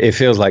 it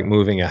feels like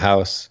moving a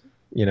house,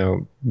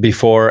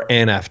 before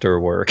and after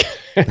work.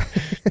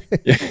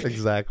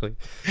 Exactly.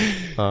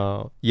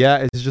 Yeah,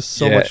 it's just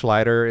so Yeah. much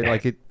lighter.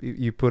 Like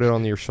you put it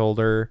on your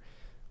shoulder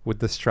with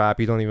the strap,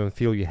 you don't even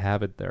feel you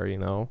have it there.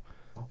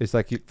 It's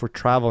like for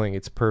traveling,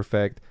 it's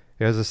perfect.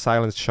 It has a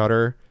silent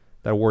shutter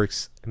that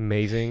works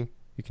amazing.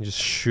 You can just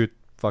shoot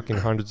fucking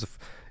hundreds of.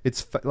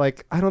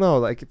 Like, I don't know,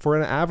 like for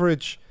an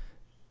average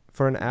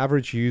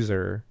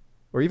user,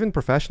 or even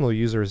professional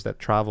users that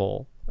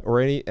travel, or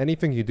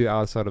anything you do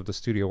outside of the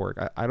studio work,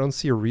 I don't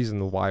see a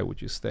reason why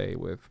would you stay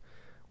with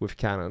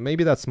Canon.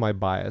 Maybe that's my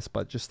bias,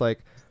 but just like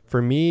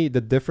for me,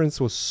 the difference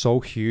was so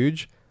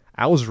huge.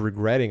 I was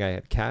regretting I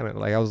had Canon.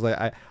 Like I was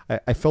like,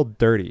 I felt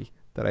dirty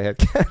that I had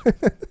Canon.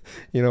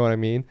 You know what I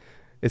mean?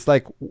 It's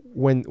like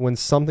when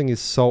something is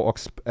so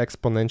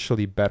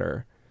exponentially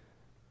better,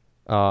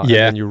 and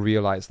Yeah. then you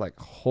realize like,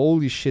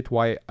 holy shit,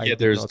 why I Yeah, did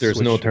there's not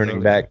there's no switch turning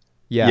earlier. back.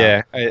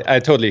 Yeah. Yeah, I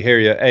totally hear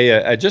you.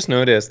 I just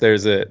noticed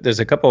there's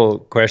a couple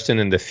question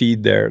in the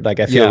feed there. Like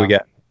I feel Yeah.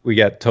 we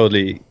got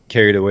totally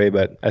carried away,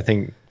 but I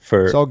think It's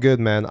for all good,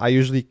 man. I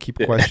usually keep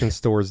questions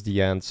towards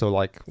the end. So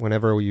like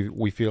whenever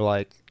we feel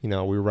like,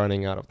 we're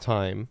running out of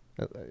time,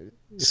 if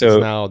it's so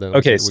now, then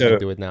okay, we can so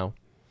do it now.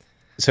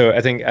 so I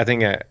think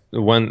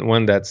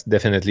one that's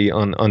definitely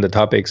on the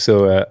topic.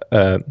 So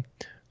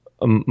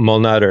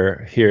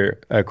Molnader here,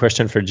 a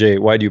question for Jay: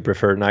 why do you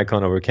prefer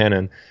Nikon over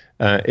Canon?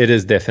 It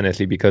is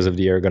definitely because of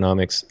the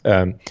ergonomics.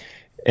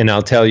 And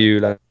I'll tell you,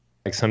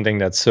 like something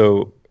that's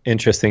so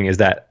interesting is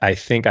that I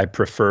think I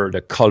prefer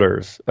the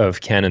colors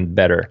of Canon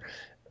better.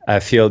 I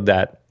feel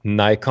that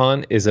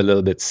Nikon is a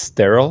little bit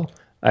sterile.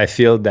 I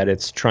feel that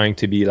it's trying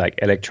to be like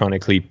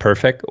electronically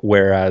perfect,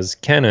 whereas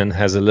Canon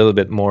has a little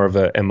bit more of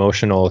a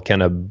emotional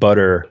kind of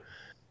butter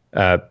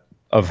uh,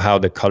 of how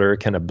the color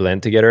kind of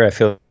blend together. I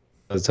feel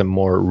it's a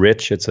more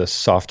rich, it's a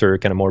softer,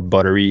 kind of more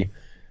buttery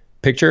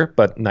picture,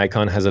 but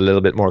Nikon has a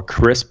little bit more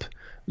crisp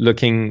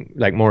looking,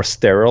 like more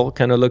sterile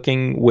kind of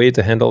looking way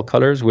to handle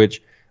colors,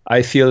 which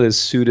I feel is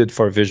suited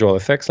for visual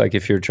effects. Like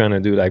if you're trying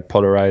to do like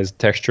polarized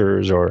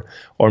textures or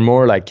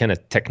more like kind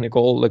of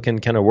technical looking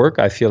kind of work,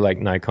 I feel like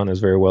Nikon is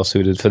very well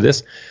suited for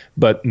this.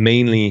 But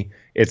mainly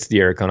it's the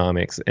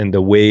ergonomics and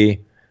the way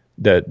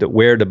the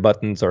where the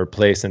buttons are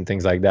placed and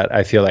things like that.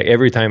 I feel like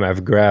every time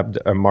I've grabbed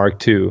a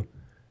Mark II,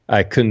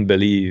 I couldn't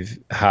believe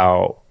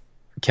how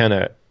kind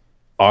of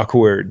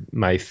awkward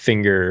my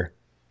finger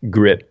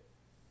grip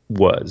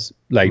was.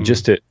 Like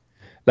just to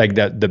like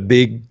that the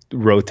big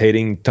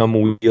rotating thumb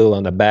wheel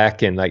on the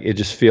back, and like it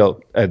just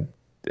felt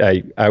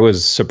I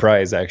was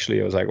surprised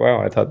actually. I was like,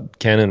 wow, I thought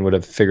Canon would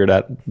have figured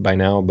that by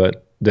now,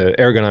 but the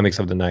ergonomics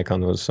of the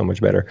Nikon was so much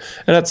better.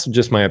 And that's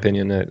just my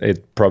opinion.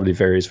 It probably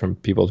varies from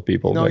people to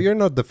people. No, Like, you're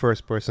not the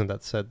first person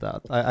that said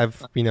that.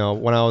 I've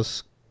when I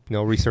was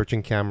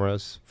researching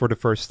cameras for the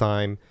first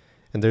time,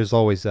 and there's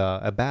always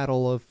a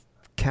battle of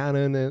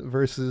Canon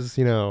versus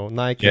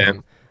Nikon. yeah.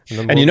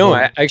 And then And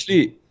I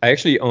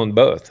actually own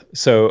both.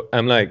 So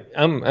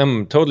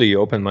I'm totally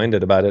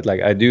open-minded about it.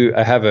 Like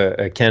I have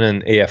a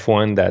Canon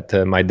AF1 that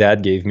my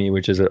dad gave me,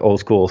 which is an old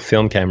school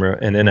film camera,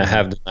 and then I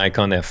have the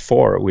Nikon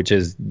F4, which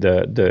is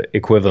the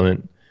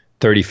equivalent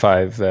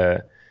 35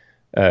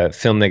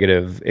 film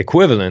negative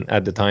equivalent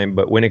at the time.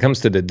 But when it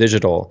comes to the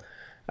digital,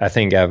 I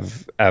think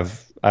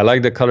I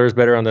like the colors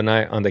better on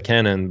the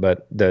Canon,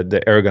 but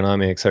the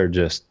ergonomics are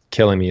just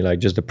killing me. Like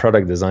just the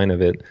product design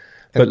of it.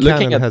 And But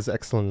looking Canon at has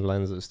excellent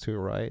lenses too,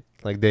 right?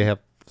 Like they have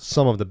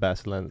some of the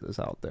best lenses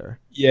out there.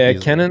 yeah,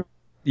 Easily. Canon,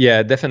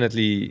 yeah,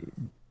 definitely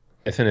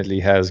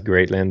has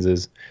great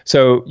lenses.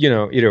 So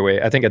either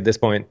way, I think at this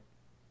point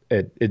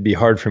it'd be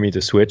hard for me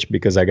to switch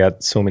because I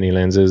got so many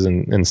lenses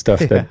and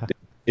stuff that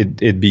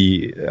it'd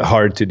be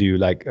hard to do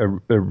like a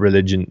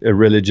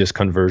religious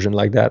conversion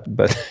like that.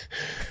 But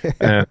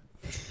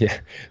yeah.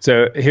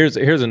 So here's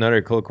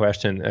another cool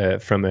question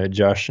from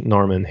Josh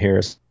Norman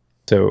here.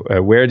 So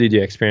where did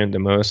you experience the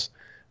most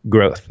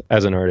growth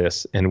as an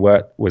artist, and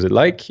what was it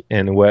like,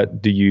 and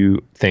what do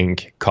you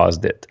think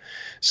caused it?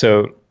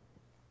 So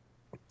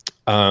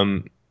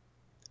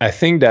I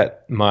think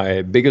that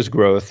my biggest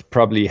growth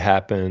probably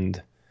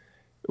happened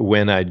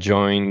when I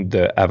joined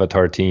the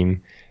Avatar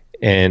team,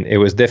 and it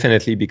was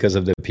definitely because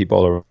of the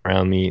people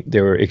around me.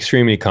 They were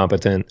extremely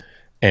competent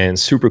and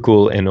super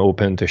cool and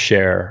open to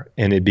share,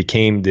 and it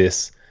became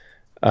this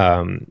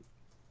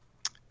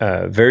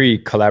very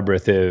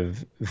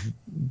collaborative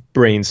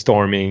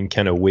brainstorming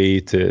kind of way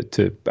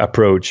to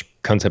approach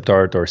concept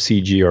art or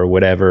CG or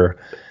whatever.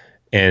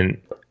 And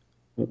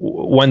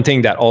one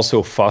thing that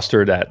also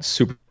fostered that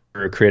super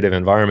creative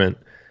environment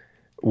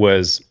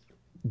was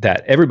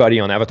that everybody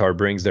on Avatar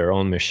brings their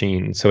own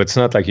machine. So it's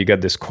not like you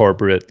got this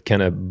corporate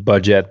kind of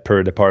budget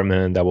per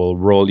department that will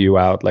roll you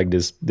out like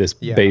this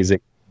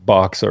basic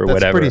box or That's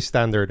whatever. pretty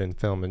standard in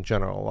film in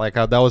general. Like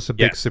that was a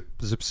big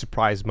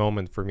surprise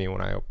moment for me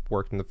when I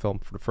worked in the film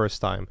for the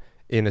first time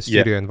in a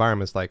studio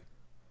environment. It's like,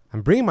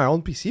 I'm bringing my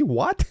own PC.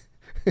 What?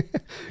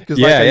 Because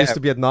like I used to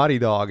be at Naughty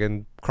Dog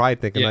and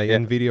Crytek and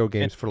in video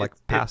games for like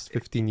past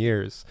 15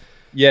 years.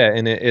 Yeah,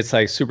 and it's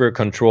like super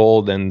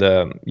controlled, and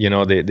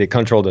they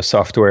control the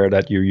software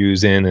that you're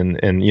using,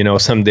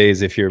 and some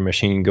days if your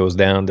machine goes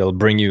down, they'll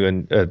bring you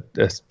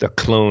a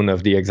clone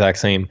of the exact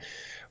same.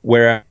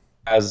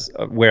 Whereas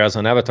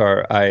on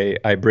Avatar,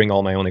 I bring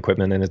all my own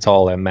equipment, and it's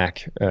all a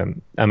Mac.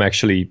 I'm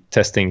actually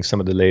testing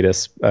some of the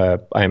latest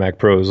iMac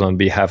Pros on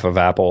behalf of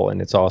Apple,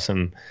 and it's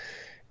awesome.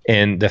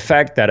 And the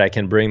fact that I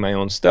can bring my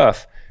own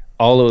stuff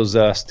allows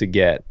us to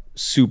get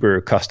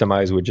super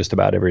customized with just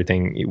about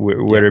everything,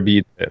 whether it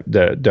be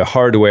the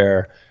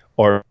hardware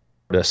or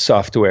the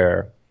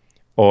software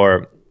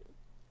or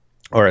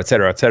et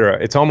cetera, et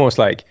cetera. It's almost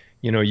like,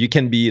 you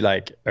can be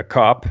like a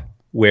cop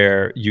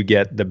where you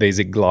get the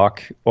basic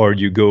Glock, or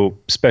you go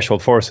special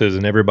forces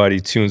and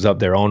everybody tunes up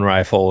their own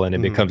rifle, and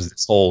it becomes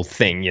this whole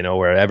thing,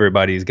 where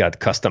everybody's got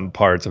custom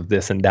parts of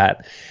this and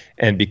that.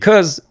 And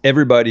because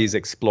everybody's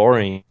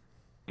exploring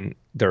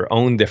their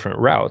own different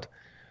route,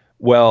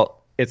 well,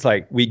 it's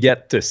like we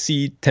get to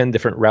see 10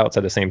 different routes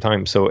at the same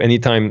time. So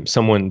anytime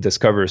someone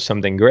discovers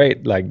something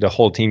great, like the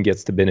whole team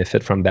gets to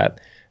benefit from that,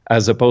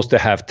 as opposed to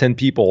have 10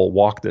 people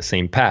walk the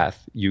same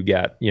path. You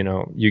get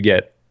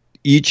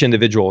each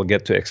individual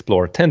get to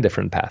explore 10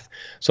 different paths.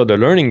 So the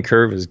learning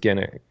curve is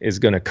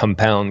gonna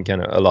compound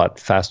a lot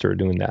faster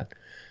doing that.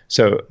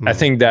 So I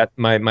think that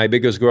my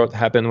biggest growth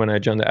happened when I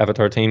joined the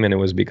Avatar team, and it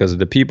was because of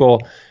the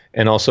people,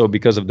 and also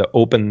because of the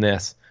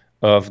openness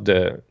of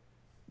the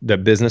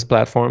business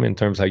platform, in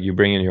terms like you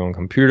bring in your own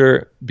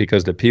computer,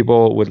 because the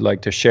people would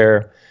like to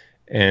share,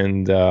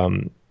 and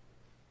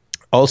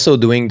also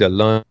doing the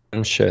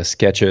lunch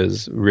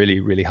sketches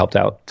really helped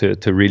out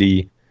to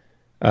really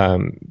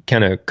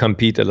kind of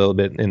compete a little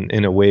bit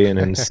in a way, and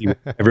then see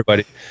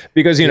everybody,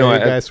 because you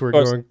guys were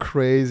going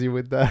crazy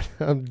with that.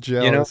 I'm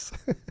jealous.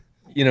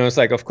 It's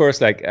like, of course,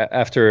 like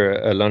after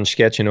a lunch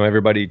sketch,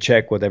 everybody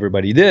checked what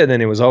everybody did,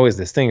 and it was always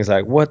this thing. It's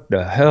like, what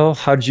the hell?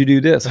 How'd you do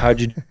this? How'd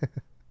you do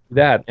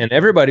that? And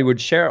everybody would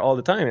share all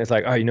the time. It's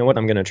like, oh, you know what?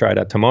 I'm gonna try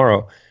that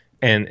tomorrow,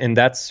 and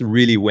that's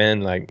really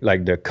when like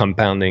the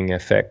compounding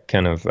effect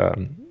kind of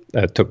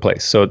took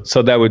place. So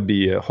that would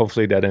be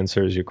hopefully that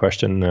answers your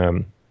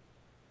question.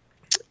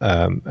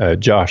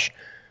 Josh.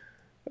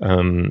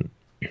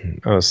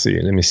 Let's see.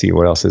 Let me see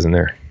what else is in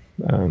there.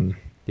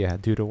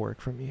 Do the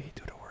work for me.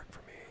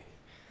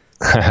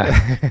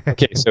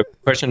 Okay, so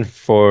question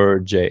for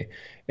Jay.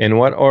 In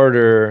what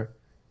order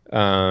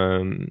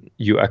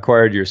you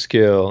acquired your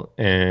skill,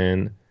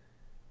 and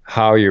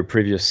how your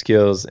previous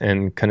skills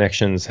and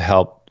connections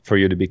helped for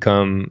you to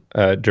become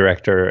a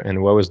director,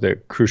 and what was the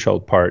crucial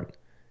part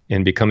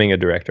in becoming a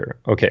director?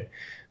 Okay.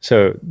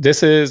 So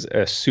this is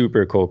a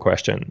super cool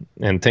question,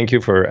 and thank you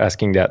for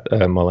asking that,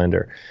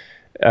 Molander.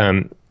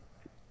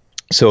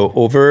 So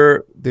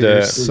over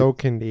you're so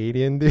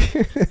Canadian,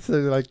 dude. So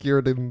like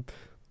you're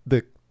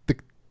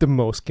the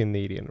most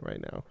Canadian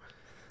right now.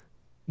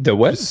 The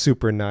what? Just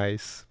super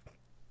nice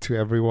to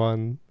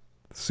everyone.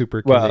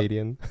 Super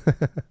Canadian.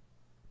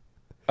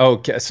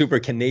 Okay, super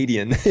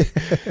Canadian.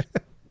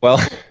 Well,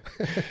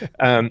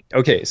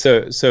 okay.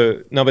 So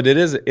no, but it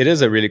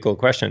is a really cool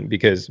question,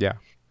 because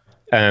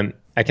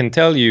I can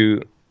tell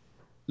you,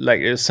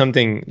 like, there's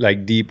something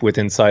like deep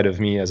within inside of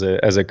me as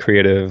a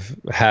creative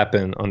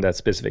happen on that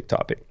specific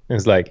topic.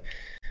 It's like,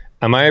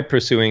 am I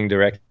pursuing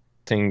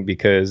directing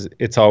because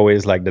it's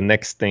always like the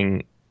next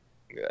thing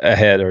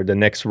ahead, or the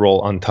next role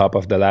on top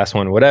of the last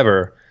one,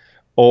 whatever,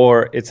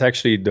 or it's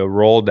actually the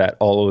role that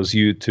allows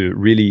you to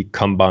really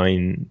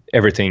combine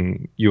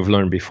everything you've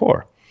learned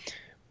before?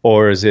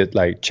 Or is it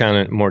like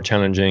more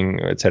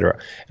challenging, etc.?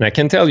 And I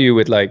can tell you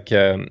with like,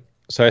 so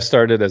I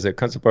started as a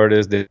concept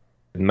artist, did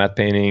matte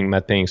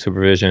painting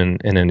supervision,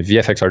 and then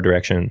VFX art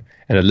direction,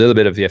 and a little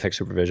bit of VFX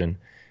supervision.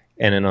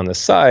 And then on the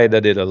side, I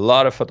did a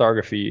lot of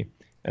photography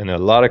and a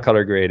lot of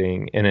color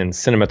grading, and then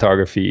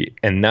cinematography.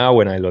 And now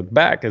when I look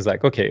back, it's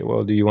like, okay,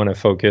 well, do you want to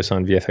focus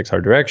on VFX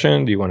art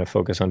direction? Do you want to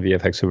focus on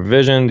VFX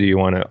supervision? Do you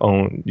want to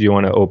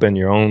open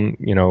your own,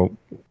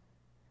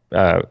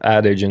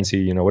 ad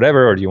agency,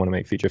 whatever, or do you want to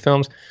make feature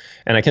films?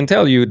 And I can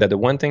tell you that the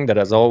one thing that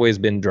has always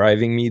been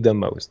driving me the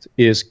most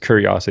is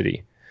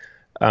curiosity.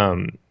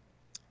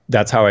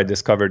 That's how I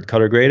discovered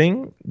color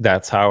grading.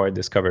 That's how I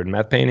discovered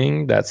matte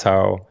painting. That's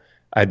how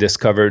I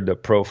discovered the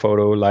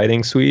ProPhoto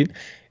lighting suite,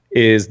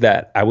 is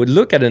that I would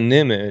look at an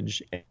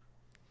image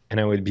and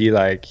I would be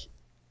like,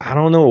 I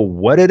don't know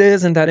what it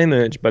is in that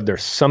image, but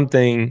there's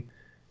something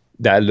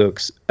that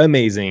looks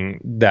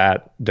amazing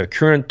that the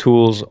current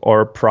tools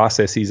or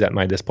processes at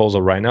my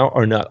disposal right now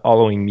are not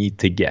allowing me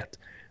to get.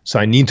 So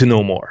I need to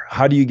know more.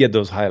 How do you get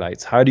those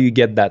highlights? How do you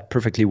get that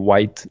perfectly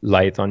white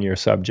light on your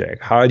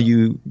subject? How do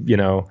you,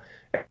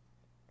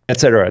 et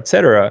cetera, et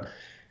cetera.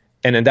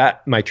 And then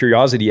that, my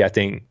curiosity, I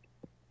think,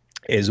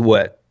 is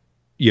what,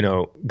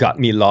 got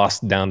me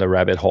lost down the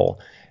rabbit hole.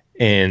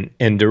 And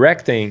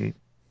directing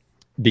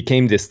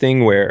became this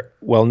thing where,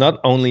 well, not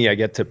only I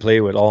get to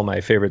play with all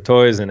my favorite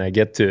toys, and I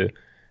get to,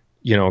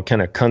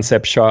 kind of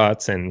concept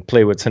shots and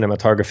play with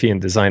cinematography and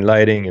design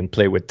lighting and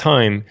play with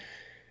time,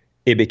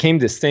 it became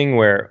this thing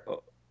where,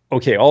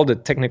 okay, all the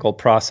technical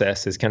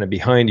process is kind of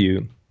behind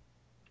you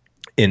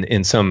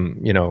in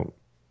some,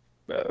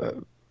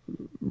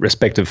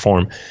 respective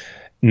form.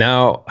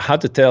 Now, how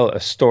to tell a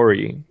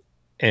story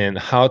and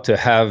how to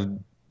have,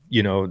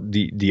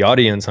 the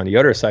audience on the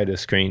other side of the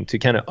screen to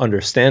kind of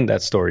understand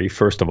that story,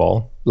 first of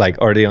all, like,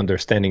 are they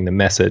understanding the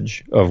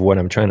message of what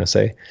I'm trying to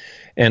say?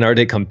 And are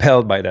they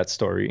compelled by that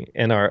story?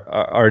 And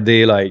are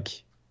they like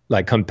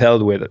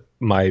compelled with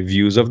my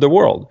views of the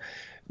world?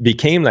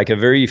 Became like a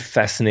very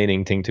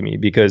fascinating thing to me,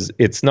 because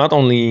it's not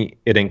only,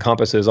 it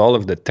encompasses all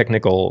of the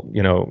technical,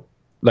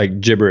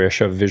 like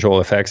gibberish of visual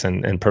effects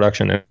and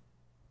production and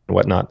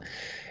whatnot.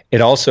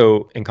 It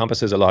also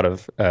encompasses a lot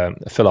of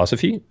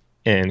philosophy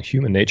and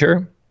human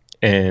nature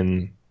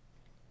and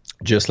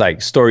just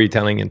like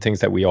storytelling and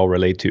things that we all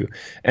relate to.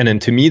 And then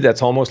to me,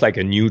 that's almost like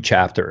a new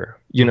chapter,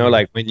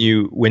 like when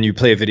you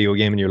play a video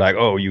game and you're like,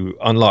 oh, you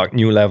unlock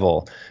new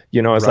level,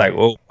 it's right. Like,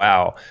 oh,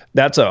 wow,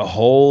 that's a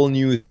whole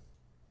new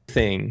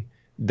thing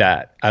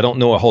that I don't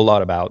know a whole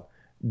lot about,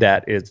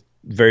 that is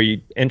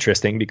very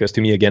interesting, because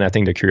to me, again, I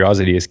think the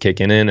curiosity is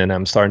kicking in, and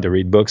I'm starting to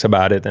read books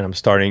about it, and I'm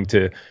starting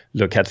to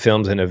look at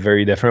films in a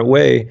very different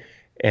way,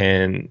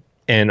 and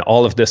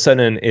all of a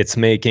sudden it's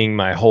making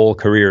my whole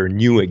career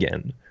new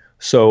again.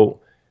 So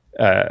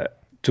to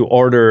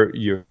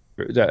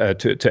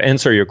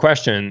answer your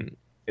question,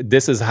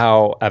 this is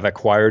how I've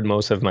acquired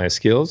most of my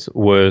skills,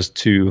 was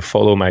to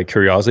follow my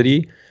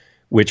curiosity,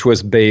 which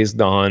was based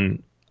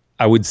on,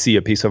 I would see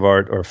a piece of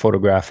art or a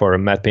photograph or a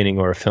matte painting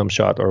or a film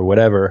shot or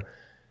whatever,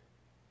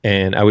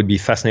 and I would be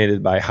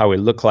fascinated by how it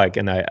looked like,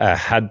 and I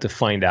had to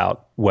find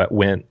out what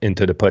went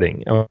into the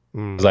pudding. I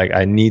was like,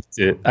 I need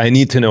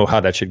to know how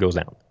that shit goes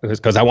down,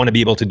 because I want to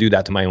be able to do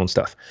that to my own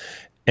stuff.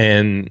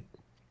 And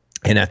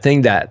I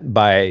think that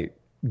by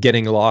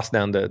getting lost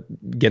in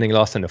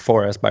the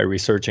forest, by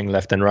researching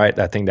left and right,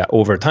 I think that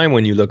over time,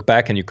 when you look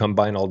back and you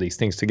combine all these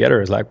things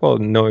together, it's like, well,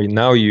 no,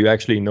 now you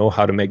actually know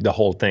how to make the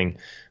whole thing.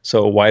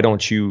 So why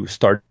don't you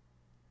start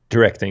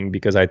directing?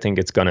 Because I think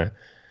it's gonna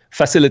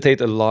facilitate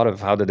a lot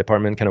of how the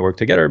department kind of work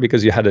together,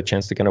 because you had a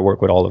chance to kind of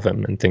work with all of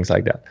them and things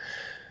like that.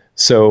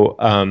 So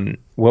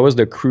what was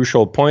the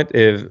crucial point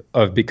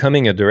of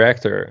becoming a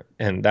director?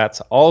 And that's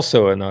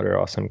also another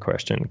awesome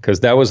question,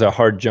 because that was a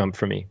hard jump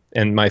for me.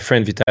 And my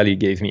friend Vitaly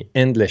gave me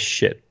endless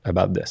shit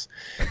about this.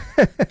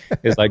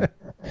 It's like,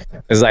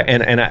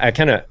 and I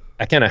kind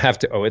of have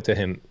to owe it to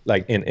him,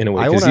 like in a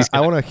way.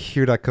 I want to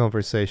hear that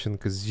conversation,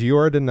 because you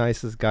are the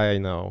nicest guy I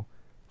know,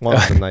 one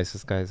of the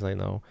nicest guys I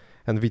know.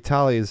 And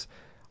Vitaly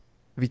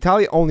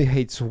only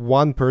hates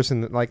one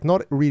person, like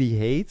not really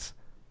hates,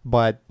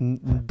 but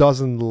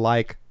doesn't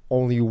like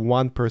only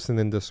one person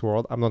in this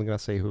world. I'm not gonna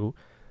say who,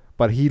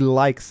 but he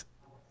likes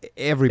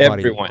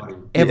everybody.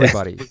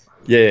 Everybody.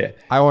 Yeah.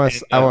 I want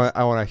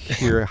to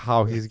hear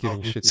how he's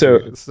giving shit. So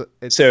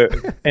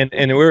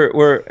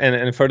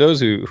and for those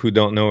who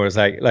don't know, it's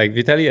like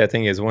Vitaly, I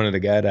think, is one of the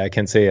guys that I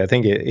can say, I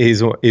think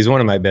he's one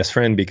of my best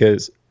friends,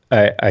 because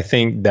I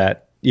think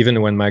that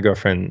even when my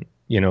girlfriend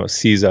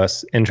sees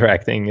us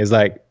interacting, is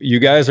like, you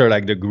guys are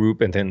like the group,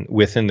 and then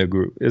within the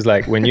group is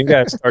like, when you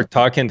guys start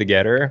talking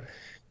together,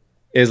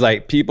 is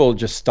like people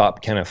just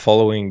stop kind of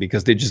following,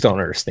 because they just don't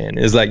understand.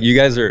 It's like you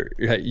guys are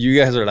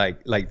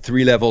like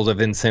 3 levels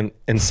of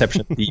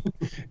inception deep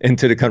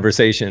into the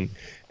conversation,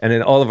 and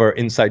then all of our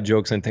inside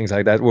jokes and things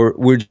like that,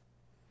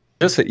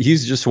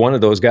 he's just one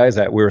of those guys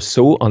that we're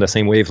so on the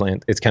same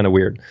wavelength. It's kind of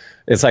weird.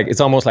 It's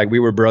almost like we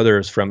were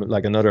brothers from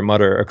like another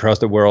mother across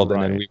the world,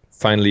 right. And then we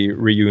finally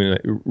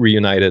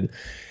reunited.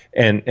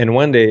 And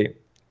one day,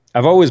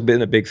 I've always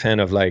been a big fan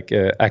of like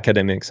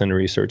academics and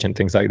research and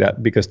things like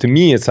that, because to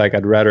me, it's like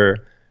I'd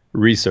rather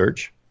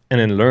research and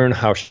then learn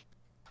how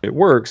it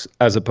works,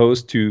 as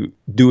opposed to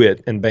do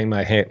it and bang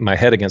my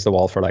head against the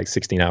wall for like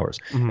 16 hours.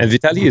 Mm-hmm. And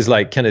Vitaly is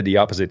like kind of the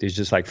opposite. He's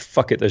just like,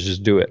 fuck it, let's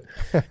just do it.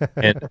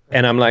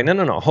 and I'm like,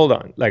 no, hold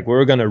on. Like,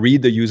 we're going to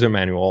read the user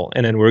manual,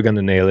 and then we're going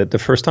to nail it the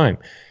first time,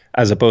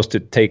 as opposed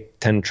to take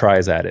 10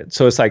 tries at it.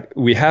 So it's like,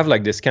 we have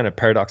like this kind of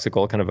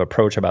paradoxical kind of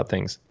approach about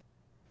things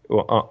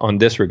on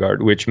this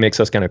regard, which makes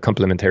us kind of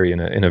complementary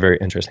in a very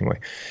interesting way.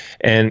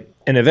 And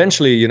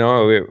eventually,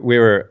 we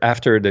were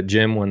after the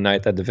gym one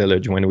night at the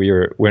village when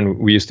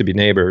we used to be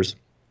neighbors,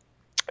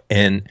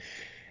 and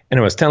I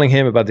was telling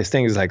him about this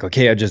thing. He's like,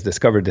 okay, I just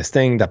discovered this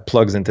thing that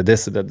plugs into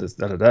this.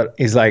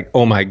 He's like,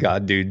 oh my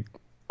God, dude,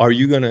 are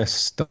you gonna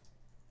stop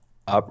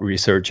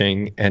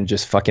researching and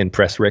just fucking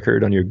press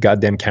record on your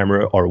goddamn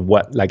camera or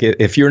what? Like,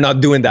 if you're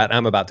not doing that,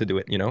 I'm about to do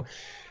it,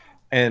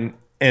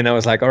 And I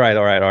was like, all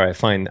right,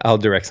 fine. I'll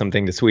direct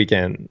something this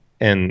weekend,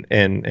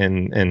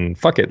 and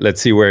fuck it,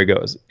 let's see where it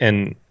goes.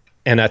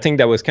 And I think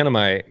that was kind of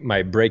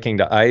my breaking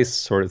the ice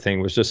sort of thing,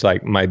 was just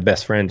like my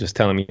best friend just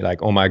telling me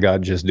like, oh my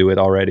God, just do it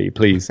already,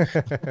 please.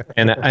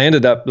 And I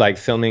ended up like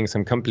filming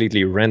some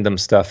completely random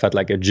stuff at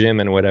like a gym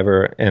and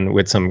whatever, and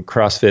with some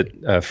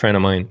CrossFit friend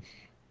of mine.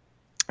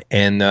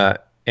 And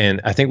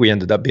I think we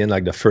ended up being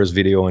like the first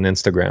video on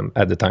Instagram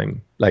at the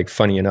time. Like,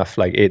 funny enough,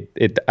 like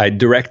I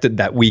directed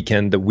that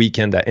weekend, the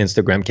weekend that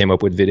Instagram came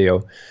up with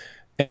video.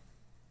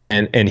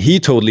 and he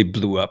totally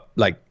blew up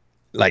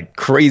like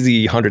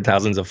crazy, hundred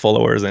thousands of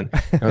followers. And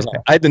I was like,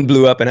 I didn't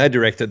blew up, and I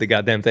directed the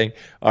goddamn thing.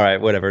 All right,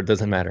 whatever, it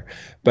doesn't matter.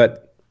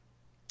 But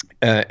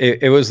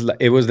it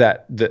was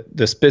that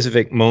the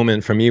specific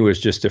moment for me was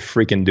just to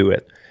freaking do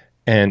it.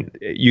 And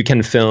you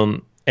can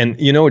film, and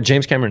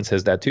James Cameron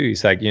says that too.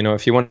 He's like,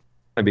 if you want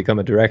to become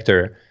a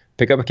director,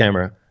 pick up a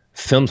camera,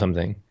 film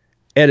something,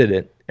 edit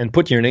it, and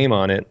put your name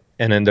on it,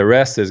 and then the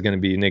rest is going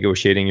to be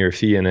negotiating your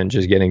fee and then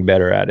just getting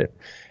better at it.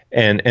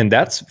 And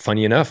that's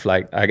funny enough.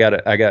 Like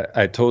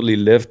I totally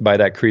lived by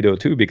that credo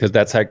too, because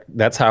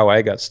that's how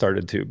I got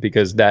started too.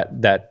 Because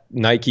that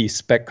Nike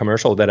spec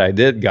commercial that I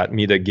did got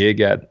me the gig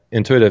at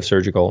Intuitive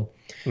Surgical,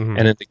 and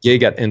then the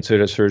gig at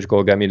Intuitive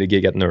Surgical got me the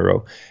gig at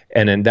Neuro,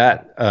 and then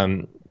that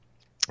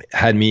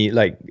had me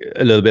like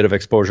a little bit of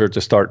exposure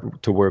to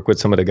start to work with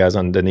some of the guys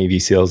on the Navy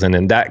SEALs, and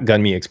then that got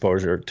me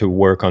exposure to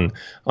work on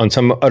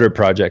some other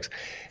projects,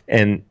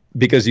 and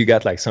because you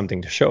got like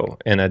something to show.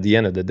 And at the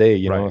end of the day,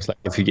 Right. it's like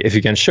if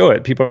you can show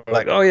it, people are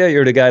like, oh yeah,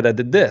 you're the guy that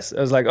did this. I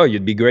was like, oh,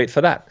 you'd be great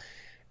for that.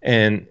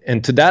 And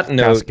to that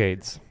note,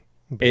 Cascades.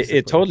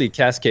 it totally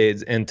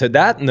cascades. And to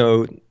that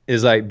note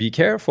is like, be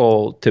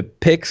careful to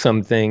pick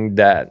something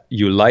that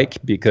you like,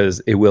 because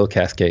it will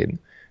cascade.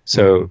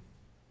 So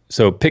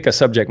pick a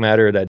subject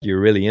matter that you're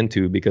really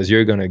into, because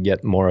you're going to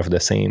get more of the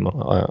same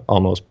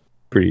almost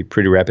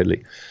pretty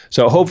rapidly.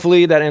 So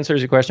hopefully that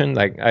answers your question.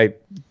 Like I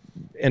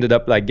ended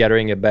up like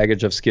gathering a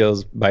baggage of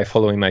skills by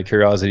following my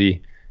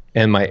curiosity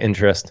and my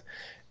interest,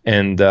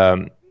 and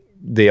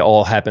they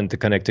all happened to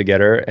connect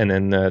together. And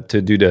then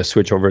to do the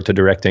switch over to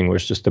directing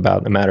was just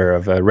about a matter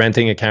of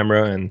renting a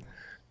camera and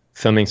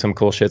filming some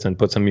cool shit and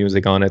put some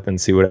music on it and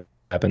see what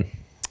happened.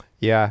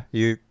 Yeah,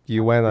 you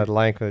went at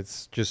length.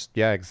 It's just,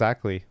 yeah,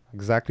 exactly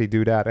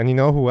do that. And you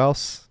know who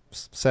else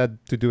said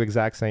to do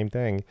exact same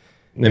thing?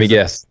 Let me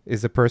guess.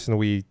 Is the person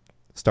we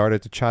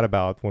started to chat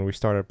about when we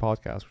started a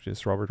podcast, which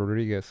is Robert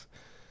Rodriguez.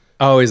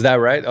 Oh, is that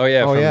right? Oh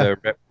yeah, from yeah.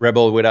 the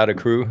Rebel Without a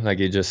Crew. Like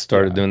he just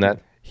started doing that.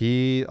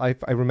 I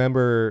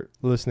remember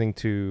listening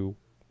to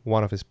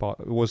one of his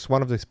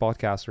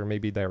podcasts, or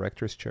maybe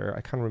Director's Chair.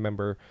 I can't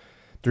remember.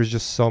 There's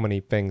just so many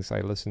things I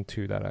listen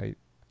to that I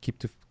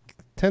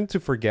tend to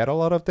forget a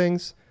lot of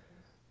things.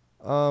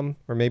 Or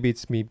maybe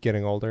it's me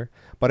getting older.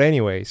 But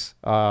anyways,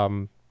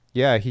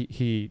 yeah,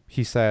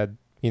 he said,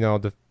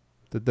 the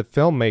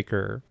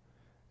filmmaker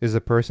is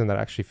a person that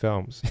actually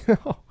films.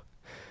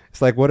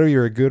 It's like, whether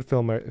you're a good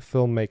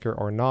filmmaker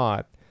or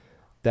not,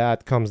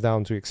 that comes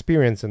down to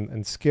experience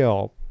and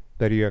skill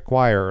that you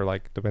acquire,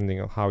 like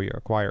depending on how you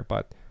acquire.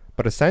 But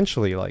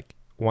essentially, like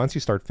once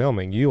you start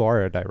filming, you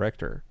are a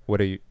director,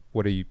 whether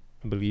you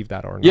believe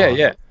that or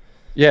not.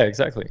 Yeah,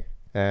 exactly.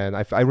 And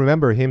I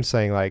remember him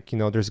saying, like,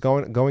 there's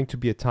going to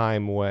be a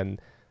time when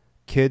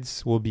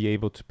kids will be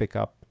able to pick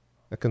up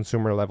a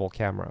consumer level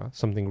camera,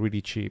 something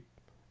really cheap,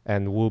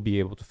 and will be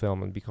able to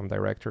film and become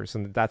directors.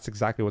 And that's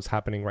exactly what's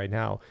happening right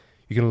now.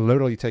 You can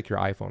literally take your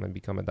iPhone and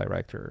become a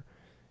director.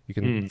 You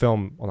can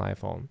film on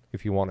iPhone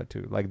if you wanted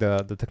to. Like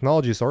the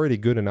technology is already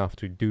good enough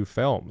to do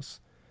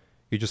films.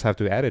 You just have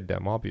to edit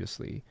them,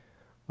 obviously.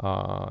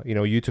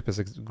 YouTube is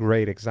a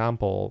great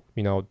example.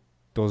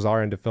 Those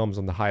aren't the films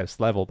on the highest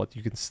level, but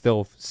you can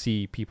still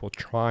see people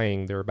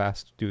trying their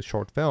best to do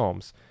short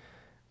films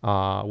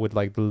with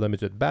like the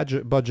limited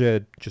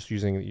budget, just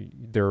using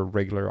their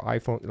regular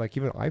iPhone, like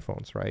even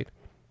iPhones, right?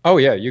 Oh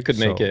yeah, you could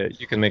make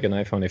an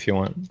iPhone if you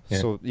want. Yeah.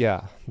 So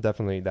yeah,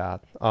 definitely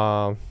that.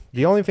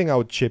 The only thing I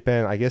would chip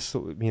in, I guess,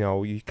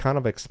 you kind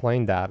of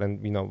explained that, and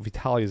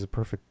Vitaly is a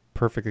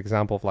perfect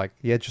example of like,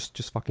 yeah,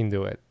 just fucking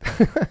do it.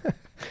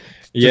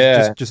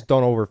 Just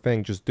don't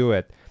overthink, just do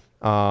it.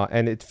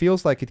 And it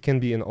feels like it can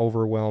be an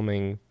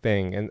overwhelming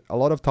thing. And a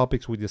lot of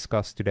topics we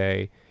discussed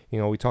today,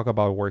 we talk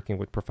about working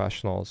with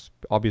professionals.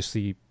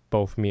 Obviously,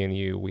 both me and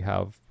you, we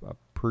have a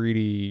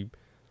pretty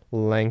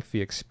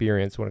lengthy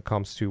experience when it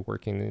comes to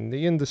working in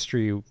the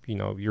industry,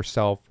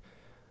 yourself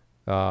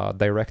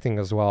directing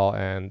as well,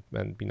 and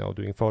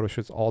doing photo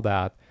shoots, all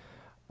that.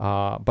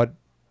 But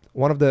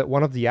one of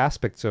the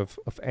aspects of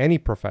any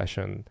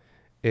profession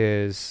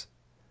is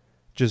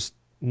just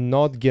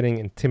not getting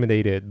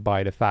intimidated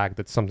by the fact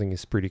that something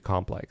is pretty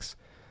complex.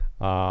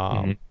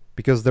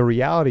 Because the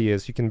reality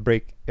is you can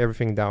break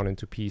everything down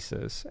into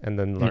pieces and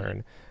then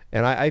learn.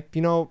 And I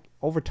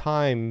over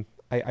time,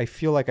 I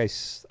feel like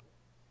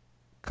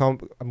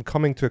I'm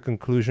coming to a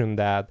conclusion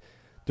that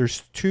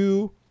there's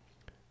two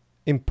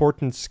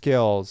important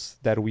skills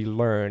that we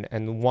learn,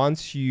 and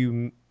once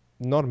you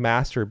not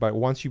master, but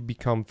once you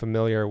become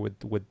familiar with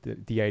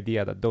the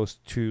idea that those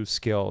two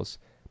skills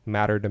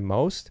matter the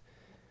most,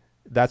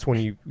 that's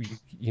when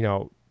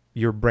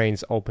your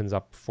brains opens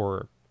up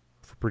for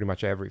pretty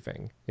much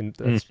everything. And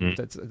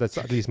that's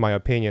at least my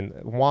opinion.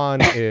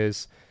 One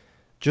is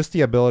just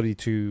the ability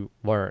to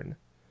learn.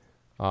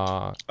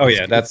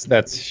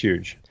 That's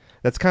huge.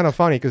 That's kind of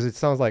funny because it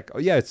sounds like,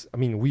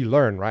 we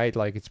learn, right?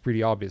 Like it's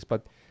pretty obvious,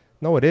 but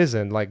no, it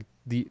isn't. Like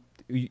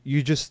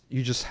you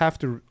just have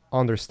to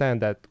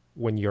understand that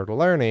when you're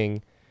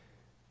learning,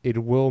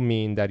 it will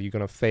mean that you're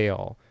gonna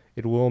fail.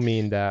 It will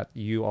mean that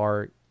you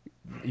are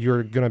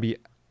you're gonna be,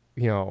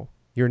 you're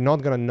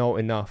not gonna know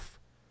enough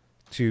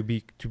to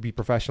be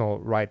professional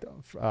right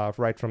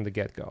from the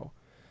get go.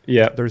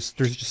 Yeah. There's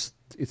just,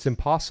 it's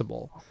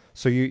impossible.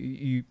 So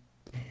you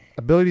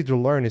ability to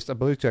learn is the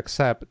ability to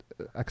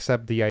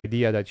accept the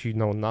idea that you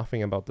know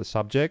nothing about the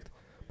subject,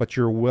 but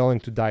you're willing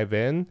to dive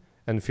in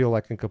and feel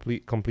like a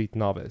complete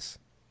novice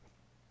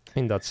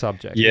in that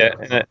subject. Yeah,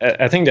 and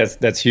I think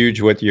that's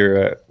huge what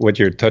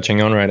you're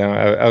touching on right now.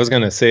 I was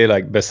gonna say,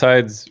 like,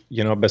 besides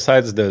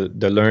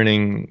the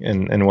learning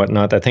and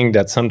whatnot, I think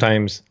that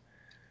sometimes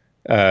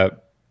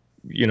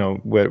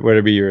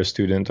whether be you're a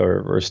student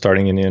or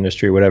starting in the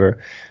industry,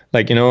 whatever,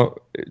 like,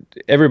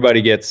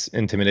 everybody gets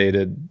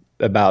intimidated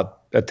about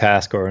a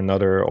task or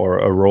another, or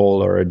a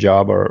role or a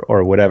job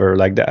or whatever.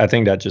 Like that, I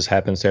think that just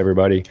happens to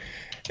everybody.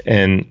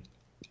 And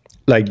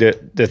like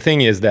the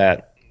thing is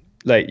that,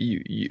 like,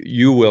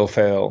 you will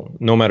fail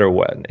no matter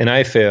what, and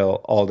I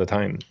fail all the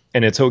time,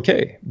 and it's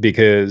okay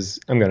because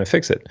I'm gonna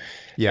fix it.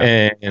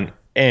 Yeah.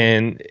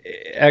 And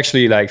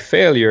actually, like,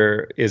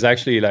 failure is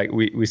actually, like,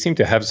 we seem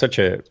to have such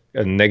a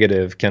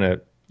negative kind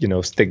of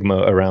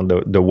stigma around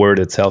the word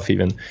itself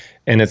even.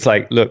 And it's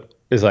like, look,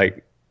 it's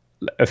like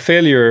a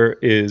failure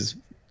is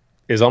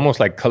almost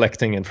like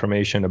collecting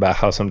information about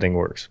how something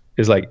works.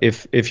 It's like,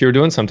 if you're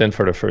doing something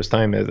for the first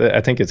time, I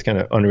think it's kind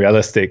of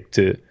unrealistic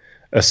to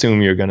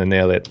assume you're going to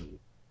nail it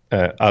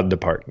out the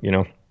park,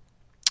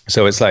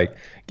 So it's like,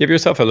 give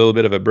yourself a little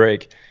bit of a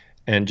break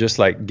and just,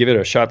 like, give it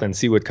a shot and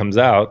see what comes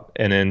out.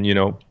 And then,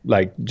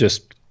 like,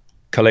 just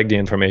collect the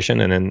information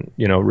and then,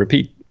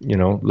 repeat,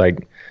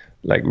 like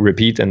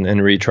repeat and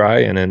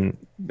retry, and then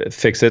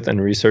fix it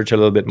and research a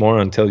little bit more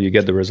until you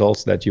get the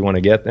results that you want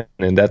to get.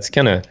 And that's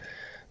kind of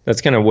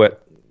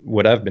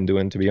what I've been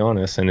doing, to be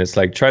honest. And it's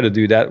like, try to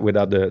do that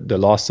without the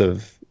loss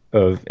of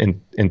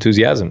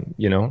enthusiasm.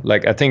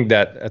 Like, I think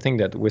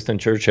that Winston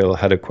Churchill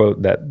had a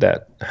quote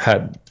that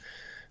had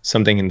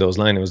something in those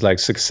lines. It was like,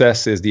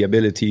 success is the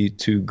ability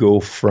to go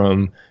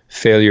from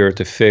failure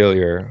to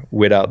failure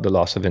without the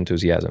loss of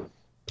enthusiasm.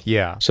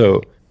 Yeah.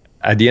 So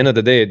at the end of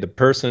the day, the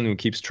person who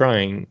keeps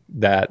trying,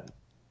 that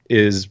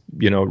is,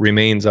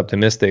 remains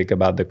optimistic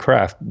about the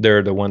craft,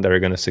 they're the one that are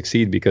going to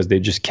succeed, because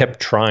they just kept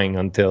trying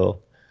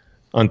until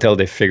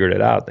they figured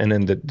it out. And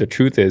then the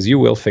truth is, you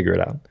will figure it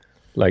out.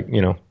 Like,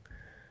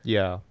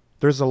 Yeah.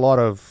 There's a lot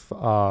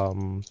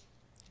of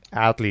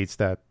athletes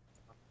that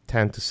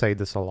tend to say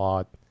this a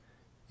lot.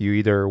 You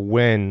either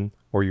win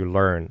or you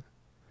learn.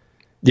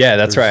 Yeah,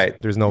 that's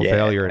right. There's no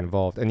failure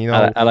involved. And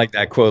I like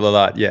that quote a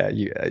lot. Yeah,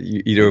 you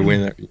either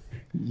win or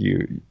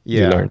you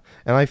learn.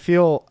 And I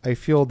feel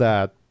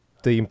that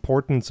the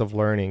importance of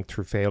learning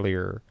through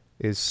failure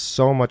is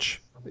so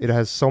much, it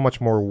has so much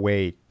more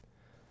weight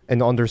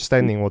and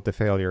understanding what the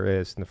failure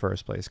is in the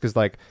first place. Because,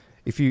 like,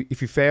 if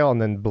you fail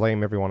and then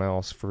blame everyone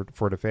else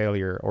for the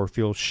failure, or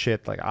feel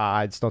shit like,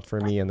 it's not for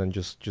me, and then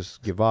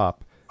just give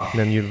up,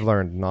 then you've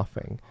learned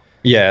nothing.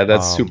 Yeah,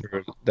 that's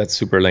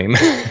super lame.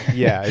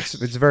 Yeah, it's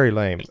very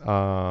lame.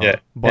 Yeah,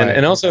 but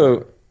and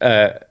also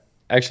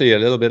actually a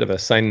little bit of a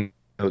side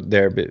note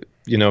there,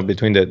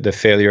 between the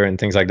failure and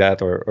things like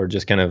that, or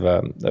just kind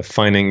of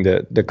finding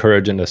the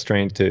courage and the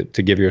strength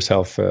to give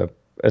yourself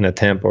an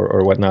attempt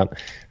or whatnot.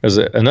 There's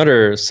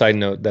another side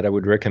note that I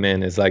would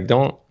recommend is, like,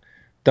 don't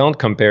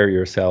compare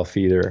yourself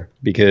either,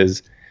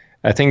 because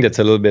I think that's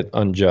a little bit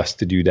unjust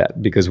to do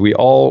that, because we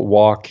all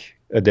walk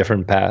a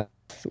different path.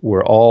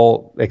 We're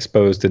all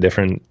exposed to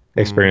different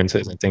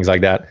experiences and things like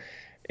that.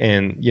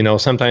 And,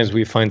 sometimes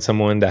we find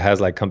someone that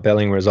has, like,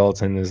 compelling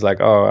results and is like,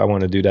 oh, I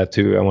want to do that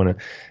too. And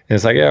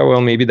it's like, yeah,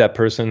 well, maybe that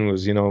person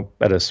was,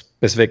 at a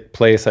specific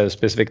place at a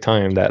specific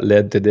time that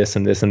led to this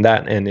and this and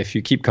that. And if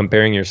you keep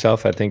comparing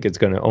yourself, I think it's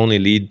going to only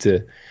lead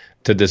to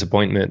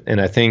disappointment. And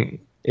I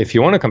think if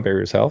you want to compare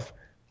yourself,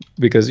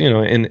 because,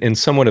 in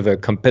somewhat of a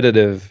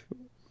competitive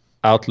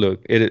outlook,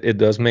 it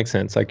does make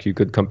sense. Like, you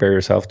could compare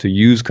yourself to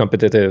use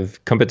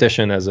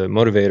competition as a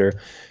motivator.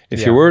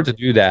 If you were to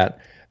do that,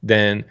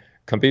 then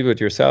compete with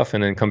yourself,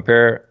 and then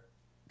compare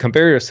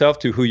yourself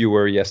to who you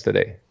were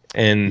yesterday,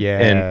 and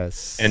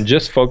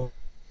just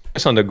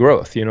focus on the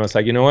growth. It's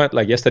like, what,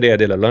 like, yesterday I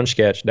did a lunch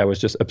sketch that was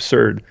just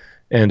absurd,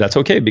 and that's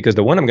okay, because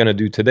the one I'm going to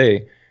do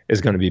today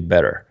is going to be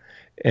better.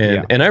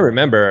 And I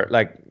remember,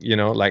 like,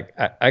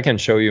 I can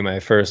show you my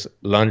first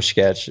lunch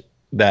sketch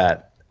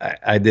that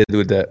I did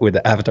with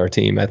the Avatar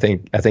team. I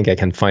think I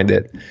can find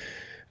it.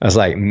 I was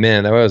like,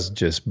 man, that was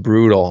just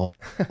brutal.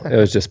 It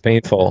was just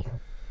painful.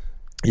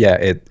 Yeah,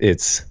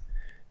 it's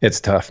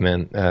tough,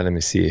 man. Let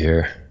me see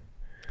here.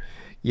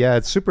 Yeah,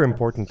 it's super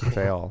important to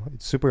fail.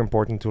 It's super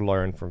important to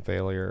learn from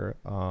failure,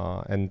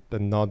 and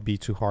not be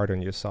too hard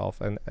on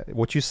yourself. And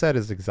what you said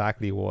is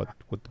exactly what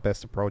the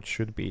best approach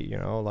should be.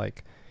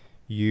 Like,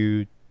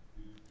 you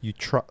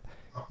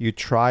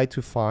try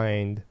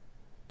to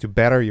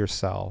better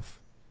yourself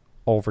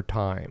over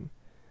time,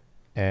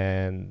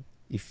 and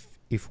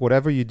if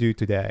whatever you do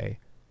today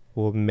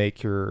will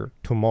make your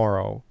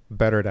tomorrow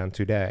better than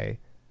today,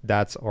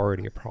 that's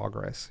already a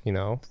progress.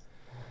 And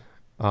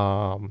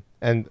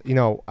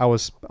I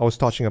was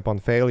touching upon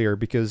failure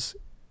because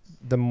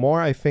the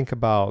more I think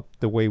about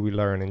the way we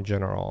learn in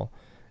general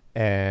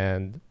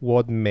and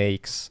what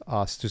makes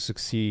us to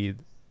succeed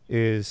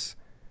is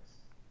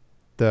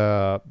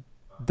the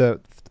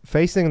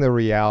facing the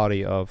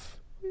reality of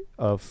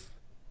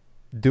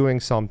doing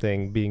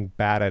something, being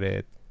bad at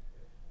it,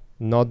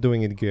 not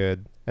doing it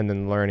good, and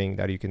then learning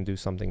that you can do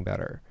something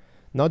better.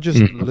 Not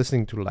just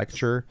listening to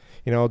lecture.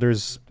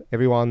 There's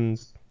everyone,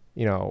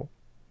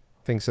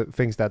 thinks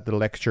that the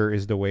lecture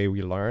is the way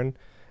we learn.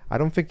 I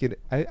don't think it.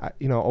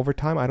 Over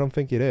time, I don't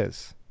think it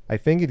is. I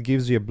think it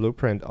gives you a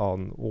blueprint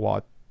on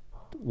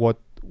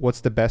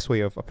what's the best way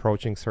of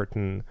approaching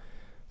certain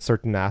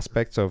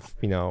aspects of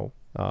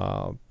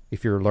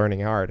if you're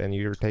learning art and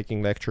you're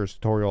taking lectures,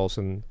 tutorials,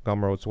 and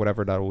Gumroads,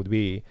 whatever that would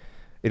be.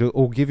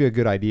 It'll give you a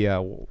good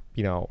idea,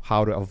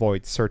 how to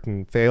avoid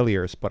certain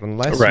failures. But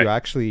unless you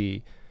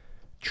actually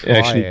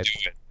try it,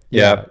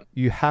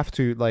 you have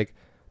to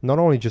not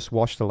only just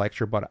watch the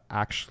lecture, but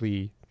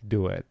actually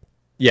do it.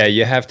 Yeah,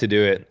 you have to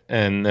do it,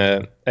 and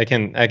I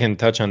can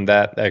touch on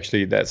that.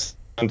 Actually, that's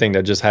something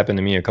that just happened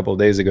to me a couple of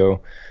days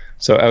ago.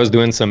 So I was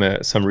doing some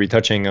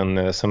retouching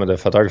on some of the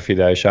photography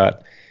that I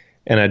shot,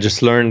 and I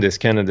just learned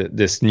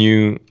this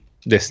new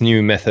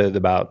method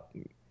about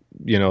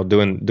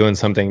doing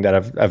something that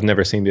I've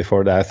never seen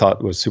before that I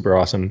thought was super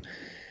awesome.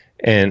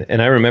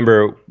 And I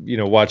remember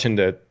watching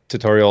the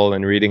tutorial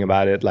and reading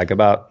about it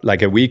about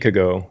a week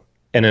ago,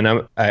 and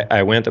then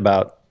I went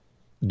about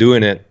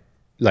doing it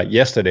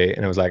yesterday,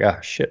 and I was like,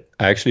 shit,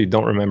 I actually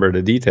don't remember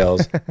the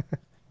details.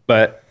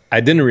 But I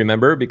didn't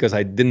remember because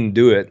I didn't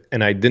do it,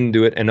 and I didn't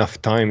do it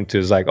enough time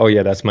to oh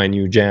yeah, that's my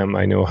new jam,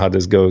 I know how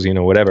this goes,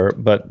 whatever.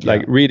 But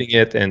reading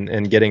it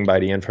and getting by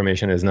the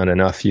information is not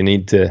enough. You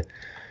need to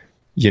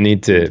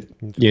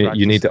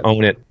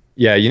own it.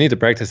 Yeah, you need to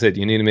practice it.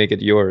 You need to make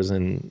it yours,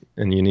 and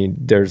you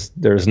need there's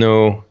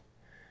no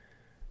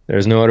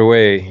other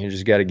way. You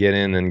just got to get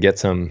in and get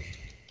some.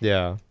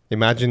 Yeah.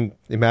 Imagine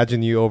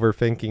you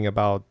overthinking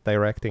about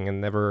directing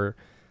and never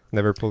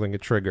pulling a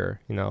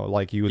trigger. You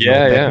would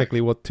know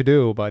technically what to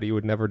do, but you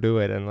would never do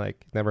it, and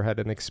never had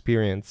an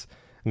experience,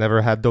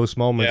 never had those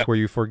moments where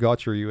you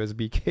forgot your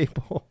USB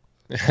cable.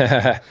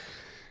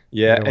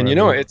 Yeah, and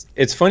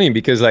it's funny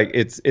because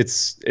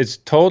it's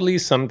totally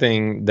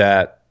something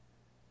that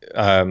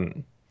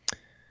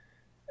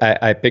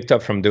I picked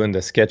up from doing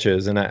the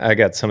sketches, and I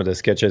got some of the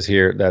sketches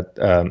here that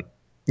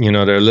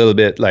they're a little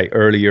bit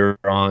earlier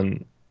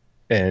on,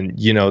 and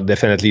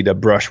definitely the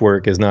brush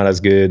work is not as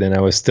good, and I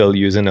was still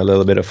using a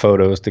little bit of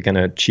photos to kind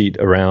of cheat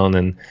around.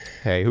 And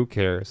hey, who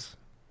cares?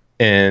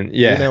 And do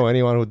you know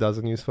anyone who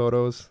doesn't use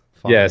photos?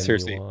 Fine, yeah,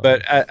 seriously.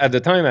 But at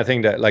the time, I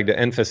think that the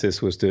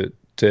emphasis was to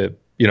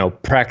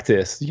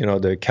practice,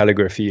 the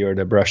calligraphy or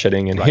the brush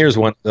shedding. And here's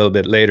one a little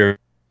bit later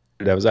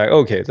that was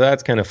okay, so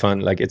that's kind of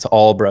fun. It's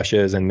all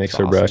brushes and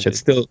mixer brush. It's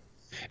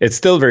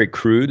still very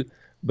crude,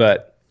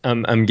 but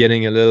I'm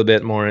getting a little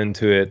bit more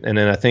into it. And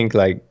then I think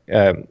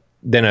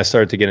then I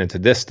started to get into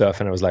this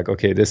stuff, and I was like,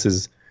 okay, this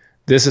is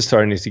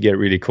starting to get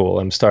really cool.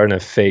 I'm starting to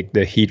fake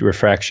the heat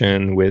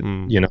refraction with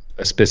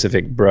a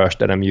specific brush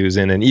that I'm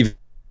using, and even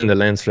the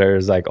lens flare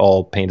is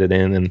all painted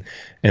in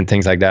and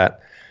things like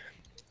that.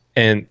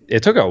 And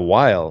it took a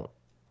while,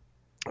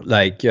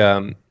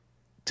 to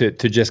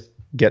just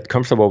get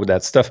comfortable with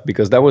that stuff,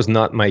 because that was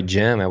not my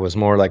jam. I was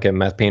more like a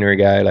matte painter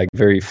guy,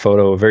 very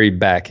photo, very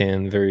back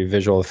end, very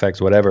visual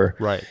effects, whatever.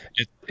 Right.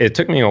 It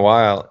took me a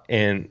while,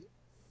 and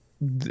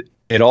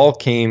it all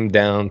came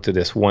down to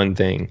this one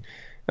thing.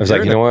 I was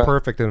You're you know what?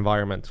 Perfect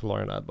environment to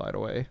learn that, by the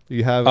way.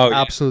 You have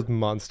absolute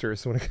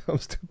monsters when it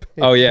comes to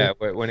painting. Oh yeah,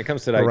 when it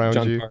comes to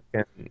John Park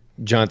and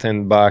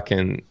Jonathan Bach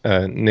and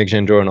Nick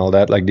Gendreau and all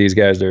that, these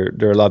guys, they're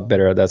a lot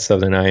better at that stuff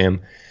than I am.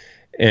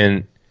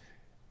 And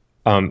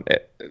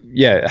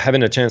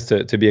having a chance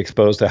to be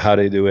exposed to how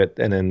they do it,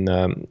 and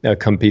then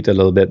compete a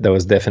little bit, that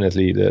was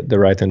definitely the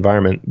right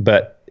environment.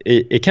 But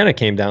it kind of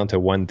came down to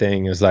one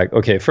thing. It was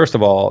okay, first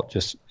of all,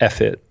 just F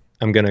it.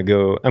 I'm gonna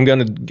go and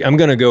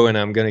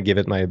I'm gonna give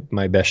it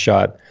my best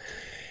shot,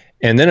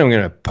 and then I'm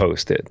gonna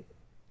post it.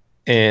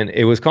 And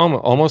it was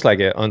almost like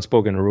an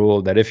unspoken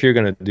rule that if you're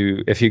gonna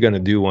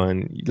do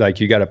one,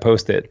 you gotta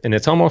post it. And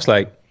it's almost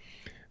like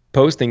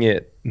posting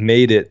it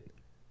made it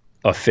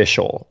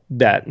official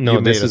that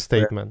this is a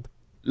statement.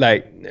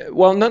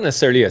 Well, not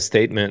necessarily a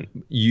statement.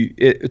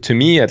 To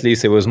me at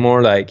least, it was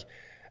more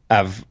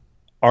I've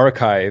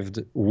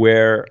archived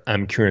where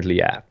I'm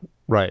currently at.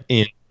 Right.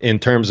 In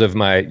terms of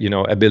my,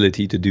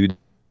 ability to do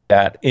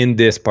that in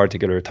this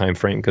particular time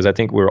frame, because I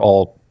think we're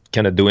all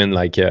kind of doing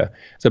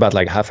it's about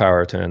half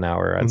hour to an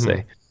hour, I'd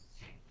say.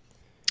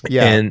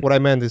 Yeah. And what I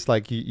meant is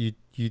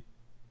you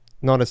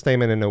not a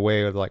statement in a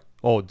way of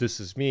oh,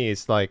 this is me.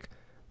 It's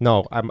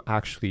no, I'm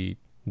actually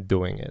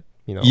doing it.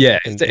 Yeah.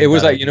 It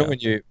was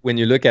when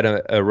you look at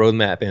a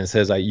roadmap and it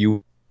says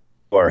you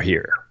are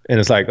here, and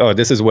it's oh,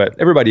 this is what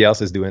everybody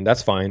else is doing,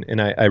 that's fine. And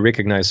I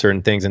recognize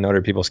certain things in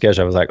other people's sketch.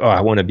 I was oh,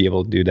 I want to be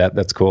able to do that,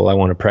 that's cool, I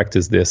want to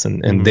practice this,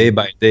 and day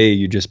by day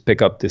you just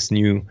pick up this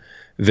new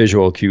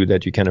visual cue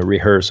that you kind of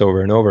rehearse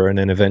over and over, and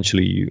then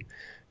eventually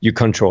you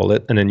control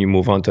it, and then you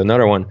move on to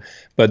another one.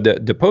 But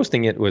the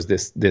posting it was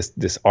this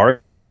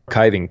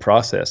archiving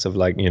process of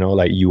like,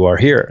 like you are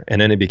here,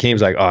 and then it became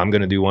like, oh, I'm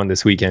gonna do one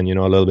this weekend,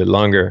 a little bit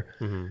longer,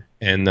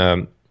 and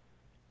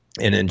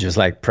then just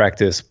like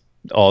practice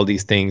all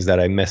these things that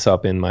I mess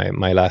up in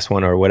my last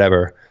one or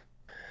whatever,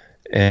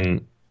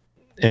 and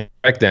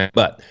correct them.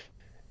 But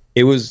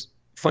it was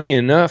funny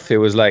enough, it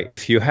was like,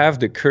 if you have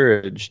the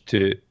courage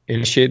to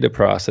initiate the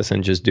process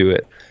and just do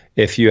it,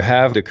 if you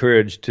have the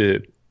courage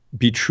to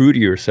be true to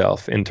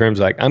yourself in terms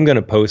of like, I'm going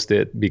to post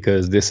it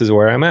because this is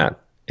where I'm at,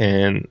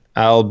 and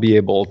I'll be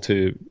able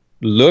to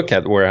look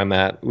at where I'm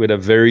at with a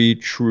very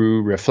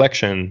true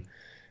reflection,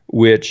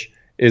 which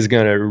is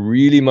going to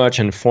really much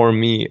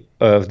inform me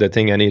of the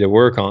thing I need to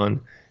work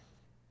on.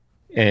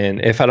 And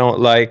if I don't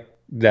like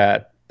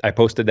that I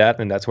posted that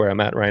and that's where I'm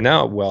at right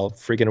now, well,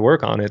 freaking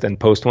work on it and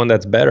post one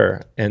that's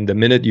better. And the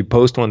minute you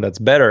post one that's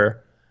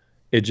better,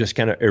 it just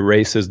kind of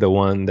erases the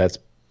one that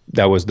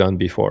was done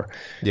before.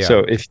 Yeah. So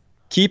if you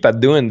keep at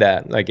doing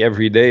that, like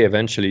every day,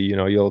 eventually,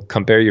 you'll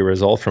compare your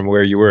result from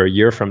where you were a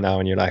year from now,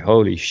 and you're like,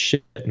 holy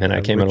shit, man, I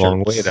came a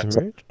long way.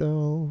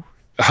 Oh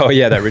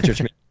yeah, that Richard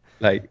Schmidt,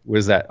 like,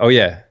 was that? Oh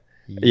yeah.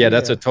 Yeah,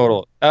 that's a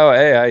total. Oh,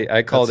 hey,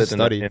 I called it a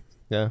study.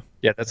 Yeah,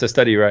 that's a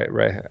study,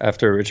 right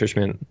after Richard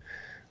Schmidt,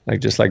 like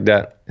just like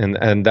that, and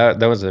that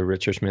was a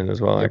Richard Schmidt as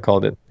well. Yep. I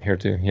called it here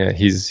too. Yeah,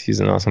 he's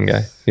an awesome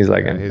guy. He's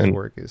like his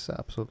work is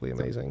absolutely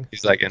amazing.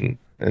 He's like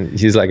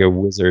he's like a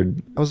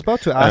wizard. I was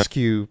about to ask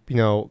you,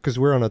 because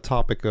we're on a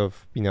topic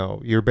of,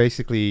 you're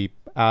basically,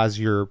 as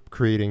you're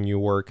creating new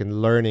work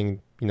and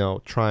learning,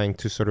 trying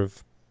to sort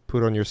of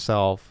put on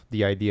yourself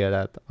the idea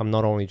that I'm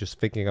not only just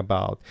thinking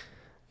about,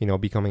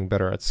 becoming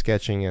better at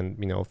sketching and,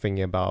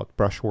 thinking about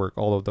brushwork,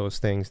 all of those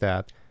things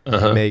that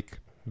make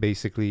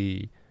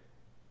basically,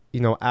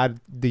 add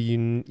the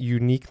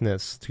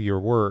uniqueness to your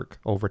work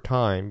over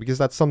time, because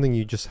that's something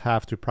you just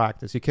have to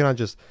practice. You cannot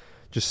just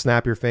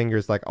snap your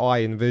fingers like, oh,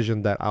 I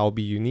envisioned that I'll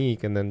be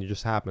unique, and then it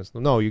just happens.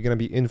 No, you're going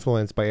to be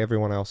influenced by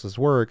everyone else's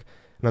work,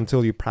 and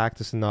until you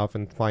practice enough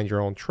and find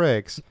your own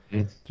tricks,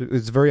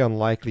 it's very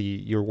unlikely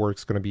your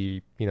work's going to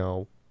be,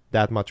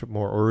 that much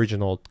more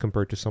original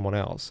compared to someone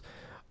else.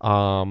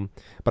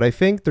 But I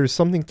think there's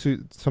something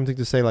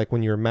to say, like,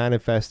 when you're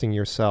manifesting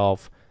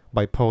yourself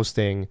by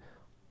posting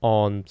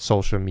on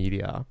social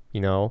media,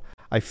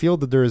 I feel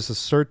that there is a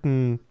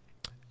certain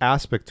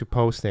aspect to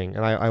posting,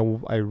 and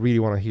I really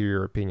want to hear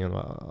your opinion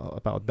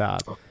about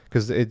that,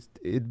 because it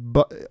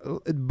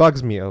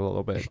bugs me a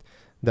little bit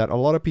that a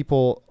lot of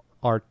people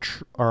are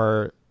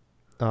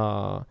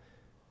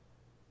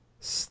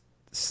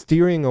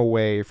steering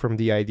away from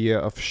the idea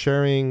of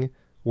sharing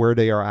where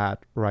they are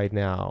at right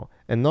now,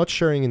 and not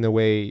sharing in a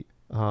way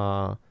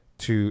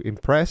to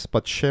impress,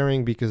 but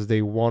sharing because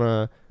they want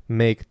to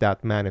make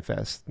that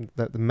manifest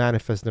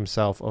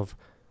themselves of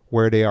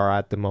where they are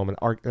at the moment.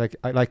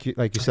 Like you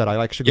said,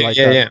 I actually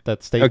that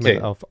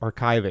statement of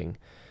archiving.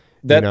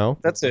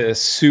 That's a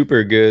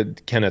super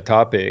good kind of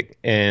topic,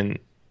 and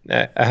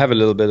I have a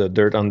little bit of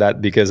dirt on that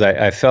because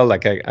I felt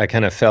like I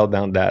kind of fell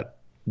down that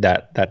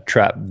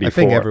trap before. I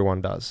think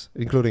everyone does,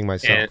 including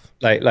myself.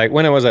 And like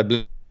when I was at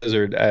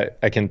Blizzard,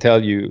 I can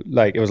tell you,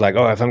 like, it was like,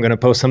 oh, if I'm gonna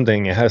post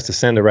something, it has to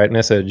send the right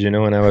message, and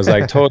I was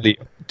like totally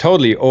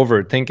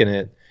overthinking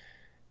it.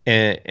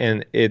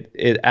 And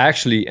it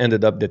actually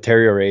ended up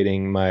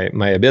deteriorating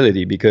my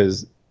ability,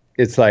 because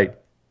it's like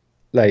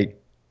I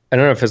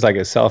don't know if it's like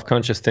a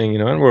self-conscious thing,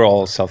 and we're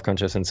all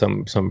self-conscious in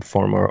some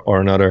form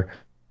or another.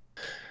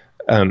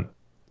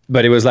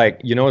 But it was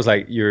like, it's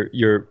like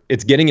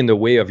it's getting in the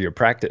way of your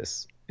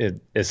practice,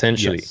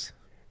 essentially. Yes.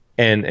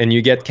 And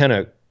you get kind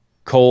of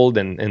cold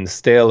and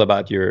stale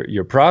about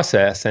your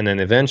process, and then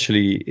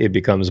eventually it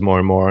becomes more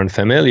and more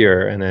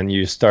unfamiliar, and then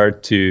you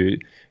start to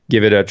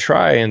give it a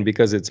try, and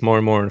because it's more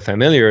and more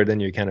unfamiliar, then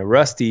you're kind of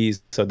rusty.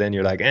 So then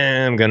you're like,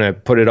 I'm gonna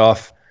put it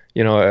off,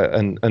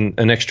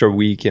 an extra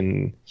week,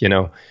 and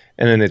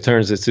then it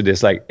turns into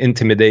this like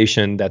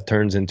intimidation that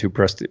turns into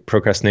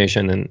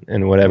procrastination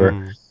and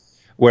whatever.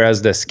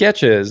 Whereas the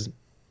sketches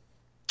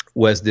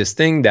was this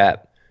thing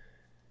that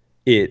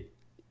it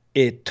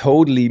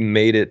totally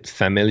made it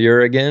familiar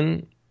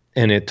again,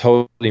 and it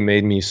totally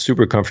made me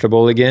super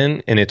comfortable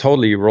again, and it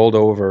totally rolled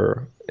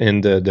over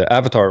in the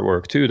avatar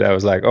work too. That I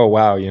was like, oh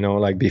wow,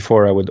 like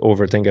before I would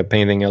overthink a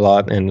painting a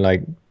lot, and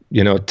like,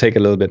 take a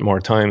little bit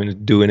more time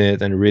in doing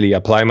it and really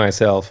apply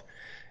myself.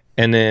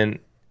 And then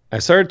I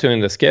started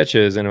doing the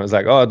sketches, and it was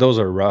like, oh, those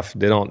are rough.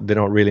 They don't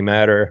really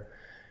matter.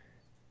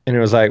 And it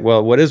was like,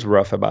 well, what is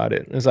rough about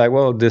it? It's like,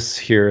 well, this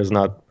here is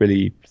not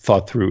really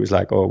thought through. It's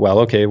like, oh, well,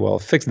 okay, well,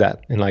 fix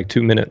that in like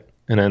 2 minutes.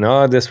 And then,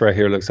 oh, this right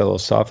here looks a little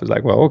soft. It's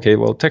like, well, okay,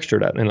 well, texture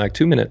that in like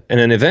 2 minutes. And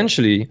then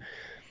eventually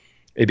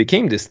it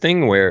became this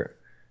thing where,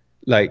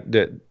 like,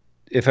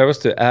 if I was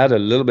to add a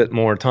little bit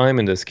more time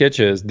in the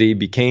sketches, they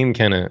became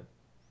kind of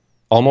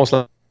almost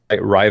like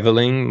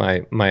rivaling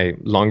my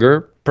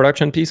longer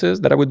production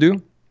pieces that I would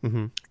do,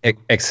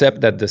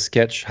 except that the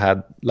sketch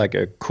had like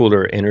a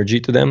cooler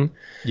energy to them.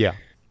 Yeah.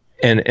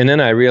 And then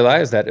I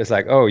realized that it's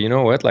like, oh, you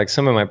know what? Like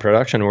some of my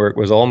production work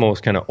was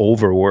almost kind of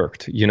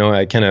overworked. You know,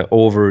 I kind of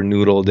over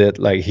noodled it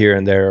like here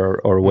and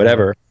there or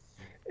whatever.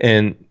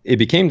 And it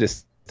became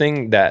this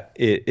thing that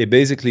it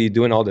basically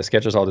doing all the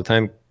sketches all the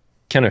time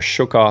kind of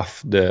shook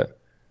off the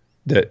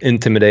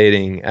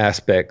intimidating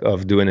aspect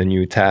of doing a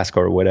new task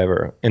or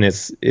whatever. And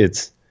it's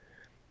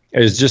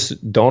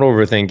just don't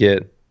overthink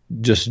it.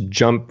 Just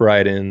jump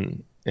right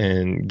in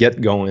and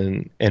get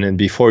going. And then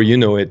before you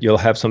know it, you'll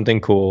have something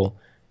cool.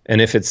 And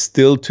if it's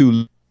still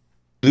too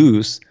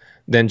loose,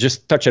 then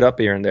just touch it up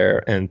here and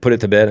there and put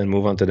it to bed and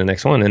move on to the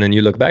next one. And then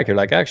you look back, you're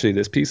like, actually,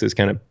 this piece is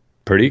kind of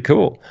pretty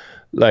cool.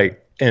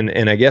 Like,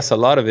 and I guess a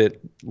lot of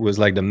it was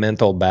like the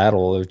mental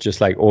battle of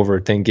just like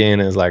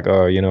overthinking is like,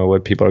 oh, you know,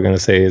 what people are going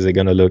to say, is it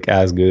going to look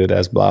as good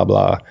as blah,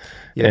 blah.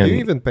 Yeah, and, do you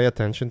even pay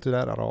attention to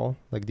that at all,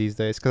 like these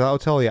days? Because I'll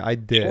tell you, I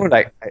did,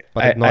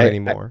 but not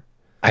anymore.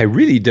 I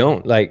really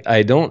don't. Like,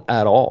 I don't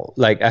at all.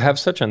 Like, I have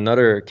such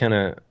another kind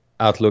of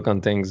outlook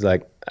on things.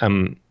 Like,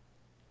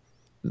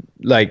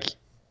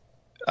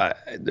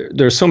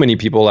 there's so many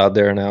people out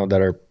there now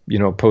that are, you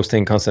know,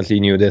 posting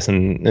constantly new this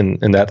and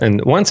that.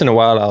 And once in a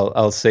while,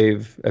 I'll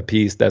save a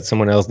piece that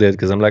someone else did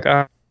because I'm like,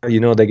 you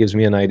know, that gives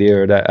me an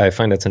idea or that I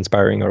find that's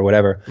inspiring or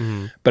whatever.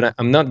 But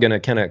I'm not going to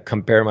kind of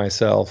compare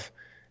myself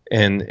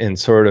and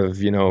sort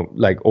of, you know,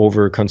 like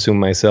over consume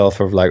myself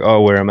of like,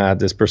 oh, where I'm at,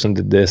 this person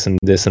did this and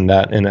this and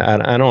that. And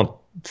I don't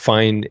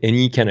find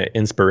any kind of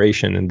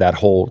inspiration in that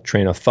whole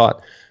train of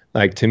thought.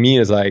 Like, to me,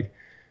 is like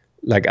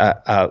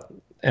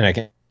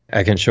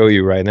I can show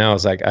you right now.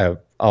 It's like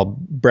I'll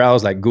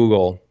browse like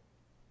Google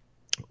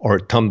or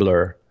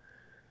Tumblr,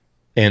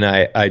 and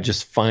I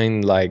just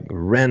find like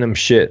random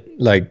shit.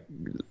 Like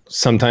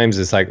sometimes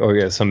it's like, oh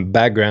yeah, some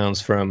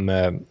backgrounds from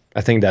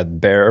I think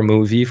that Bear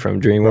movie from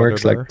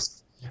DreamWorks, like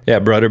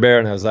Brother Bear,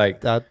 and I was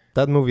like, that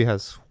movie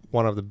has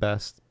one of the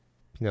best,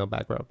 you know,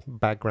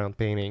 background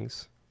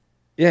paintings.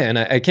 Yeah, and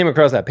I came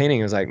across that painting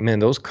and was like, man,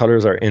 those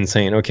colors are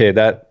insane. Okay,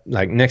 that,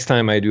 like, next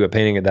time I do a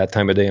painting at that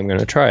time of day, I'm going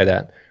to try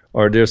that.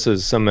 Or this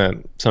is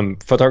some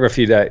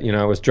photography that, you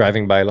know, I was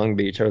driving by Long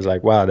Beach. I was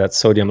like, wow, that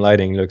sodium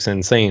lighting looks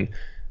insane.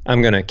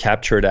 I'm going to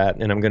capture that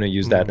and I'm going to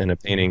use that in a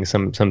painting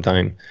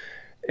sometime.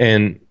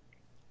 And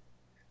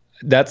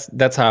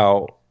that's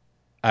how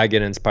I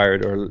get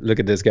inspired. Or look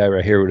at this guy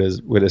right here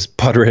with his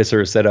pod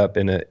racer set up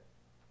in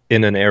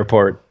an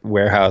airport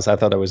warehouse. I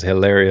thought that was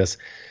hilarious.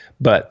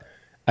 But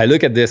I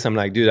look at this, I'm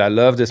like, dude, I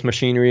love this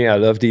machinery. I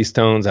love these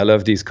tones. I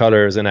love these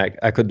colors. And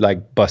I could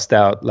like bust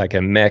out like a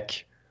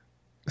mech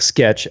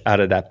sketch out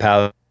of that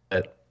palette.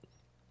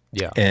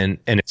 Yeah. And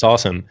it's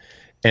awesome.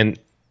 And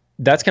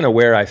that's kind of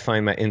where I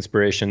find my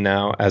inspiration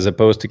now, as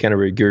opposed to kind of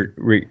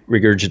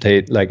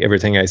regurgitate like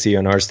everything I see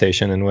on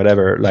ArtStation and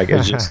whatever. Like,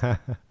 it's just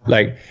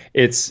like,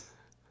 it's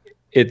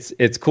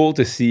cool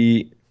to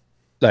see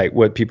like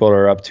what people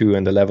are up to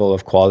and the level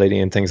of quality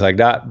and things like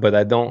that. But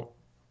I don't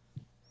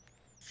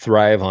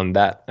thrive on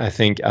that. I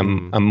think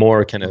I'm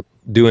more kind of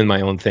doing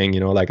my own thing, you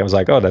know, like I was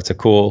like, oh, that's a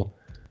cool,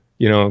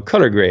 you know,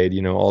 color grade,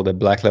 you know, all the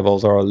black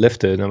levels are all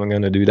lifted. I'm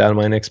going to do that in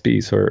my next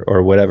piece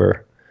or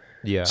whatever.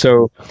 Yeah.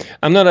 So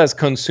I'm not as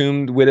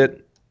consumed with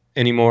it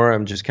anymore.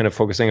 I'm just kind of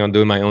focusing on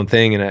doing my own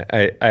thing. And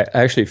I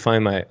actually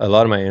find a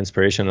lot of my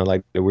inspiration in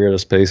like the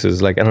weirdest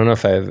places. Like, I don't know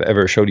if I've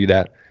ever showed you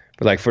that,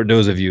 but like for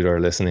those of you that are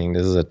listening,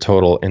 this is a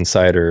total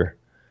insider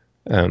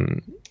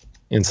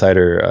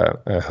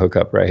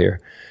hookup right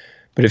here.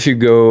 But if you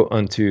go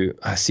onto,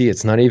 see,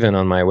 it's not even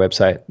on my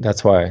website.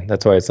 That's why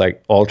it's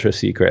like ultra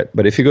secret.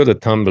 But if you go to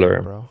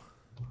Tumblr,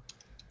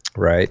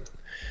 right?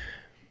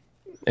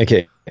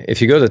 Okay,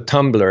 if you go to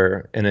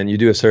Tumblr and then you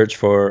do a search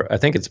for, I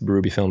think it's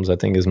Ruby Films, I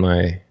think is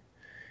my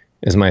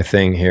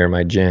thing here,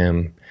 my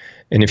jam.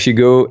 And if you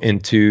go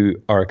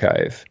into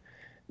archive,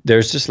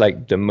 there's just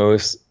like the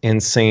most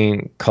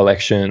insane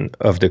collection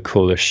of the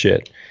coolest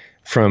shit.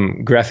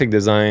 From graphic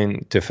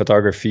design to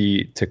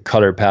photography to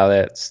color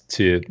palettes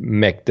to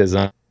mech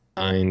design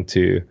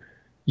to,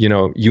 you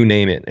know, you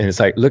name it. And it's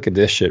like, look at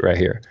this shit right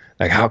here.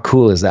 Like, how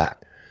cool is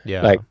that?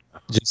 Yeah. Like,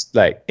 just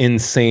like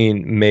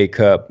insane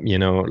makeup, you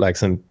know, like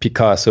some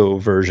Picasso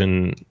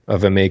version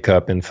of a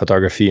makeup in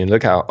photography. And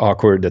look how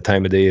awkward the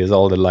time of day is.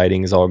 All the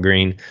lighting is all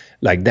green.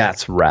 Like,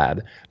 that's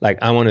rad.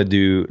 Like, I want to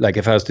do, like,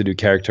 if I was to do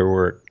character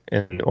work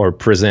or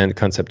present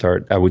concept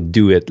art, I would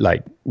do it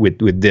like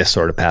with this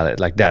sort of palette.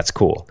 Like, that's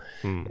cool.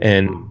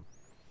 And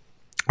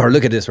or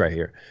look at this right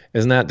here.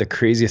 Isn't that the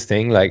craziest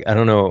thing? Like, I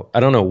don't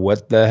know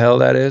what the hell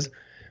that is,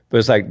 but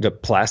it's like the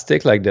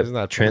plastic, like the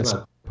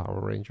Power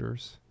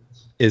Rangers.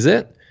 Is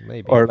it?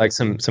 Maybe. Or like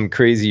some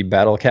crazy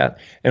battle cat.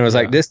 And it was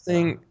like, this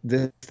thing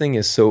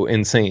is so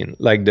insane.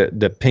 Like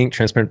the pink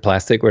transparent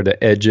plastic where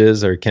the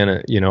edges are kind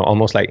of, you know,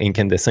 almost like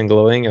incandescent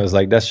glowing. I was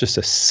like, that's just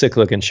a sick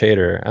looking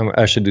shader.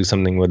 I should do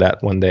something with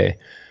that one day.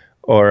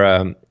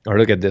 Or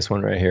look at this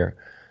one right here.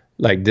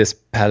 Like this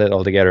palette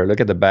altogether.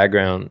 Look at the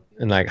background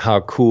and like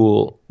how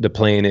cool the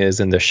plane is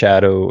and the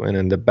shadow, and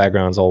then the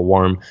background's all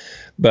warm.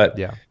 But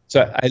yeah.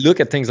 So I look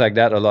at things like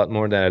that a lot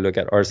more than I look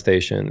at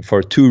ArtStation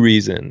for two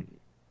reasons.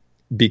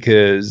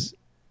 Because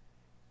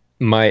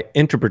my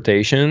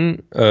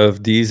interpretation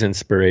of these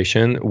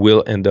inspiration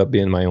will end up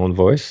being my own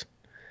voice.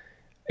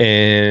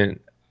 And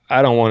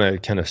I don't want to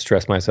kind of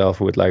stress myself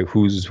with like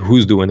who's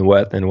doing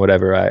what and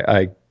whatever.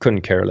 I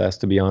couldn't care less,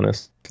 to be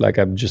honest. Like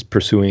I'm just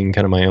pursuing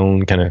kind of my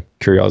own kind of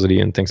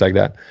curiosity and things like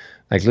that.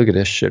 Like, look at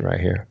this shit right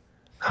here.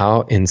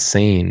 How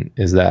insane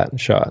is that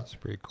shot? It's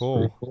pretty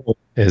cool.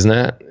 Isn't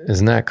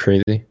that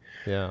crazy?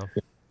 Yeah.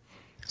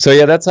 So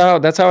yeah, that's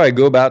how I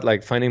go about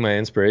like finding my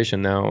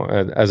inspiration now,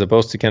 as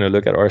opposed to kind of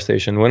look at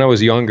ArtStation. When I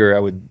was younger, I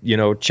would,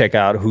 check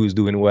out who's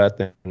doing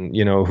what and,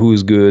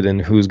 who's good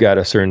and who's got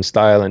a certain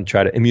style and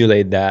try to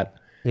emulate that.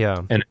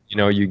 Yeah. And,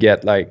 you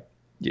get like,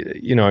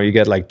 you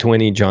get like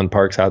 20 John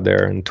Parks out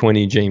there and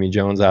 20 Jamie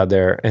Jones out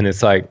there. And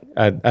it's like,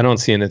 I don't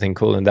see anything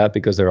cool in that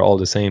because they're all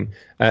the same.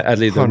 At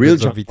least the real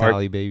John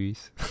Vitaly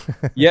babies.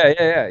 Yeah,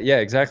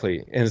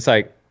 exactly. And it's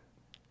like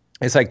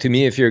to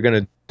me, if you're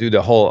going to do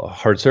the whole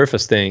hard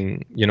surface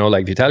thing,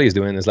 like Vitaly's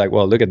doing, it's like,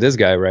 well, look at this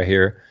guy right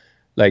here.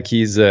 Like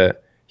he's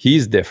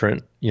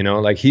different,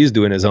 like he's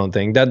doing his own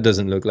thing. That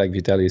doesn't look like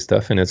Vitaly's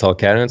stuff, and it's all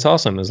cat, and it's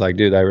awesome. It's like,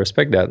 dude, I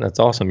respect that. That's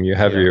awesome. You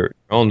have your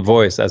own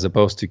voice as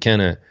opposed to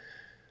kind of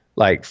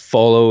like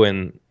follow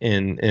and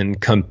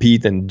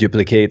compete and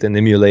duplicate and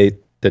emulate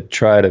that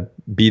try to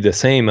be the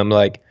same. I'm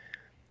like,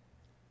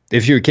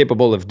 if you're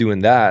capable of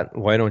doing that,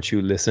 why don't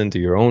you listen to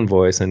your own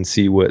voice and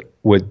see what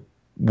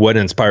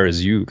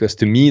inspires you? Because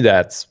to me,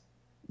 that's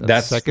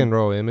second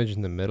row image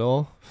in the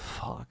middle.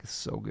 Fuck, it's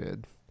so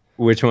good.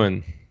 Which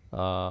one?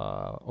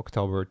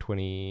 October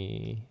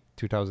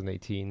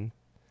 2018.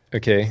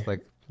 Okay. It's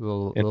like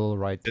little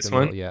right. This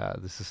one? Yeah,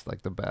 this is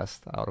like the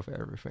best out of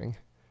everything.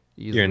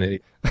 Easily. You're an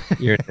idiot.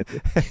 You're an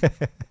idiot.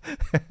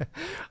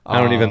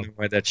 I don't even know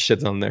why that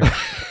shit's on there.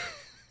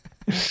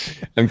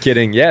 I'm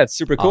kidding. Yeah, it's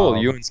super cool.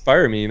 You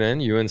inspire me,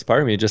 man. You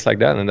inspire me just like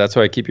that, and that's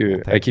why I keep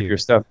your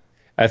stuff.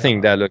 I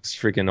think that looks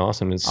freaking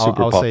awesome. It's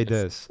super. I'll say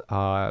this.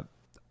 I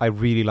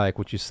really like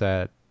what you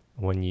said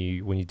when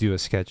you do a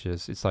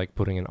sketches. It's like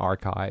putting an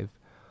archive,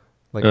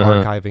 like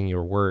archiving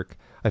your work.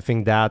 I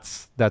think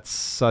that's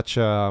such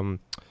a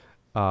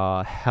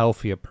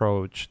healthy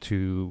approach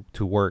to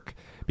work.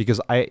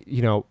 Because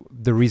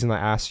the reason I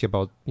asked you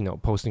about,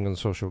 posting on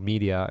social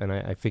media, and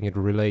I think it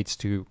relates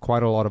to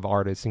quite a lot of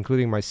artists,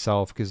 including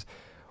myself, because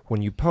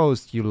when you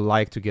post, you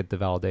like to get the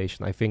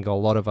validation. I think a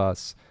lot of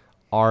us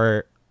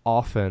are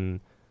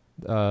often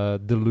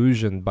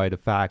delusioned by the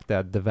fact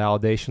that the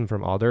validation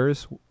from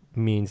others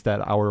means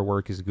that our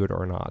work is good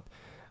or not.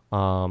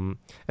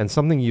 And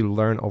something you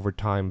learn over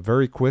time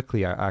very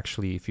quickly,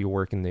 actually, if you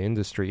work in the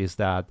industry, is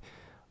that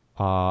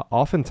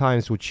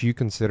oftentimes what you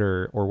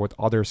consider or what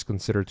others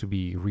consider to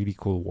be really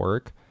cool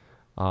work,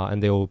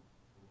 and they'll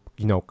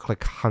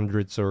click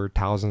hundreds or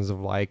thousands of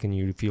like, and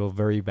you feel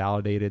very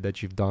validated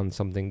that you've done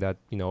something that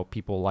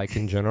people like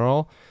in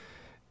general,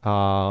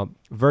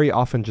 very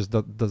often just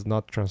does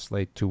not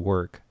translate to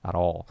work at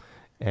all.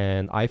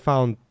 And I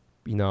found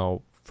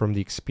from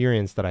the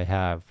experience that I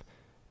have,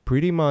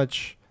 pretty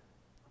much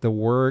the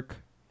work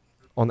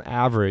on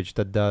average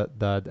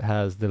that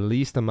has the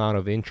least amount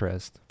of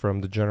interest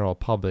from the general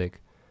public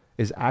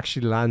is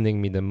actually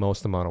landing me the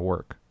most amount of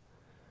work.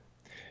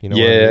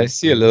 I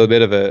see a little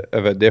bit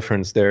of a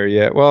difference there.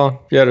 Yeah.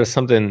 Well, yeah, there's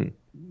something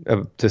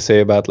to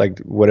say about like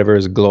whatever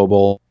is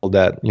global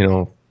that,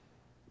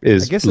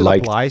 is, I guess it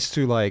applies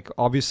to like,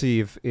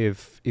 obviously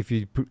if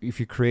you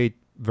create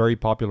very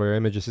popular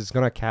images, it's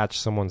going to catch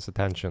someone's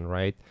attention,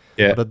 right?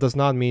 Yeah. But that does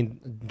not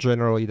mean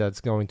generally that's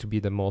going to be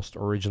the most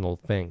original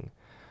thing.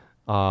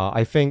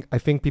 I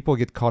think people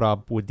get caught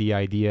up with the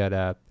idea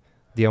that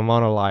the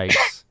amount of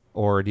likes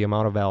or the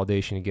amount of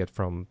validation you get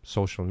from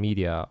social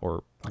media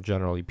or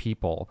generally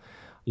people,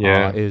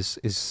 is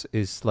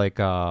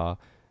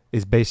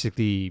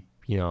basically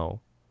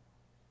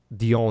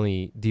the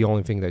only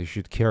thing that you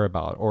should care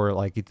about, or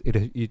like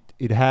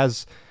it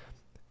has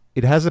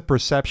a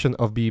perception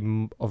of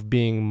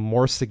being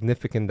more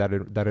significant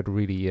than it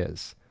really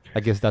is. I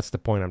guess that's the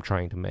point I'm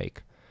trying to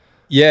make.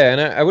 Yeah, and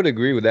I would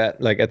agree with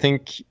that. Like I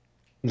think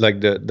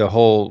like the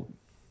whole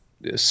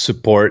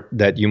support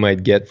that you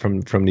might get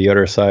from the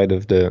other side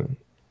of the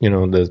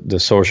the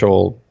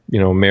social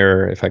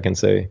mirror, if I can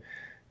say,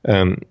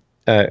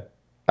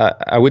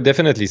 I would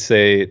definitely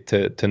say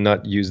to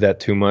not use that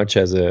too much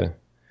as a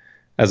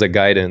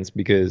guidance,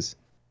 because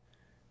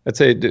I'd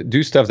say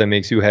do stuff that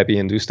makes you happy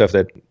and do stuff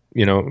that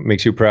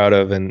makes you proud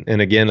of,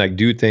 and again, like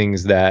do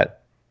things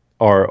that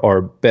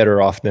are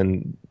better off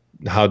than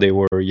how they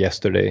were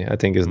yesterday. I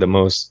think is the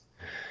most.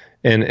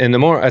 And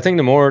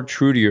the more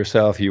true to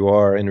yourself you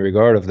are in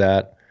regard of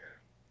that,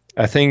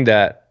 I think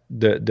that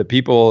the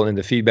people and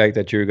the feedback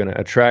that you're going to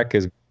attract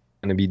is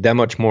going to be that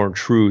much more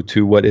true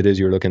to what it is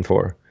you're looking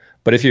for.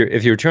 But if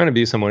you're trying to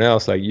be someone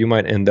else, like you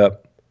might end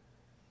up,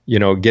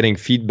 getting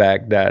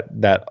feedback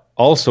that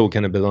also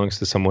kind of belongs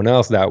to someone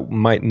else that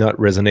might not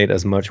resonate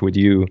as much with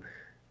you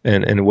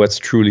and what's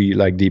truly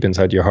like deep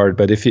inside your heart.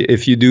 But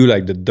if you do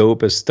like the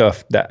dopest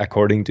stuff that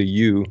according to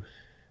you,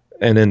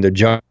 and then the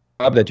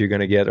that you're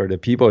going to get or the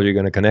people you're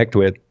going to connect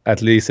with,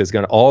 at least it's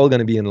all going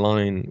to be in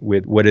line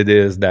with what it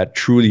is that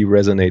truly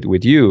resonate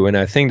with you. And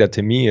I think that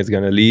to me is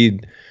going to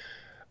lead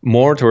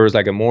more towards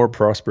like a more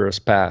prosperous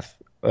path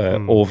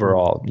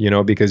overall, you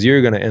know, because you're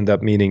going to end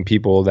up meeting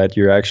people that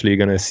you're actually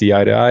going to see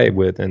eye to eye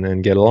with and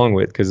then get along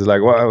with, because it's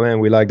like, wow, man,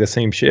 we like the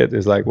same shit.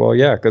 It's like, well,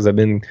 yeah, because I've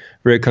been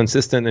very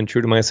consistent and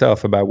true to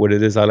myself about what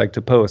it is I like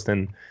to post,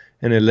 and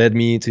it led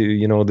me to,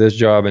 you know, this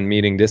job and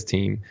meeting this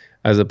team,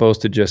 as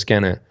opposed to just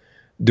kind of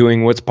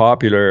doing what's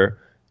popular,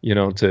 you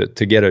know, to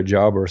get a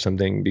job or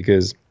something.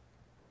 Because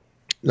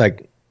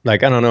like I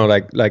don't know,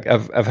 like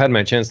I've had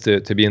my chance to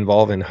be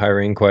involved in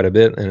hiring quite a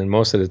bit, and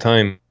most of the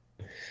time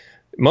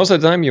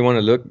you want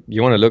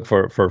to look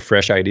for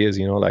fresh ideas,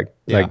 you know, like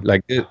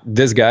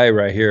this guy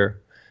right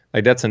here,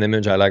 like that's an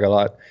image I like a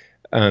lot,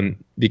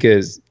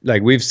 because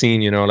like we've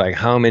seen, you know, like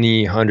how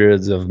many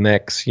hundreds of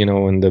mechs, you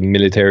know, in the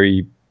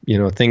military, you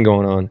know, thing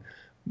going on,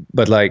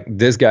 but like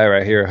this guy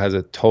right here has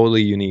a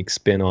totally unique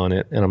spin on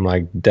it, and I'm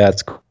like,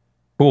 that's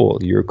cool,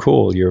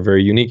 you're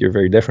very unique, you're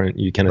very different,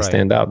 you kind of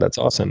stand out, that's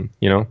awesome,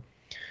 you know.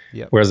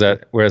 Yeah.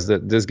 Whereas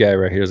this guy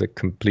right here is a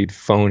complete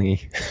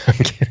phony. I'm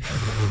kidding.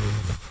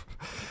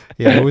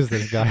 Yeah, who is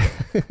this guy?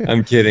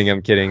 I'm kidding.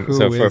 Who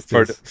So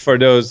for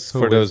those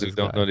who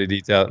don't guy? know the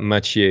detail,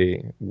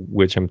 Mathieu,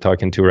 which I'm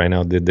talking to right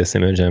now, did this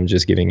image. I'm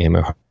just giving him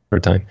a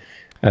hard time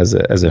as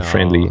a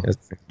friendly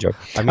joke.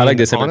 I mean, I like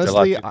this image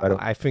honestly, a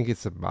lot. I think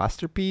it's a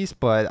masterpiece,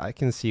 but I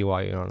can see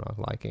why you're not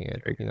liking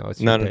it. You know,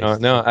 it's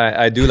No.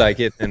 I do like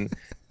it, and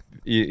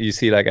you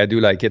see, like I do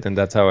like it, and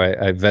that's how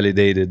I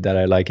validated that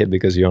I like it,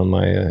 because you're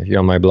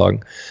on my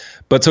blog.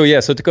 But so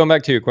to come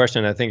back to your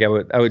question, I think I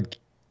would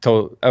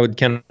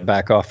kind of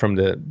back off from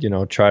the, you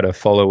know, try to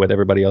follow what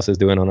everybody else is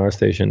doing on our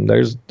station.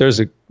 There's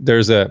a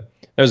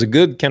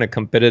good kind of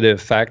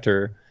competitive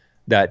factor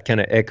that kind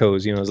of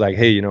echoes, you know, it's like,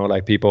 hey, you know,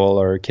 like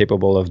people are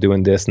capable of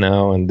doing this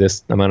now and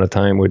this amount of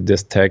time with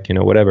this tech, you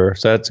know, whatever.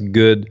 So that's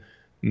good.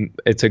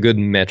 It's a good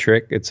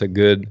metric. It's a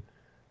good,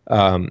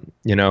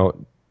 you know,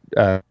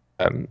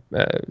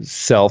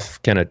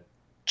 self kind of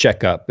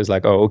checkup. Is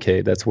like, oh,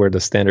 okay, that's where the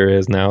standard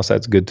is now. So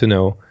that's good to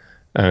know.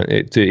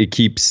 It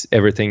keeps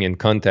everything in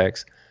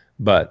context.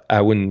 But I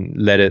wouldn't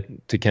let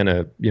it to kind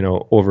of, you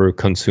know, over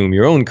consume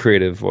your own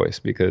creative voice,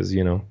 because,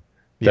 you know,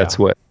 that's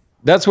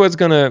what's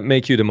gonna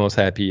make you the most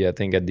happy. I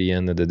think at the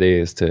end of the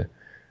day is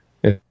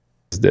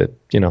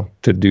you know,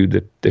 to do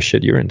the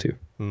shit you're into.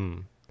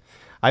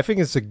 I think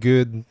it's a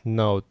good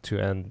note to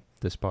end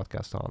this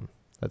podcast on.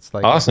 That's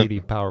like awesome. A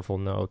really powerful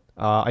note.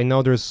 I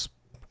know there's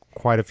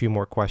quite a few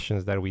more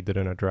questions that we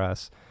didn't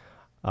address,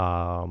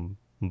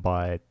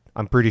 but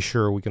I'm pretty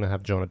sure we're gonna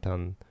have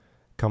Jonathan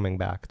coming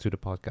back to the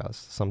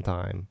podcast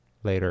sometime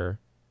later.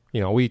 You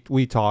know, we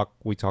talk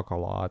a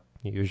lot.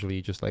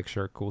 Usually just like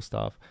share cool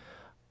stuff,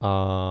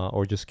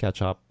 or just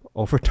catch up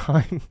over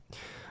time.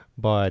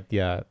 But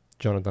yeah,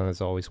 Jonathan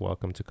is always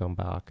welcome to come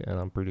back, and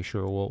I'm pretty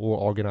sure we'll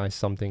organize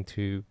something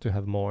to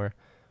have more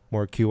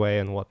QA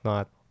and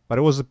whatnot. But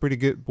it was a pretty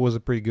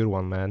good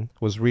one, man.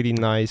 It was really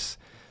nice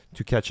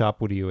to catch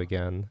up with you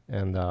again,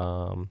 and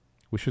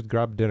we should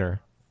grab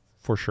dinner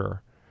for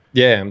sure.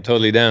 Yeah, I'm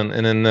totally down.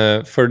 And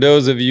then for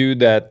those of you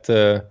that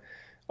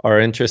are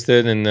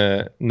interested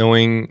in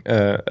knowing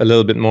a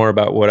little bit more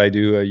about what I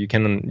do, you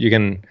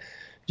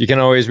can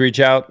always reach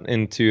out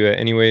into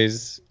any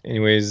ways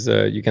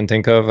you can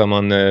think of. I'm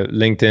on the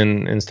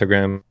LinkedIn,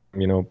 Instagram,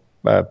 you know,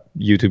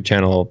 YouTube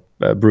channel,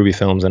 Bruby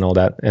Films, and all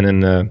that.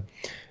 And then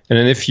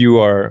if you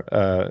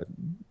are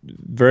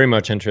very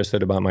much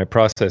interested about my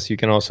process, you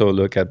can also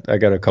look at, I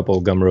got a couple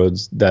of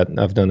Gumroads that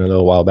I've done a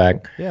little while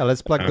back. Yeah,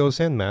 let's plug those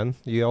in, man.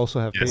 You also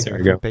have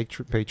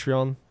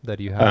Patreon that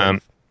you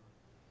have.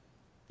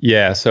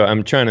 Yeah, so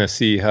I'm trying to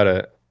see how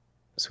to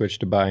switch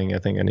to buying. I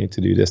think I need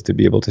to do this to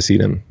be able to see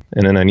them,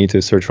 and then I need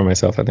to search for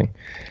myself, I think.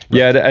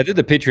 Right. Yeah, I did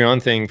the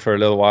Patreon thing for a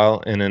little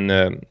while, and then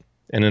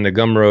the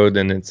Gumroad,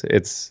 and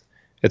it's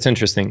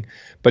interesting.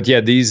 But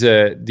yeah, these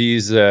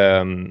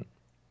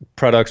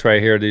products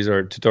right here, these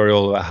are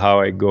tutorial how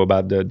I go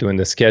about doing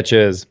the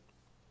sketches,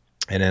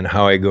 and then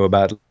how I go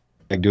about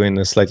like doing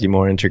the slightly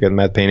more intricate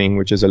matte painting,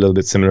 which is a little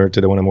bit similar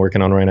to the one I'm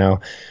working on right now,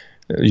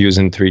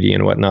 using 3D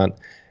and whatnot.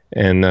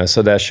 And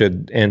so that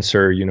should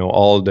answer, you know,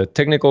 all the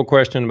technical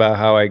question about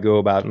how I go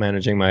about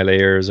managing my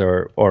layers,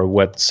 or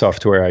what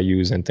software I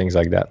use and things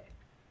like that.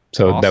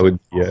 So awesome. That would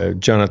be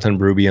Jonathan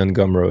Bruby on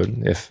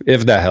Gumroad,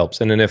 if that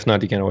helps. And then if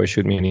not, you can always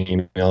shoot me an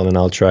email, and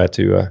I'll try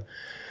to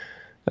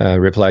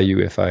reply you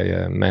if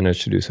I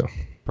manage to do so.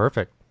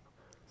 Perfect.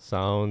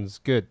 Sounds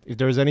good. If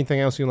there's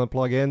anything else you want to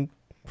plug in,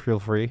 feel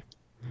free,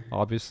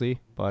 obviously.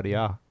 But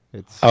yeah,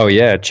 it's... Oh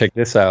yeah, check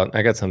this out.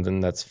 I got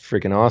something that's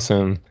freaking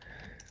awesome.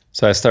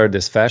 So I started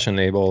this fashion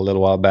label a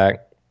little while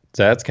back.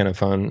 So that's kind of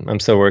fun. I'm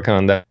still working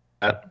on that.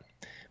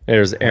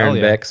 There's Aaron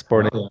Beck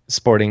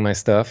sporting my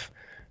stuff.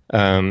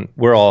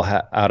 We're all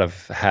out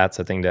of hats.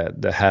 I think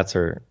that the hats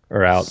are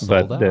out.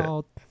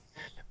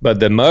 But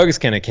the mugs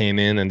kind of came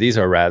in, and these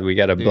are rad. We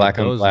got a black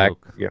on black.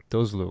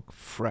 Those look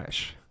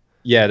fresh.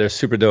 Yeah, they're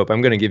super dope.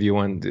 I'm gonna give you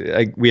one.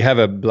 We have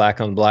a black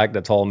on black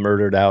that's all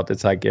murdered out.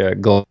 It's like a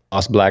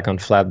gloss black on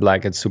flat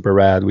black. It's super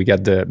rad. We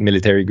got the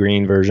military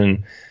green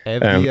version,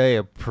 um, FDA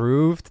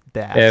approved.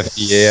 That's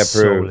FDA so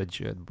approved,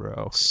 legit,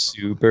 bro.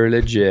 super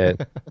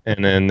legit.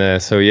 And then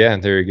so yeah,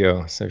 there you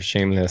go. So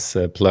shameless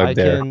plug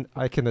there.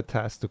 I can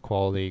attest to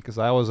quality because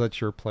I was at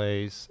your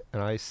place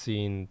and I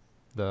seen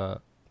the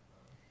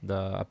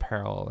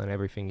apparel and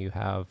everything you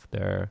have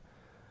there.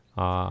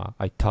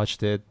 I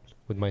touched it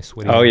with my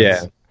sweaty Oh yeah,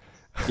 hands.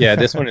 yeah.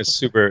 This one is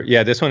super.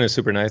 Yeah, this one is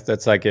super nice.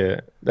 That's like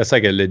a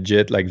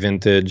legit like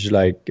vintage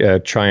like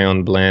try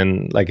on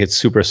blend. Like it's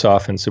super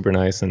soft and super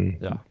nice and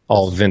Yeah,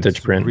 all vintage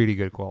it's print. really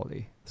good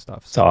quality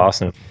stuff. It's So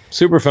awesome.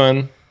 Super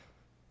fun.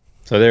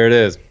 So there it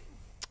is.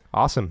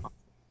 awesome,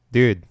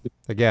 dude.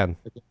 Again,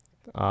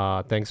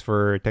 thanks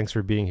for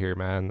being here,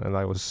 man. And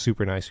that was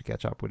super nice to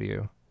catch up with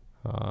you.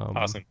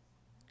 Awesome.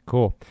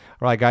 Cool. All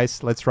right,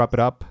 guys, let's wrap it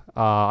up.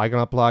 I'm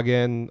gonna plug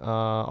in,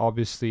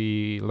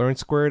 obviously, Learn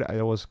Squared.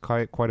 There was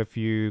quite a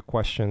few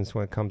questions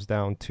when it comes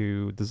down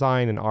to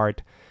design and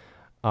art.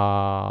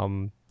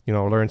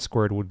 Learn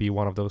Squared would be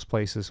one of those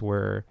places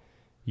where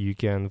you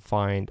can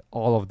find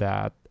all of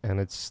that, and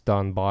it's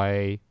done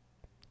by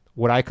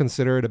what I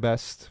consider the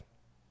best,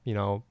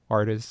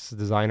 artists,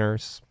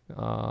 designers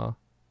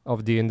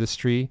of the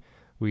industry.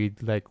 We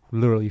like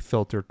literally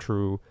filter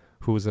through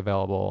who's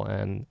available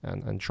and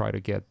try to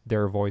get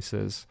their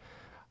voices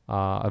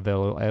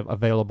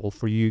available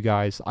for you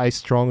guys. I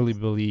strongly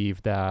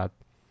believe that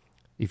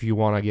if you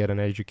want to get an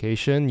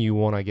education, you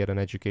want to get an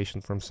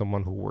education from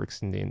someone who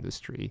works in the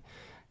industry,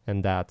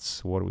 and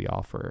that's what we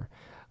offer.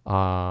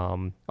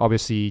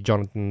 Obviously,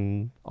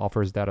 Jonathan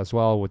offers that as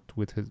well with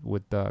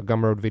the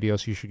Gumroad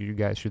videos. You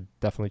guys should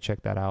definitely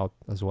check that out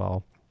as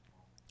well.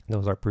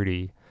 Those are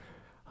pretty,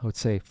 I would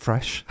say,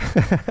 fresh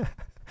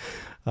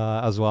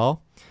as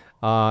well.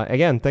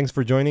 Again, thanks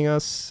for joining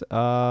us.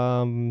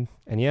 And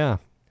yeah,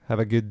 have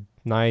a good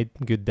night,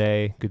 good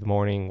day, good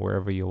morning,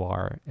 wherever you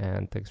are.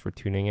 And thanks for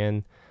tuning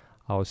in.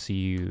 I'll see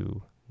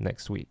you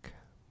next week.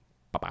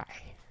 Bye bye.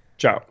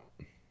 Ciao.